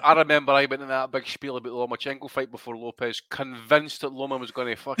one. remember I went in that big spiel about the Lomachenko fight before Lopez, convinced that Loma was going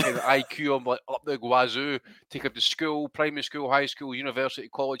to fucking IQ him like up the wazoo, take him to school, primary school, high school, university,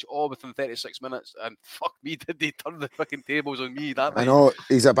 college, all within 36 minutes. And fuck me, did they turn the fucking tables on me that night? I know,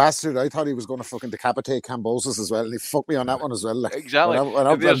 he's a bastard. I thought he was going to fucking decapitate Cambosis as well, and he fucked me on that one as well. Like, exactly.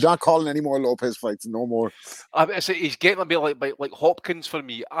 I'm not calling any more Lopez fights, no more. He's getting a bit like Hopkins for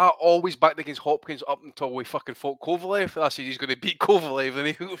me. I always backed against Hopkins up until we fucking fought Kovalev. I said he's going to beat Kovalev, and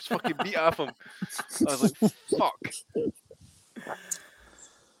he was fucking beat off him. I was like, fuck.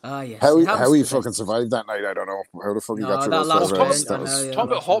 Yes. How he fucking survived that night, I don't know. How the fuck he got through those first rounds. Talk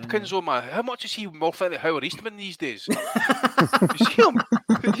about Hopkins, oh man. How much is he morphing into Howard Eastman these days? You see him?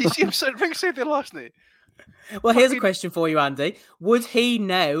 Did you see him sitting ringside there last night? Well, here's a question for you, Andy. Would he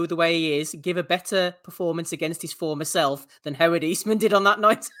now, the way he is, give a better performance against his former self than Howard Eastman did on that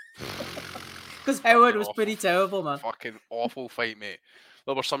night? Because Howard was pretty terrible, man. Fucking awful fight, mate.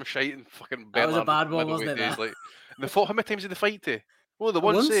 There was some shite and fucking That was a bad one, wasn't it? Days, like, and they fought, how many times did they fight to? Oh, the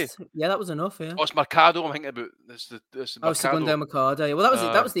once, eh? Yeah, that was enough, yeah. Oh, it's Mercado I'm thinking about. This Segundo Mercado. Yeah, well,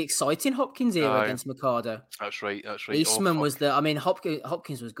 that was the exciting Hopkins era against Mercado. That's right. Eastman was the... I mean,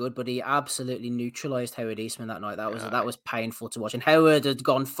 Hopkins was good, but he absolutely neutralised Howard Eastman that night. That was painful to watch. And Howard had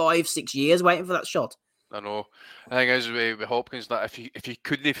gone 5-6 years waiting for that shot. I know. The thing is with Hopkins that if you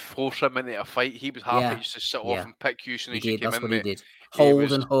couldn't force him into a fight, he was happy just to sit off and pick you as soon as you came in. That's what he did.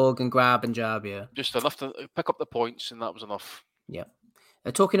 Hold and hug and grab and jab, yeah. Just enough to pick up the points, and that was enough. Yeah.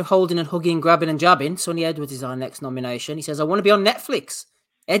 Talking of holding and hugging, grabbing and jabbing, Sonny Edwards is our next nomination. He says, I want to be on Netflix.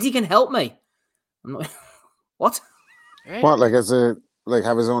 Eddie can help me. I'm not... What? Hey. What, like have his own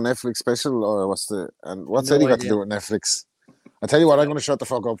Netflix special, or what's Eddie got to do with Netflix? I tell you what, I'm going to shut the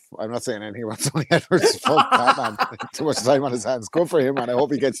fuck up. I'm not saying anything about Sonny Edwards. Fuck that, man. Too much time on his hands. Good for him, man. I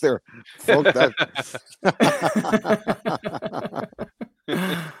hope he gets there. Fuck that.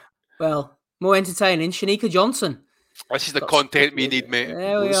 Well, more entertaining. Shanika Johnson. This is the content we need, mate.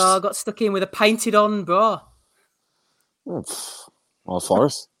 There we are. Got stuck in with a painted-on bra. All for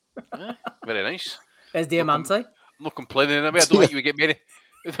us. Yeah, very nice. There's Diamante. I'm not complaining. I don't think you would get many.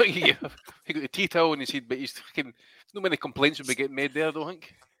 I think you got the tea towel in his head, but there's no many complaints would be getting made there, I don't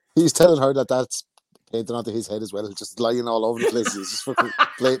think. He's telling her that's painted onto his head as well, just lying all over the place. He's just fucking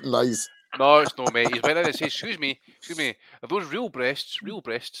blatant lies. No, it's no, mate. He's went in and says, excuse me, are those real breasts?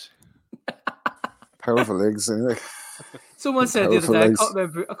 Powerful legs, anyway. Someone said the other day,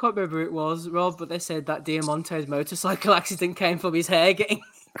 I can't remember who it was, Rob, but they said that Diamante's motorcycle accident came from his hair getting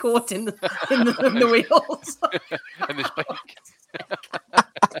caught in the wheels. And the spike.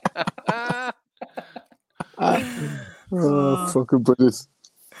 Fucking brilliant.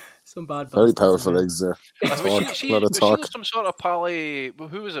 Some bad very powerful legs there. Was she some sort of pally?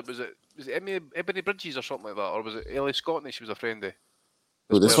 Who was it? Was it Ebony Bridges or something like that? Or was it Ellie Scotney she was a friend of?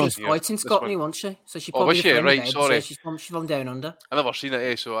 This one? She's fighting Scotney, wasn't she? So she probably was she? Right, sorry. She's from down under. I never seen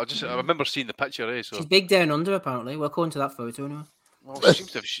it, so I remember seeing the picture, so. She's big down under, apparently. Well, according to that photo, anyway. Well, she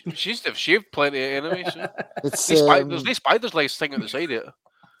seems to have shaved plenty anyway, so. There's no spider's legs thing at the side of it.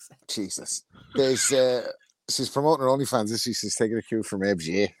 Jesus. She's promoting her OnlyFans. She's taking a cue from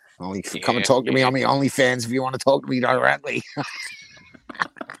FJ. Come and talk to me on my OnlyFans if you want to talk to me directly.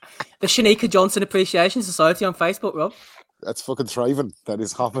 The Shanika Johnson Appreciation Society on Facebook, Rob. That's fucking thriving. That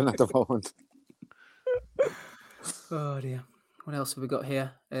is hopping at the moment. Oh dear. What else have we got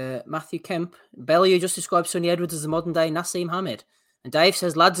here? Matthew Kemp. Bellew just described Sonny Edwards as the modern day Nassim Hamed. And Dave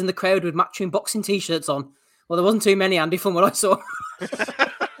says lads in the crowd with matching boxing t-shirts on. Well, there wasn't too many, Andy, from what I saw.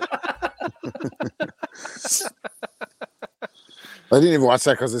 I didn't even watch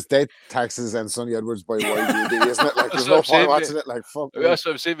that because it's death taxes and Sonny Edwards by YGD, isn't it? Like, there's no point watching it. Like, fuck. That's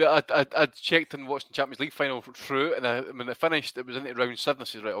what I'm saying. I checked and watched the Champions League final through, and when it finished, it was into round 7. I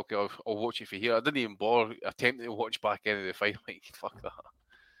said, right, okay, I'll watch it for here. I didn't even bother attempting to watch back into the final. Like, fuck that.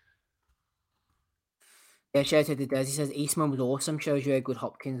 Yeah, shout out to Des. He says Eastman was awesome. Shows you how good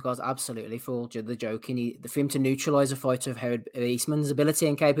Hopkins was. Absolutely, for all the joking. For him to neutralise a fighter of Howard Eastman's ability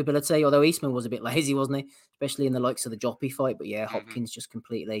and capability. Although Eastman was a bit lazy, wasn't he? Especially in the likes of the Joppy fight. But yeah, Hopkins just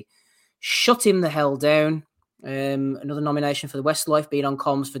completely shut him the hell down. Another nomination for the Westlife being on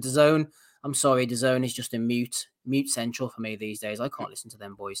comms for DAZN. I'm sorry, DAZN is just a mute central for me these days. I can't listen to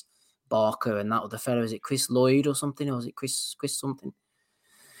them boys. Barker and that other fellow. Is it Chris Lloyd or something? Or is it Chris something?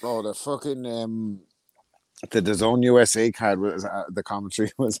 Oh, the fucking the DAZN USA card was the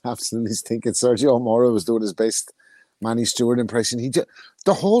commentary was absolutely stinking. Sergio Mora was doing his best Manny Stewart impression.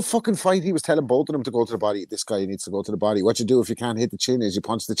 The whole fucking fight, he was telling both of them to go to the body. This guy needs to go to the body. What you do if you can't hit the chin is you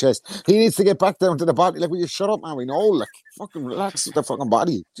punch the chest. He needs to get back down to the body. Like, will you shut up, man? We know. Like, fucking relax with the fucking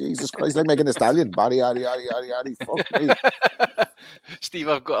body. Jesus Christ, like making a stallion. Body, yaddy, yaddy, yaddy, yaddy. Fuck me. Steve,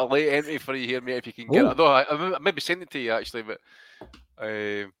 I've got a late entry for you here, mate, if you can get it. No, I maybe sent it to you, actually, but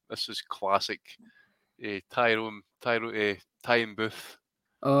this is classic. Tyrone Booth.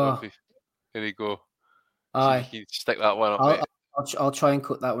 Oh. Here we go. Aye. So you can stick that one up, mate. I'll try and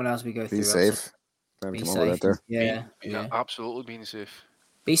cut that one as we go through. Be safe. Be safe. Yeah, absolutely being safe.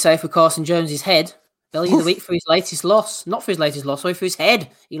 Be safe with Carson Jones's head. Belly of the week for his latest loss. Not for his latest loss, sorry, for his head.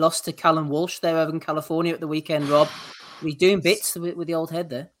 He lost to Callum Walsh there over in California at the weekend, Rob. He's doing bits with the old head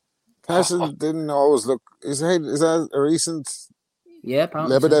there. Carson didn't always look. His head, is that a recent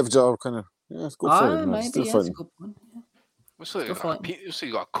Lebedev job, kind of? Yeah, it's good for him. Maybe, Still yeah, fighting. it's a good one. Yeah. Looks like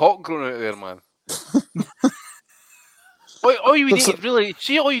you got a cock growing out there, man. All you need really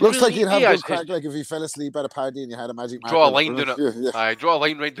see. All you looks really like you'd have need good crack. Like if you fell asleep at a party and you had a magic draw marker. A line down it. Yeah. Aye, draw a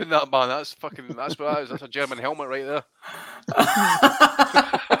line right down that, man. That's what that is. That's a German helmet right there.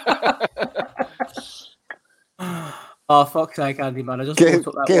 Oh, fuck's sake, Andy, man. I just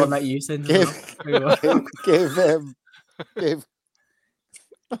brought up that one that you sent.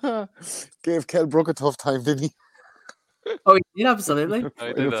 Gave Kell Brook a tough time, didn't he? Oh, he did, absolutely.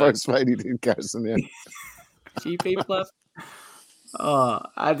 In the first fight, he did Carson, yeah. GP plus. Oh,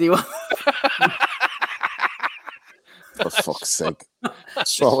 Andy. For fuck's sake.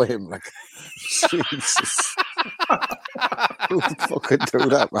 Throw him, like, Jesus. Who would fucking do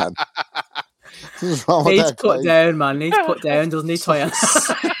that, man? Needs put down, man. Needs put down, doesn't he, Toya?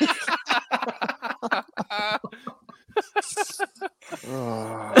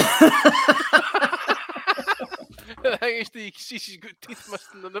 I think she's got teeth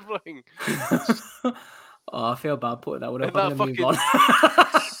missing and everything. Oh, I feel bad putting that one up.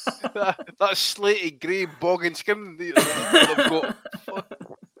 That slaty grey bogging skin that they've got.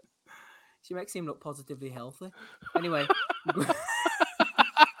 She makes him look positively healthy. Anyway.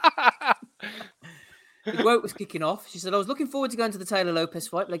 The quote was kicking off. She said, I was looking forward to going to the Taylor Lopez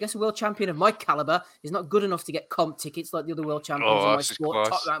fight, but I guess a world champion of my caliber is not good enough to get comp tickets like the other world champions in my sport,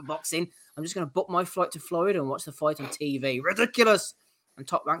 top rank boxing. I'm just going to book my flight to Florida and watch the fight on TV. Ridiculous. And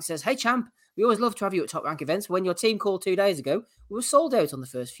Top Rank says, hey, champ, we always love to have you at Top Rank events. When your team called 2 days ago, we were sold out on the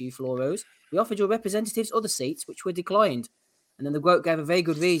first few floor rows. We offered your representatives other seats, which were declined. And then the quote gave a very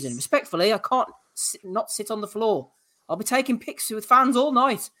good reason. Respectfully, I can't not sit on the floor. I'll be taking pics with fans all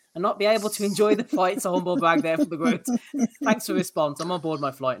night and not be able to enjoy the fight. So humble brag there for the quote. Thanks for the response. I'm on board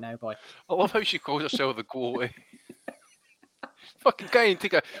my flight now. Bye. I love how she calls herself the goalie. Fucking guy and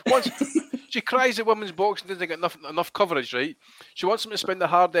take once she cries at women's boxing doesn't get enough coverage, right? She wants them to spend the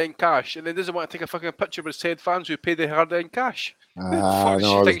hard-earned cash and then doesn't want to take a fucking picture with said fans who pay the hard-earned cash. No,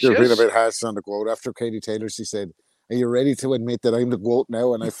 you're being a bit harsh on the quote. After Katie Taylor, she said, are you ready to admit that I'm the GOAT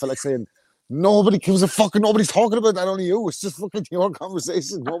now? And I felt like saying, nobody gives a fucking, nobody's talking about that, only you. It's just fucking your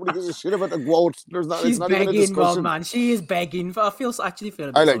conversation. Nobody gives a shit about the GOAT. She's not begging, even a discussion. Man. She is begging. I actually feel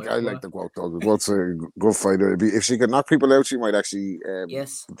a bit I like the GOAT, though. The GOAT's a good fighter. If she could knock people out, she might actually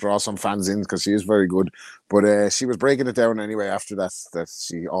draw some fans in because she is very good. But she was breaking it down anyway after that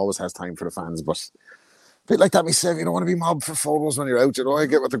she always has time for the fans. But a bit like that myself, you don't want to be mobbed for photos when you're out. You know, I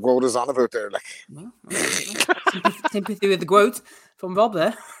get what the GOAT is on about there. Like, sympathy with the GOAT from Rob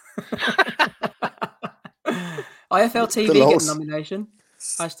there. IFL TV getting nomination.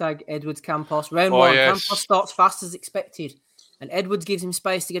 Hashtag Edwards Campos. Round one. Yes. Campos starts fast as expected. And Edwards gives him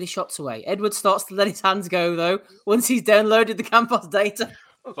space to get his shots away. Edwards starts to let his hands go, though, once he's downloaded the Campos data.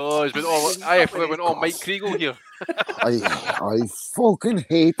 Oh, it's been all IFL went all Mike Kriegel here. I fucking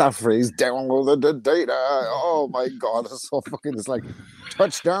hate that phrase, download the data. Oh my god, it's so fucking, it's like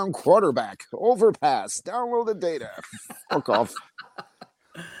touchdown quarterback, overpass, download the data. Fuck off.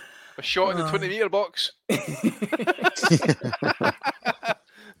 A shot in the 20-meter box.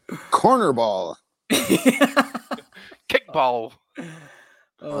 Corner ball. Kick ball.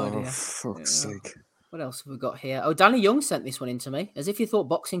 Oh fuck's sake. What else have we got here? Oh, Danny Young sent this one in to me. As if you thought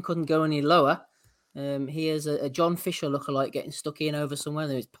boxing couldn't go any lower. Here's a John Fisher lookalike getting stuck in over somewhere.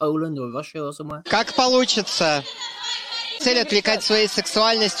 Whether it's Poland or Russia or somewhere. Как получится? Цель отвлекать своей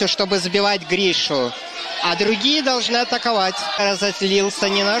сексуальностью, чтобы забивать Гришу. А другие должны атаковать. Разозлился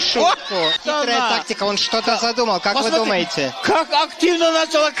не на шутку. Хитрая тактика, он что-то задумал. Как вы думаете? Как активно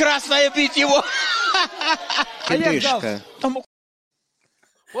начала красная бить его! Кидышка.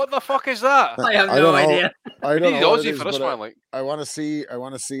 What the fuck is that? I have no idea. I don't know. Aussie for this one, like. I want to see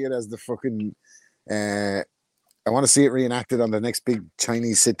it as the fucking. I want to see it reenacted on the next big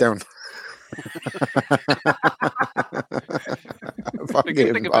Chinese sit down. The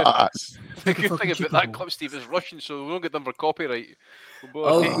good thing about that clip, Steve, is Russian, so we don't get them for copyright.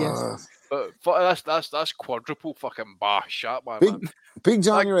 Yes. But that's quadruple fucking bash, that man. Big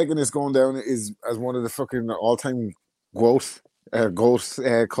John, you reckon, is going down as one of the fucking all-time GOAT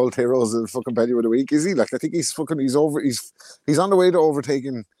cult heroes of the fucking Penny of the Week, is he? Like, I think he's on the way to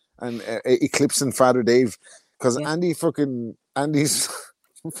overtaking and eclipsing Father Dave, because Andy's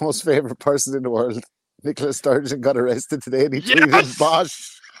most favorite person in the world, Nicola Sturgeon, got arrested today, and he tweeted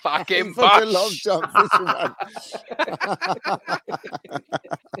Bosh. Fucking Bosh. I love John Fisher,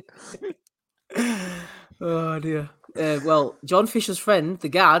 man. Oh dear. Well, John Fisher's friend, the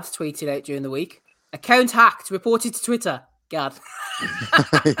Gad, tweeted out during the week, account hacked, reported to Twitter. Gad.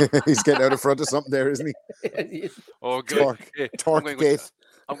 He's getting out in front of something there, isn't he? Oh, good. Torque gate.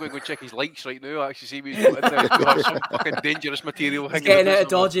 I'm going to go check his likes right now. Actually, see what he's got in there. He's got some fucking dangerous material. He's getting out of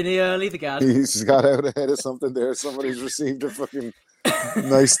Dodge in here early, the Gad. He's got out ahead of something there. Somebody's received a fucking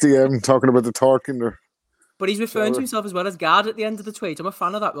nice DM talking about the torque in there. But he's referring to himself as well as Gad at the end of the tweet. I'm a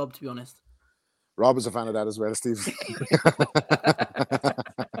fan of that, Rob, to be honest. Rob is a fan of that as well, Steve.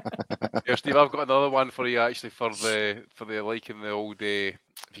 Yeah, Steve, I've got another one for you actually for the liking the old. If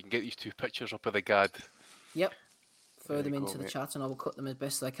you can get these two pictures up of the Gad. Yep. Throw them into the chat and I will cut them as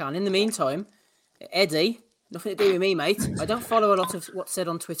best as I can. In the meantime, Eddie, nothing to do with me, mate. I don't follow a lot of what's said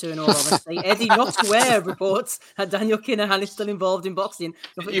on Twitter in all honesty. Eddie not aware reports that Daniel Kinahan is still involved in boxing.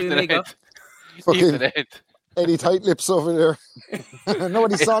 Nothing to do with me, go. Eddie tight lips over there.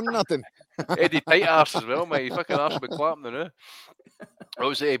 Nobody saw nothing. Eddie tight arse as well, mate. Fucking arse with clapping there. I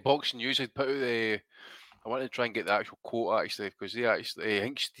was at boxing news. I'd put out I wanted to try and get the actual quote actually, because I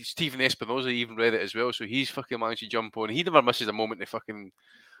think Stephen Espinosa even read it as well, so he's fucking managed to jump on. He never misses a moment to fucking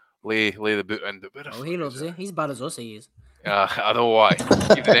lay the boot in. Oh, he loves it. He's bad as us, he is. I know why.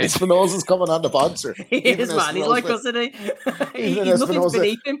 Espinosa's coming on the bouncer. He is, man. He's like us, isn't he? Nothing's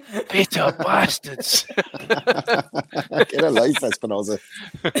beneath him. Bitter bastards. Get a life, Espinosa.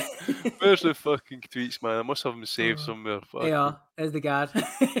 Where's the fucking tweets, man? I must have them saved somewhere. Yeah, there's the Gad.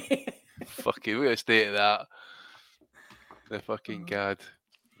 Fucking, we're going to stay at that. The fucking Gad.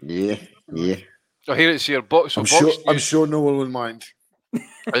 Yeah. Oh, here it's here. I'm sure no one will mind.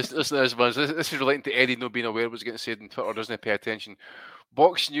 This is relating to Eddie not being aware of what's getting said on Twitter, doesn't he pay attention?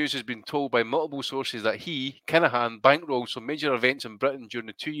 Box News has been told by multiple sources that Kinahan, bankrolled some major events in Britain during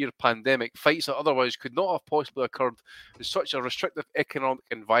the 2-year pandemic, fights that otherwise could not have possibly occurred in such a restrictive economic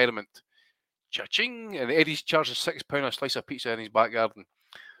environment. Cha-ching! And Eddie's charging £6 a slice of pizza in his back garden.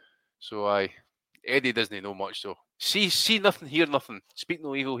 So Eddie doesn't know much, though. See nothing, hear nothing. Speak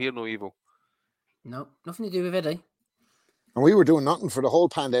no evil, hear no evil. No, nothing to do with Eddie. And we were doing nothing for the whole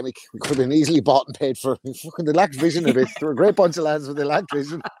pandemic. We could have been easily bought and paid for. Fucking, they lacked vision a bit. They were a great bunch of lads, but they lacked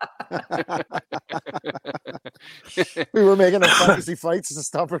vision. We were making up fantasy fights to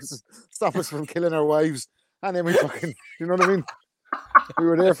stop us from killing our wives. And then we fucking, you know what I mean? We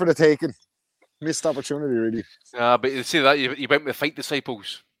were there for the taking. Missed opportunity, really. But you see that, you went with Fight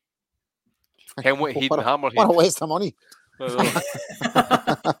Disciples. Helmut, Heed, and Hammerhead. What a waste of money. Remember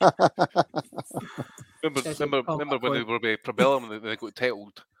when they were with Probellum and they got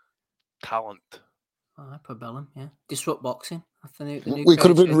titled Talent. Oh, Probellum, yeah. Disrupt Boxing. The new we could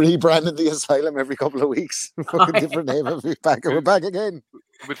have been rebranding the Asylum every couple of weeks. Fucking different name. We're back again.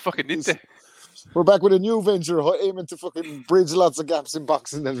 We'd fucking need to. We're back with a new venture, aiming to fucking bridge lots of gaps in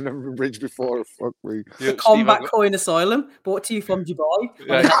boxing that have never been bridged before. Fuck me. The Combat Coin Asylum, brought to you from Dubai.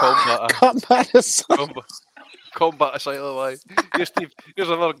 Yeah, Combat Asylum. Combat Asylum. Here, Steve, here's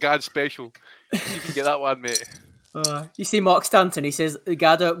another Gad special. See if you can get that one, mate. You see Mark Stanton, he says,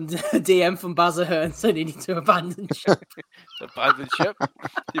 Gad opened a DM from Baz Ahern saying he needs to abandon ship. Abandon ship?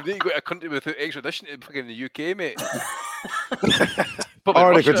 You've got to go to a country without extradition to fucking the UK, mate.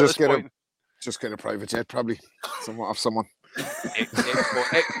 Or they could just get a private jet, probably. Somewhat off someone.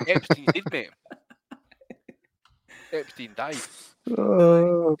 Epstein did, mate. Epstein died.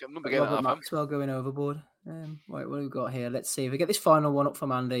 Robert Maxwell going overboard. Right, what have we got here? Let's see if we get this final one up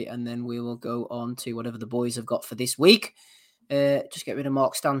from Andy, and then we will go on to whatever the boys have got for this week. Just get rid of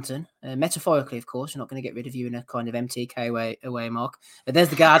Mark Stanton. Metaphorically, of course. We're not going to get rid of you in a kind of MTK way, Mark. But there's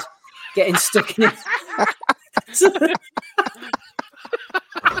the Gad getting stuck in it.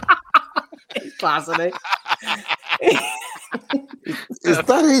 It's class, isn't it? Is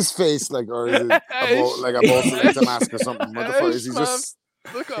that his face, like, or is it a boss mask or something? What the fuck is he just?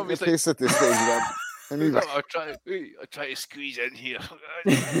 Look at him. He's piss at this stage, man. And he's like, I'll try to squeeze in here.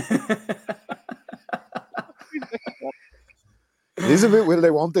 It is a bit will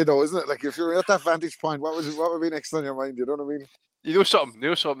they won't they though, isn't it? Like if you're at that vantage point, what would be next on your mind? You know what I mean? You know something.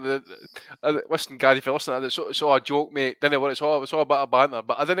 Listen, Gary, if you're listening to this, it's all a joke, mate. Didn't worry, it's all a bit of banter.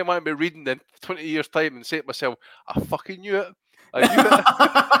 But I didn't want to be reading in 20 years' time and say to myself, I fucking knew it. I knew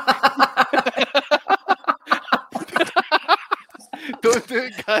it. Don't do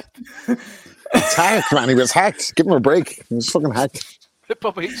it, God. It's hacked, man. He was hacked. Give him a break. He was fucking hacked. It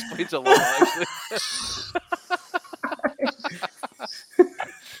probably explains a lot, actually.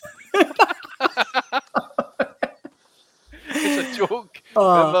 It's a joke.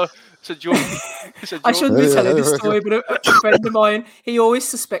 Remember? It's a joke. It's a joke. I shouldn't be telling this story, but a friend of mine, he always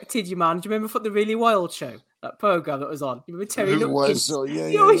suspected you, man. Do you remember for the Really Wild show? That program that was on? You remember Terry Nutkins?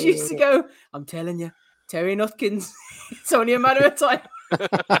 He always used to go, I'm telling you, Terry Nutkins, it's only a matter of time.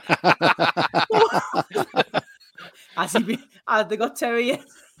 Has they got Terry yet?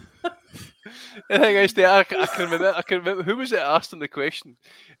 The thing is, I can remember who was it asked him the question,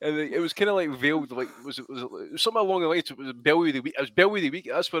 and it was kind of like veiled, like it was something along the lines. It was Bellew of the Week. It was Bellew of the Week.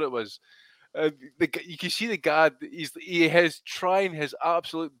 That's what it was. You can see the guy. He is trying his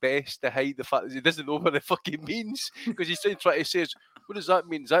absolute best to hide the fact that he doesn't know what it fucking means, because he's trying to say, "What does that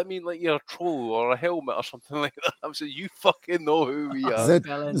mean? Does that mean like you're a troll or a helmet or something like that?" I'm saying, "You fucking know who we are."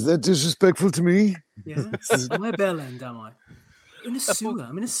 Is that disrespectful to me? Yeah, am I a bell end? Am I? In a sewer.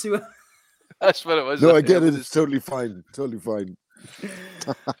 I'm in a sewer. That's what it was. No, I get it. It's totally fine. Totally fine.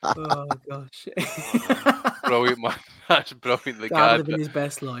 Oh gosh. Brilliant, man. That's brilliant. The guy guy living his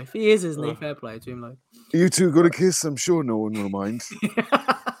best life. He is, isn't he? Fair play to him, like. You two got a kiss. I'm sure no one will mind.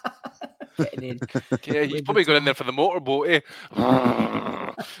 Getting in. Yeah, he's probably going in there for the motorboat, eh?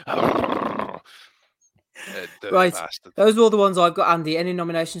 Right. Bastard. Those are all the ones I've got, Andy. Any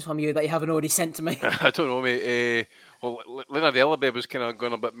nominations from you that you haven't already sent to me? I don't know, mate. Well, Leonard Ellerbe was kind of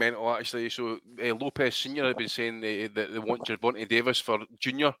going a bit mental, actually. So Lopez Senior had been saying that they want Gervonta Davis for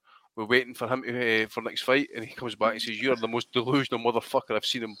Junior. We're waiting for him for next fight, and he comes back and says, "You're the most delusional motherfucker I've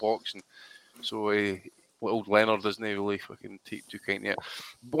seen in boxing." So old Leonard doesn't really fucking take too kind of it.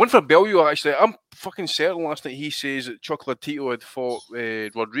 One for Bellew, actually. I'm fucking certain last night he says that Chocolatito had fought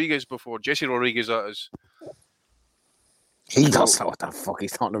Rodriguez before. Jesse Rodriguez, that is. He doesn't know what the fuck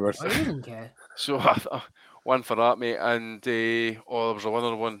he's talking about. I didn't care. So one for that, mate. And there was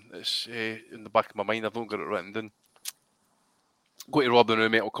another one that's in the back of my mind. I've not got it written down. Go to Rob now,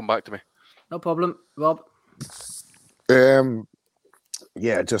 mate. I'll come back to me. No problem, Rob.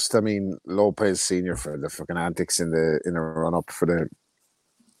 Yeah, just Lopez Senior for the fucking antics in the run up for the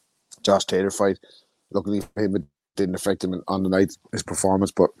Josh Taylor fight. Luckily for him, it didn't affect him on the night, his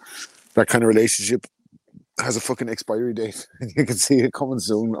performance. But that kind of relationship has a fucking expiry date, and you can see it coming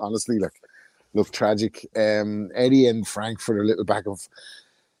soon. Honestly, look tragic. Eddie and Frank for a little back of.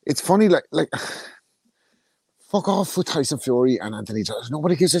 It's funny, like. Fuck off with Tyson Fury and Anthony Joshua.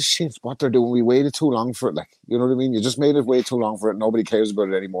 Nobody gives a shit what they're doing. We waited too long for it. Like, you know what I mean? You just made it way too long for it. Nobody cares about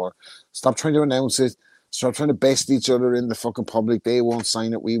it anymore. Stop trying to announce it. Stop trying to best each other in the fucking public. They won't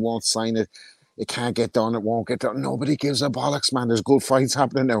sign it. We won't sign it. It can't get done. It won't get done. Nobody gives a bollocks, man. There's good fights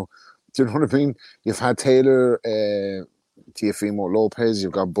happening now. Do you know what I mean? You've had Taylor, Teofimo Lopez.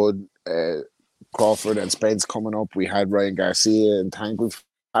 You've got Bud, Crawford and Spence coming up. We had Ryan Garcia and Tank. We've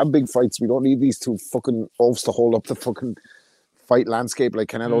had big fights. We don't need these two fucking oafs to hold up the fucking fight landscape. Like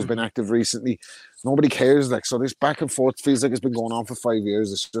Canelo's been active recently. Nobody cares. Like, so this back and forth feels like it's been going on for 5 years.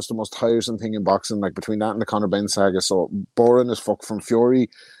 It's just the most tiresome thing in boxing. Like between that and the Conor Benn saga, so boring as fuck from Fury,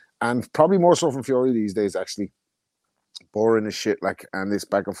 and probably more so from Fury these days. Actually, boring as shit. Like, and this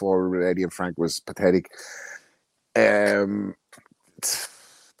back and forth with Eddie and Frank was pathetic.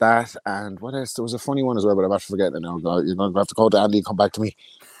 That and what else? There was a funny one as well, but I'm about to forget it now. You're going to have to call to Andy and come back to me.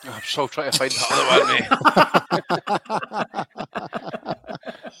 I'm so trying to find the other one,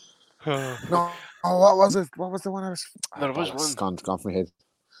 mate. No, what was it? What was the one I was? There was one. Gone from my head.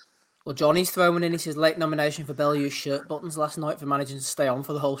 Well, Johnny's throwing in his late nomination for Bellew's shirt buttons last night for managing to stay on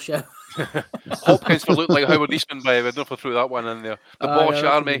for the whole show. Hopkins for looking like Howard Eastman, by the way. I threw that one in there. The Bosch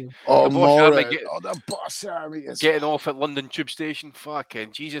Army. Oh, the Bosch Army. The Bosch Army. Getting off at London Tube Station.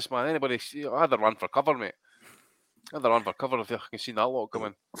 Fucking Jesus, man. Anybody see? I had to run for cover, mate. I'd run for cover if I can see that lot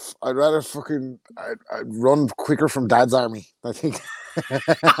coming. I'd rather fucking I'd run quicker from Dad's army, I think.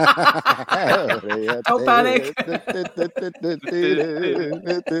 Don't panic.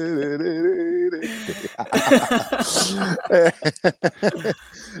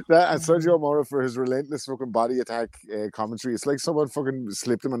 That and Sergio Mora for his relentless fucking body attack commentary. It's like someone fucking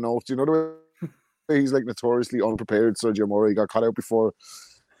slipped him a note. You know the way he's like notoriously unprepared, Sergio Mora. He got caught out before.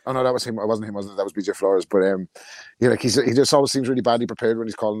 Oh no, that was him. It wasn't him. That was BJ Flores. But yeah, like he just always seems really badly prepared when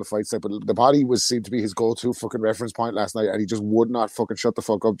he's calling the fights. Like, but the body seemed to be his go-to fucking reference point last night, and he just would not fucking shut the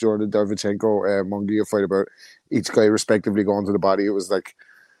fuck up during the Derevchenko Munguia fight about each guy respectively going to the body. It was like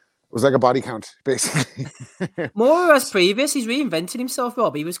a body count, basically. More as previous, he's reinvented himself,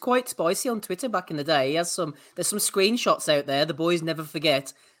 Rob. He was quite spicy on Twitter back in the day. There's some screenshots out there. The boys never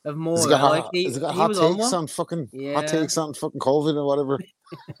forget of more. Has he got hot takes on fucking COVID or whatever?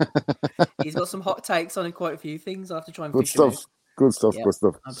 He's got some hot takes on quite a few things. I have to try and good stuff. Good stuff. Yep, good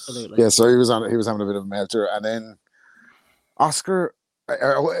stuff. Absolutely. Yeah. So he was having a bit of a melter, and then Oscar,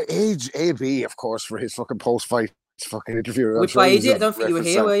 AB, of course, for his fucking post-fight fucking interview. We played it. I don't think you were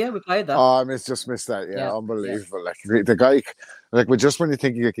here, were you? We played that. Oh, I just missed that. Yeah, unbelievable. Yeah. Like the guy, like just when you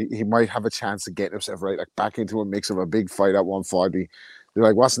think he might have a chance of getting himself right, like back into a mix of a big fight at 140, they're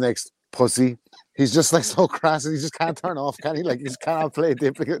like, "What's next, pussy?" He's just like so crass, and he just can't turn off, can he? Like he just cannot play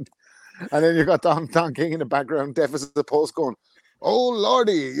diplomat. And then you got Don King in the background, deaf as a post, going, "Oh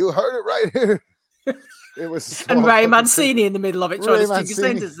lordy, you heard it right here." It was so and Ray Mancini in the middle of it trying to stick his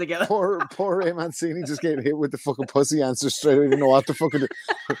sentence together. Poor Ray Mancini just getting hit with the fucking pussy answer straight away. Didn't know what to fucking do.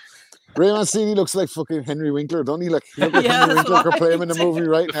 Ray Mancini looks like fucking Henry Winkler, don't he? Like he looks like Henry Winkler could play him in the movie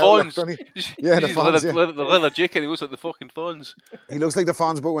right now. Like, don't he? Yeah, the Fonz. The leather jacket. He looks like the fucking Fonz. He looks like the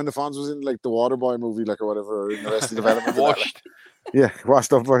Fonz, but when the Fonz was in like the Waterboy movie, like or whatever, or in the Arrested Development, washed.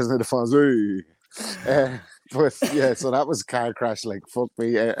 Washed up version of the Fonz. But yeah, so that was car crash. Like fuck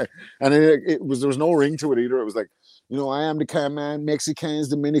me, and there was no ring to it either. It was like, I am the car man. Mexicans,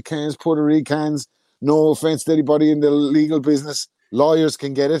 Dominicans, Puerto Ricans. No offense to anybody in the legal business. Lawyers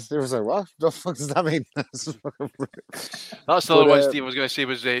can get it. They was like, what the fuck does that mean? That's the other one Steve was going to say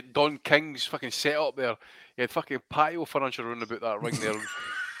was Don King's fucking setup there. He had fucking patio furniture around about that ring there.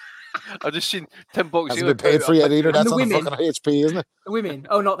 I just seen Tim Box. Hasn't been paid for yet either. That's on the fucking HP, isn't it? The women.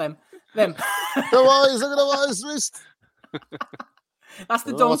 Oh, not them. Them. The boys, look at the boys' wrist. That's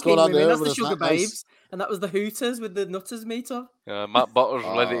the Don King women. That's the Sugar Babes. Nice. And that was the Hooters with the Nutters meat on. Matt Butler's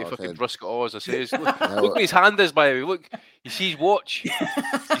ready to fucking brisk it all, as I say. Look where his hand is, by the way. Look, you see his watch.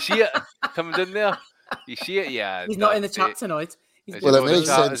 You see it coming in there. You see it, yeah. He's not in the chat tonight. Well, it makes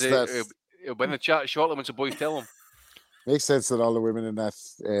sense that he'll be in the chat shortly once the boys tell him. Makes sense that all the women in that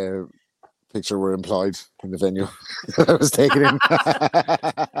picture were employed in the venue that I was taken in.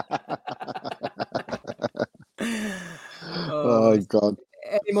 Oh God!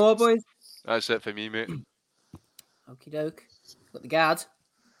 Any more, boys? That's it for me, mate. Okie doke. Got the guard.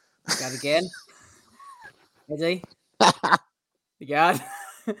 Guard again. Ready? The guard.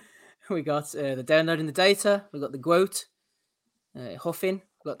 We got the downloading the data. We got the Quote. Huffing.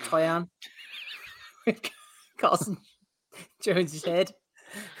 We got Tyan. Carson Jones's head.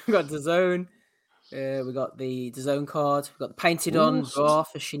 We got DAZN. We got the DAZN card. We got the painted on bar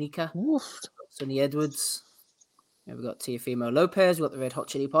for Shinika. Sonny Edwards. We got Teofimo Lopez. We got the Red Hot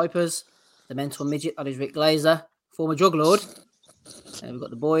Chili Pipers. The mental midget, that is Rick Glazer, former drug lord. We've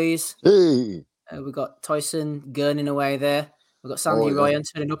got the boys. Hey. We've got Tyson gurning away there. We've got Sandy Ryan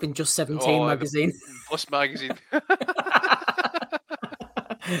turning up in Just 17 magazine. Plus magazine.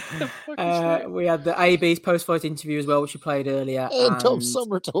 We had the AB's post-fight interview as well, which we played earlier. End of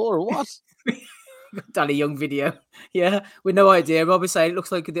summer tour, what? Danny Young video. Yeah, with no idea. Rob was saying it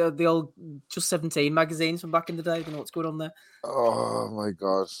looks like the old Just 17 magazines from back in the day. I don't know what's going on there. Oh my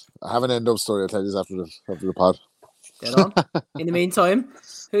God. I have an end-up story. I'll tell you this after the pod. Get on. In the meantime,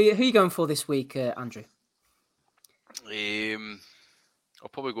 who are you going for this week, Andrew? I'll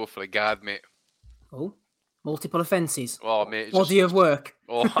probably go for a guard, mate. Oh, multiple offences. Oh, mate. Body of work.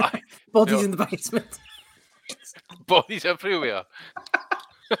 Oh, Bodies in the basement. Bodies everywhere.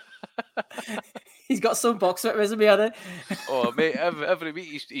 He's got some boxer resume on it. Oh, mate, every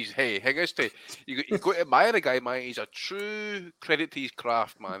week he's hey, hang on, you got to admire a guy, man. He's a true credit to his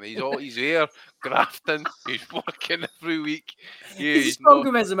craft, man. He's there grafting. He's working every week. Yeah, he's a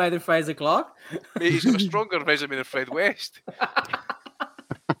stronger resume than Fraser Clark. Mate, he's got a stronger resume than Fred West.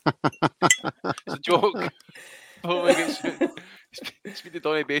 It's a joke. Oh my God, speak to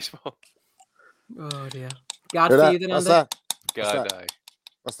Donny Baseball. Oh dear. God for you then, What's Andy. that? God,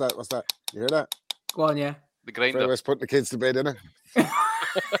 What's that? You hear that? Go on, yeah. The grinder. Fred West putting the kids to bed, innit?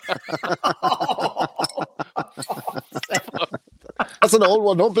 That's an old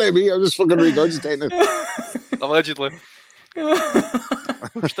one. Don't blame me. I'm just fucking regurgitating it. Allegedly.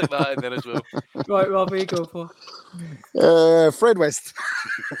 Stick that in there as well. Right, Rob, who you go for? Fred West.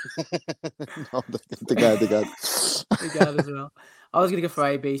 No, the guy. The guy as well. I was going to go for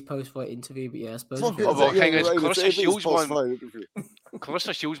AB's post-fight interview, but yeah, I suppose. Clarissa Shields one.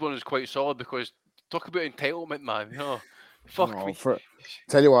 Clarissa Shields one is quite solid because talk about entitlement, man. Fuck me.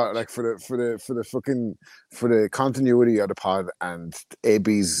 Tell you what, like for the continuity of the pod and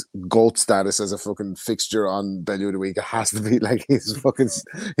AB's GOAT status as a fucking fixture on Value of the Week, it has to be like he's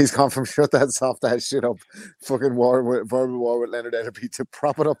gone from shut that soft ass shit up, fucking verbal war with Leonard Enderby to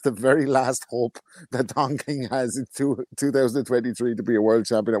prop it up the very last hope that Don King has in 2023 to be a world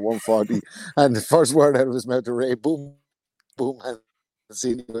champion at 140, and the first word out of his mouth to Ray, boom, and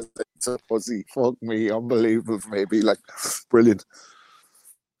see he was so pussy. Fuck me, unbelievable for maybe like brilliant.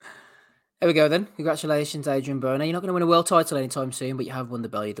 There we go then. Congratulations, Adrian Berner. You're not going to win a world title anytime soon, but you have won the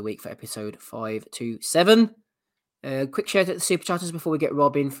Belly of the Week for episode 527. Quick shout out to the Super Chatters before we get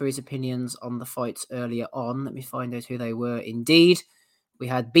Robin for his opinions on the fights earlier on. Let me find out who they were indeed. We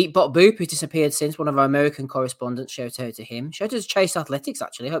had Beatbot Boop, who disappeared since, one of our American correspondents. Shout out to him. Shout out to Chase Athletics,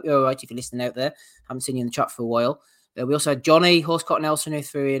 actually. Hope you're all right if you're listening out there. Haven't seen you in the chat for a while. We also had Johnny Horsecock Nelson, who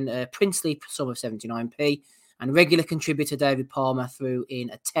threw in a princely sum of 79p. And regular contributor David Palmer threw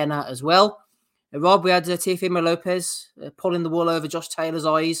in a tenner as well. Rob, we had Teofimo Lopez pulling the wool over Josh Taylor's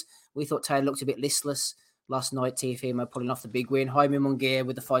eyes. We thought Taylor looked a bit listless last night. Teofimo pulling off the big win. Jaime Munguia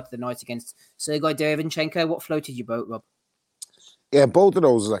with the fight of the night against Sergei Derevyanchenko. What floated your boat, Rob? Yeah, both of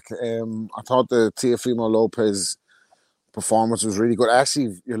those. I thought the Teofimo Lopez performance was really good.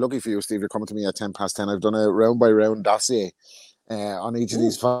 Actually, you're lucky for you, Steve. You're coming to me at 10 past 10. I've done a round-by-round dossier on each of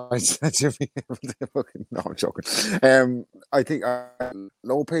these fights. No, I'm joking. I think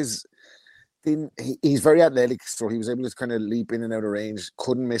Lopez, he's very athletic, so he was able to kind of leap in and out of range.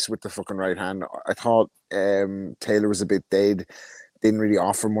 Couldn't miss with the fucking right hand. I thought Taylor was a bit dead. Didn't really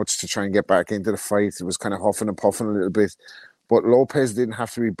offer much to try and get back into the fight. It was kind of huffing and puffing a little bit. But Lopez didn't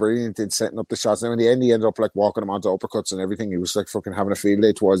have to be brilliant in setting up the shots. Now, in the end, he ended up like walking him onto uppercuts and everything. He was like fucking having a field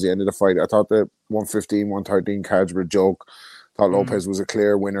day towards the end of the fight. I thought the 115, 113 cards were a joke. Thought Lopez was a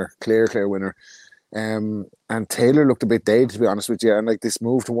clear winner. And Taylor looked a bit dead, to be honest with you. And like this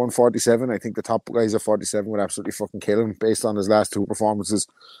move to 147, I think the top guys at 47 would absolutely fucking kill him based on his last two performances.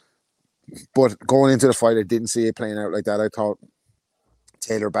 But going into the fight, I didn't see it playing out like that. I thought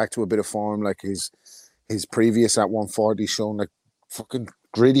Taylor back to a bit of form, like his previous at 140 shown like fucking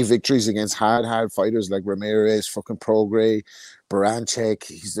gritty victories against hard fighters like Ramirez, fucking Prograis, Baranchek.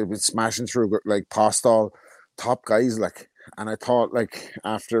 He's been smashing through like Postol, top guys like. And I thought like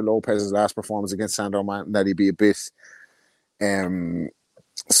after Lopez's last performance against Sandor Mountain that he'd be a bit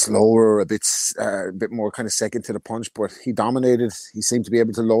slower, a bit more kind of second to the punch, but he dominated. He seemed to be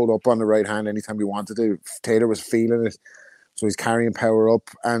able to load up on the right hand anytime he wanted to. Taylor was feeling it, so he's carrying power up.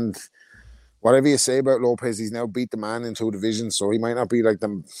 And whatever you say about Lopez, he's now beat the man in two divisions, so he might not be like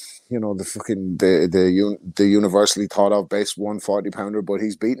the universally thought of best 140 pounder, but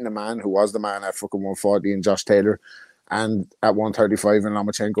he's beaten the man who was the man at fucking 140 in Josh Taylor, and at 135 in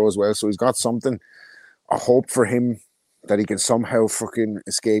Lomachenko as well. So he's got something. I hope for him that he can somehow fucking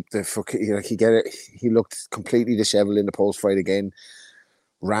escape the fucking. He looked completely disheveled in the post fight again,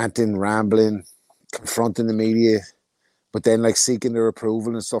 ranting, rambling, confronting the media. But then, like, seeking their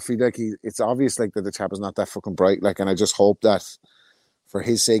approval and stuff. It's obvious, like, that the chap is not that fucking bright. Like, and I just hope that, for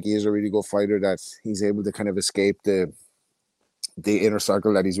his sake, he is a really good fighter, that he's able to kind of escape the inner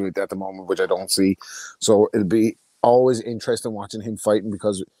circle that he's with at the moment, which I don't see. So it'll be always interesting watching him fighting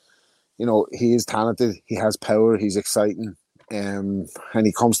because, you know, he is talented. He has power. He's exciting. And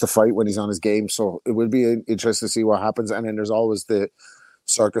he comes to fight when he's on his game. So it will be interesting to see what happens. And then there's always the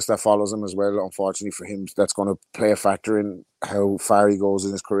circus that follows him as well, unfortunately for him. That's going to play a factor in how far he goes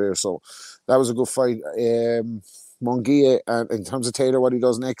in his career. So that was a good fight. Munguia, in terms of Taylor, what he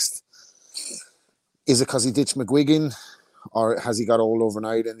does next, is it because he ditched McGuigan, or has he got old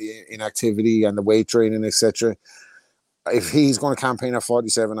overnight in the inactivity and the weight training, etc.? If he's going to campaign at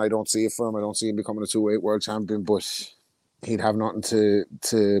 47, I don't see it for him. I don't see him becoming a 2-weight world champion, but he'd have nothing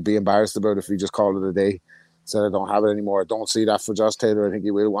to be embarrassed about if he just called it a day. Said I don't have it anymore. I don't see that for Josh Taylor. I think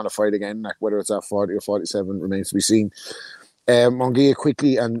he will want to fight again. Like whether it's at 40 or 47 remains to be seen. Munguia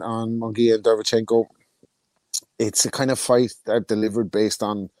quickly, and on Munguia and Derevyanchenko, it's a kind of fight that delivered based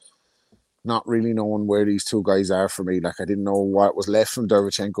on not really knowing where these two guys are for me. Like I didn't know what was left from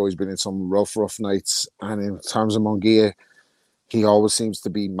Derevyanchenko. He's been in some rough nights. And in terms of Munguia, he always seems to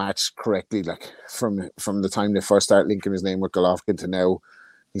be matched correctly. Like from the time they first start linking his name with Golovkin to now,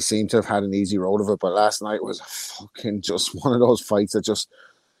 he seemed to have had an easy road of it, but last night was fucking just one of those fights that just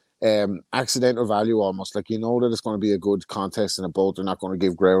accidental value almost. Like, you know that it's going to be a good contest and both are not going to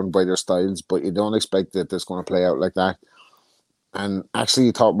give ground by their styles, but you don't expect that it's going to play out like that. And actually,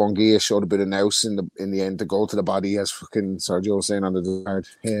 you thought Munguia showed a bit of nous in the end to go to the body, as fucking Sergio was saying on the card.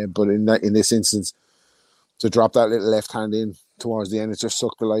 But in this instance, to drop that little left hand in towards the end, it just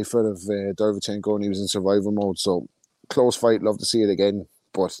sucked the life out of Derevyanchenko, and he was in survival mode. So close fight. Love to see it again,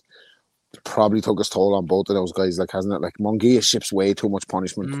 but probably took its toll on both of those guys. Like, hasn't it? Like, Munguia ships way too much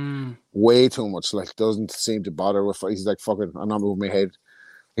punishment, way too much. Like, doesn't seem to bother with. He's like, fucking, I'm not moving my head.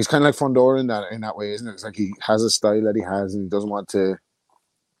 He's kind of like Fondor in that way, isn't it? It's like he has a style that he has, and he doesn't want to.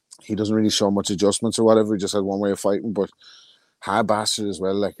 He doesn't really show much adjustments or whatever. He just had one way of fighting, but hard bastard as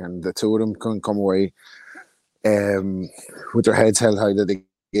well. Like, and the two of them couldn't come away with their heads held high. That they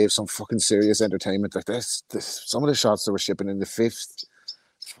gave some fucking serious entertainment. Like this, some of the shots they were shipping in the fifth,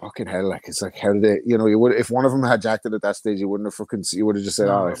 fucking hell. Like, it's like, how did they? You know, you would, if one of them had jacked it at that stage, you wouldn't have fucking. You would have just said,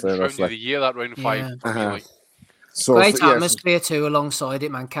 "All right, fair enough." Like, the year that round 5. Like. So great atmosphere too alongside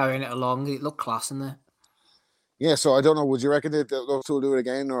it, man. Carrying it along, it looked class in there. Yeah, so I don't know. Would you reckon that those two will do it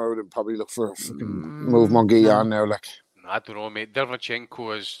again, or would it probably look for move Munguia on now? Like, I don't know, mate.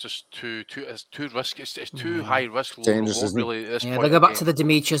 Derevchenko is just too risky. It's too high risk. Dangerous, isn't really. it? Yeah, they'll go back to the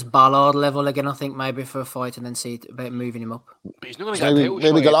Demetrius Ballard level again. I think maybe for a fight, and then see about moving him up. But he's not going to get a title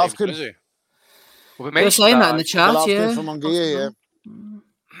maybe shot Golovkin. is he? Well, They're saying that in the chat. Golovkin Yeah, for Munguia, yeah.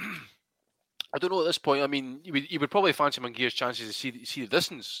 I don't know at this point. I mean, you would probably fancy Munguia's chances to see the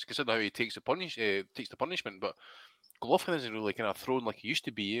distance, considering how he takes the punishment. But Golovkin isn't really kind of thrown like he used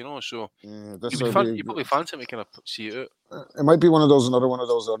to be, you know. So you probably fancy him to kind of see it out. It might be another one of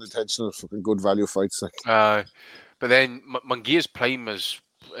those unintentional fucking good value fights. Like, but then Munguia's prime is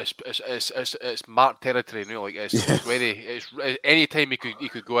marked territory, you know. Like it's ready. It's any time he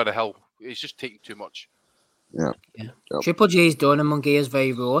could go at a hill. He's just taking too much. Yeah. Triple G's done and Munguia's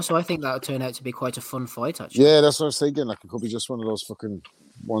very raw, so I think that would turn out to be quite a fun fight, actually. Yeah, that's what I was thinking. Like, it could be just one of those fucking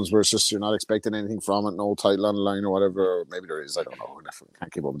ones where it's just you're not expecting anything from it, no title on the line or whatever. Or maybe there is. I don't know. I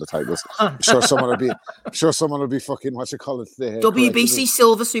can't keep up with the titles. I'm sure someone will be fucking what you call it. WBC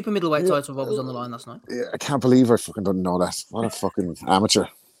silver super middleweight title was on the line last night. Yeah, I can't believe I fucking didn't know that. What a fucking amateur.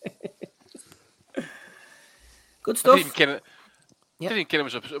 Good stuff. I didn't care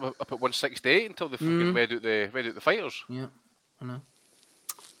was up at 168 until they fucking read out the fighters. Yeah, I know.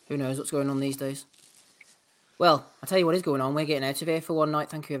 Who knows what's going on these days? Well, I'll tell you what is going on. We're getting out of here for one night.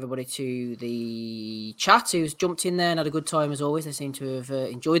 Thank you, everybody, to the chat who's jumped in there and had a good time as always. They seem to have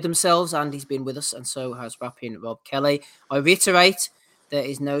enjoyed themselves. Andy's been with us, and so has rapping Rob Kelly. I reiterate, there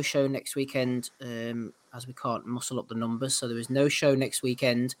is no show next weekend, as we can't muscle up the numbers. So there is no show next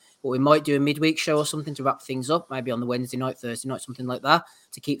weekend. But we might do a midweek show or something to wrap things up, maybe on the Wednesday night, Thursday night, something like that,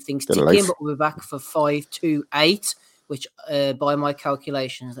 to keep things ticking. But we'll be back for 5-8, which by my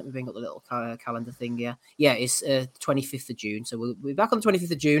calculations, let me bring up the little calendar thing here. Yeah, it's 25th of June. So we'll be back on the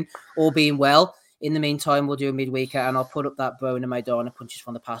 25th of June, all being well. In the meantime, we'll do a midweeker, and I'll put up that Brona Maidana Punches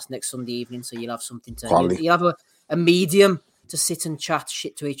from the Past next Sunday evening, so you'll have something to... You'll have a medium to sit and chat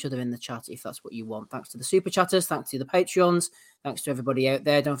shit to each other in the chat if that's what you want. Thanks to the super chatters, thanks to the Patreons, thanks to everybody out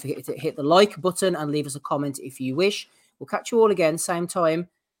there. Don't forget to hit the like button and leave us a comment if you wish. We'll catch you all again, same time,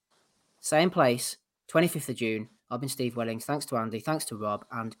 same place, 25th of June. I've been Steve Wellings. Thanks to Andy, thanks to Rob,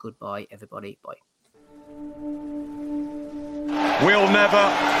 and goodbye, everybody. Bye. We'll never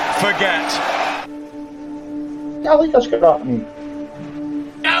forget. Golly, that's good at me.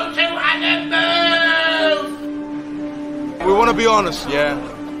 Go to animals! We want to be honest, yeah?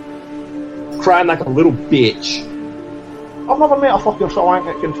 Crying like a little bitch. I've never met a fucking swank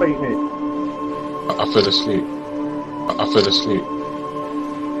that can fight me. I fell asleep.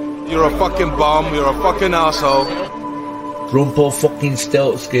 You're a fucking bum, you're a fucking asshole. Rumple fucking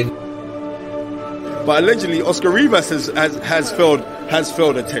Stiltskin. But allegedly, Oscar Rivas has failed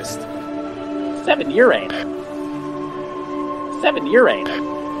a test. 7-year ain't it? 7-year ain't it?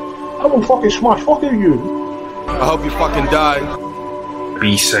 I will fucking smash fucking you. I hope you fucking die.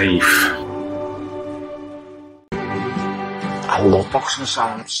 Be safe. I love boxing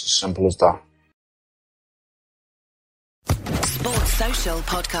sounds. Simple as that. Sports Social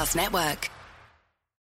Podcast Network.